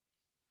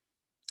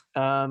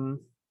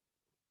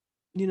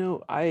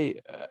 I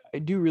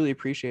do really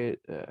appreciate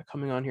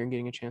coming on here and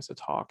getting a chance to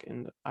talk.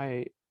 And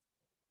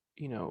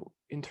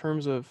in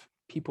terms of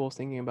people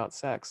thinking about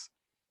sex,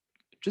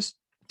 just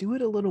do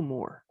it a little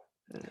more.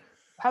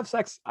 Have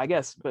sex, I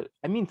guess, but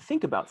I mean,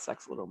 think about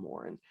sex a little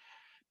more and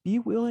be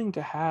willing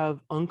to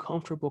have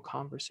uncomfortable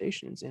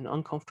conversations and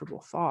uncomfortable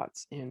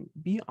thoughts, and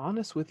be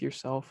honest with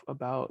yourself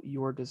about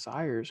your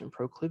desires and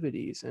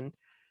proclivities, and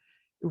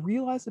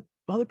realize that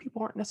other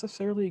people aren't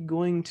necessarily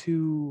going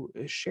to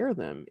share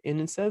them. And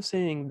instead of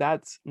saying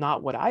that's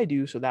not what I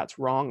do, so that's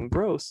wrong and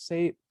gross,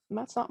 say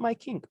that's not my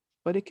kink,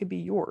 but it could be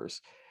yours.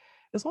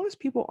 As long as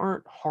people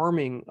aren't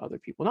harming other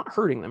people, not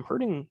hurting them.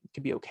 Hurting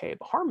could be okay,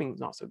 but harming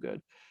is not so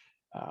good.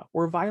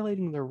 Or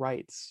violating their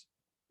rights.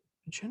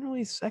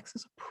 Generally, sex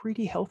is a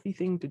pretty healthy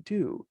thing to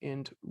do,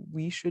 and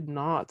we should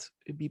not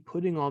be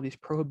putting all these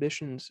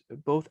prohibitions,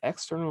 both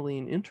externally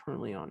and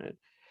internally, on it.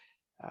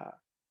 Uh,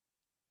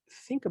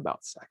 think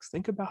about sex.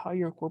 Think about how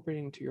you're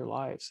incorporating into your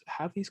lives.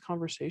 Have these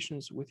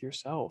conversations with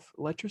yourself.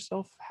 Let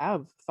yourself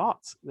have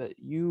thoughts that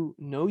you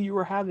know you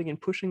are having and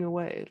pushing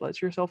away.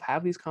 Let yourself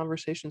have these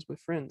conversations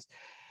with friends.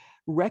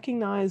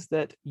 Recognize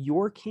that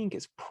your kink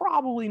is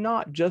probably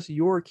not just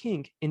your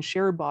kink and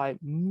shared by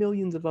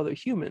millions of other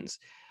humans.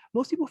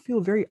 Most people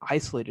feel very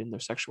isolated in their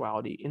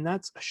sexuality, and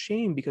that's a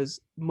shame because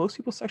most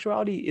people's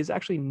sexuality is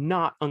actually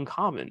not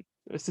uncommon.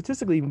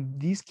 Statistically,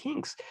 these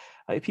kinks,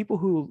 people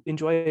who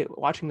enjoy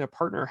watching their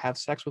partner have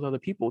sex with other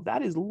people,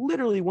 that is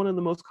literally one of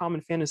the most common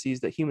fantasies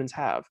that humans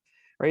have,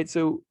 right?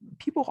 So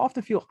people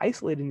often feel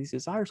isolated in these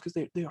desires because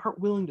they aren't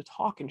willing to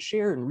talk and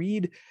share and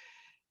read.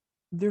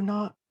 They're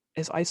not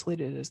as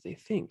isolated as they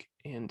think.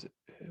 And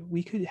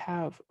we could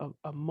have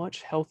a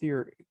much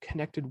healthier,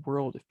 connected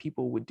world if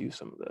people would do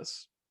some of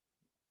this.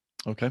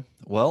 Okay.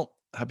 Well,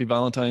 happy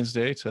Valentine's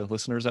Day to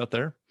listeners out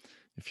there.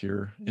 If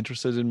you're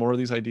interested in more of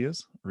these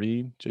ideas,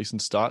 read Jason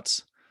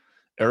Stott's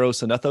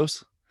Eros and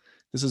Ethos.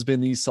 This has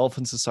been the Self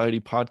and Society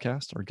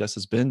podcast. Our guest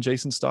has been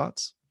Jason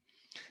Stotts,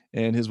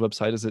 and his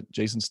website is at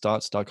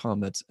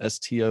jasonstotts.com. That's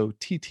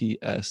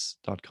STOTTS.com.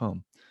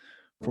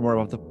 For more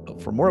about the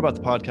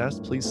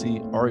podcast, please see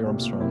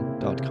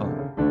ariarmstrong.com.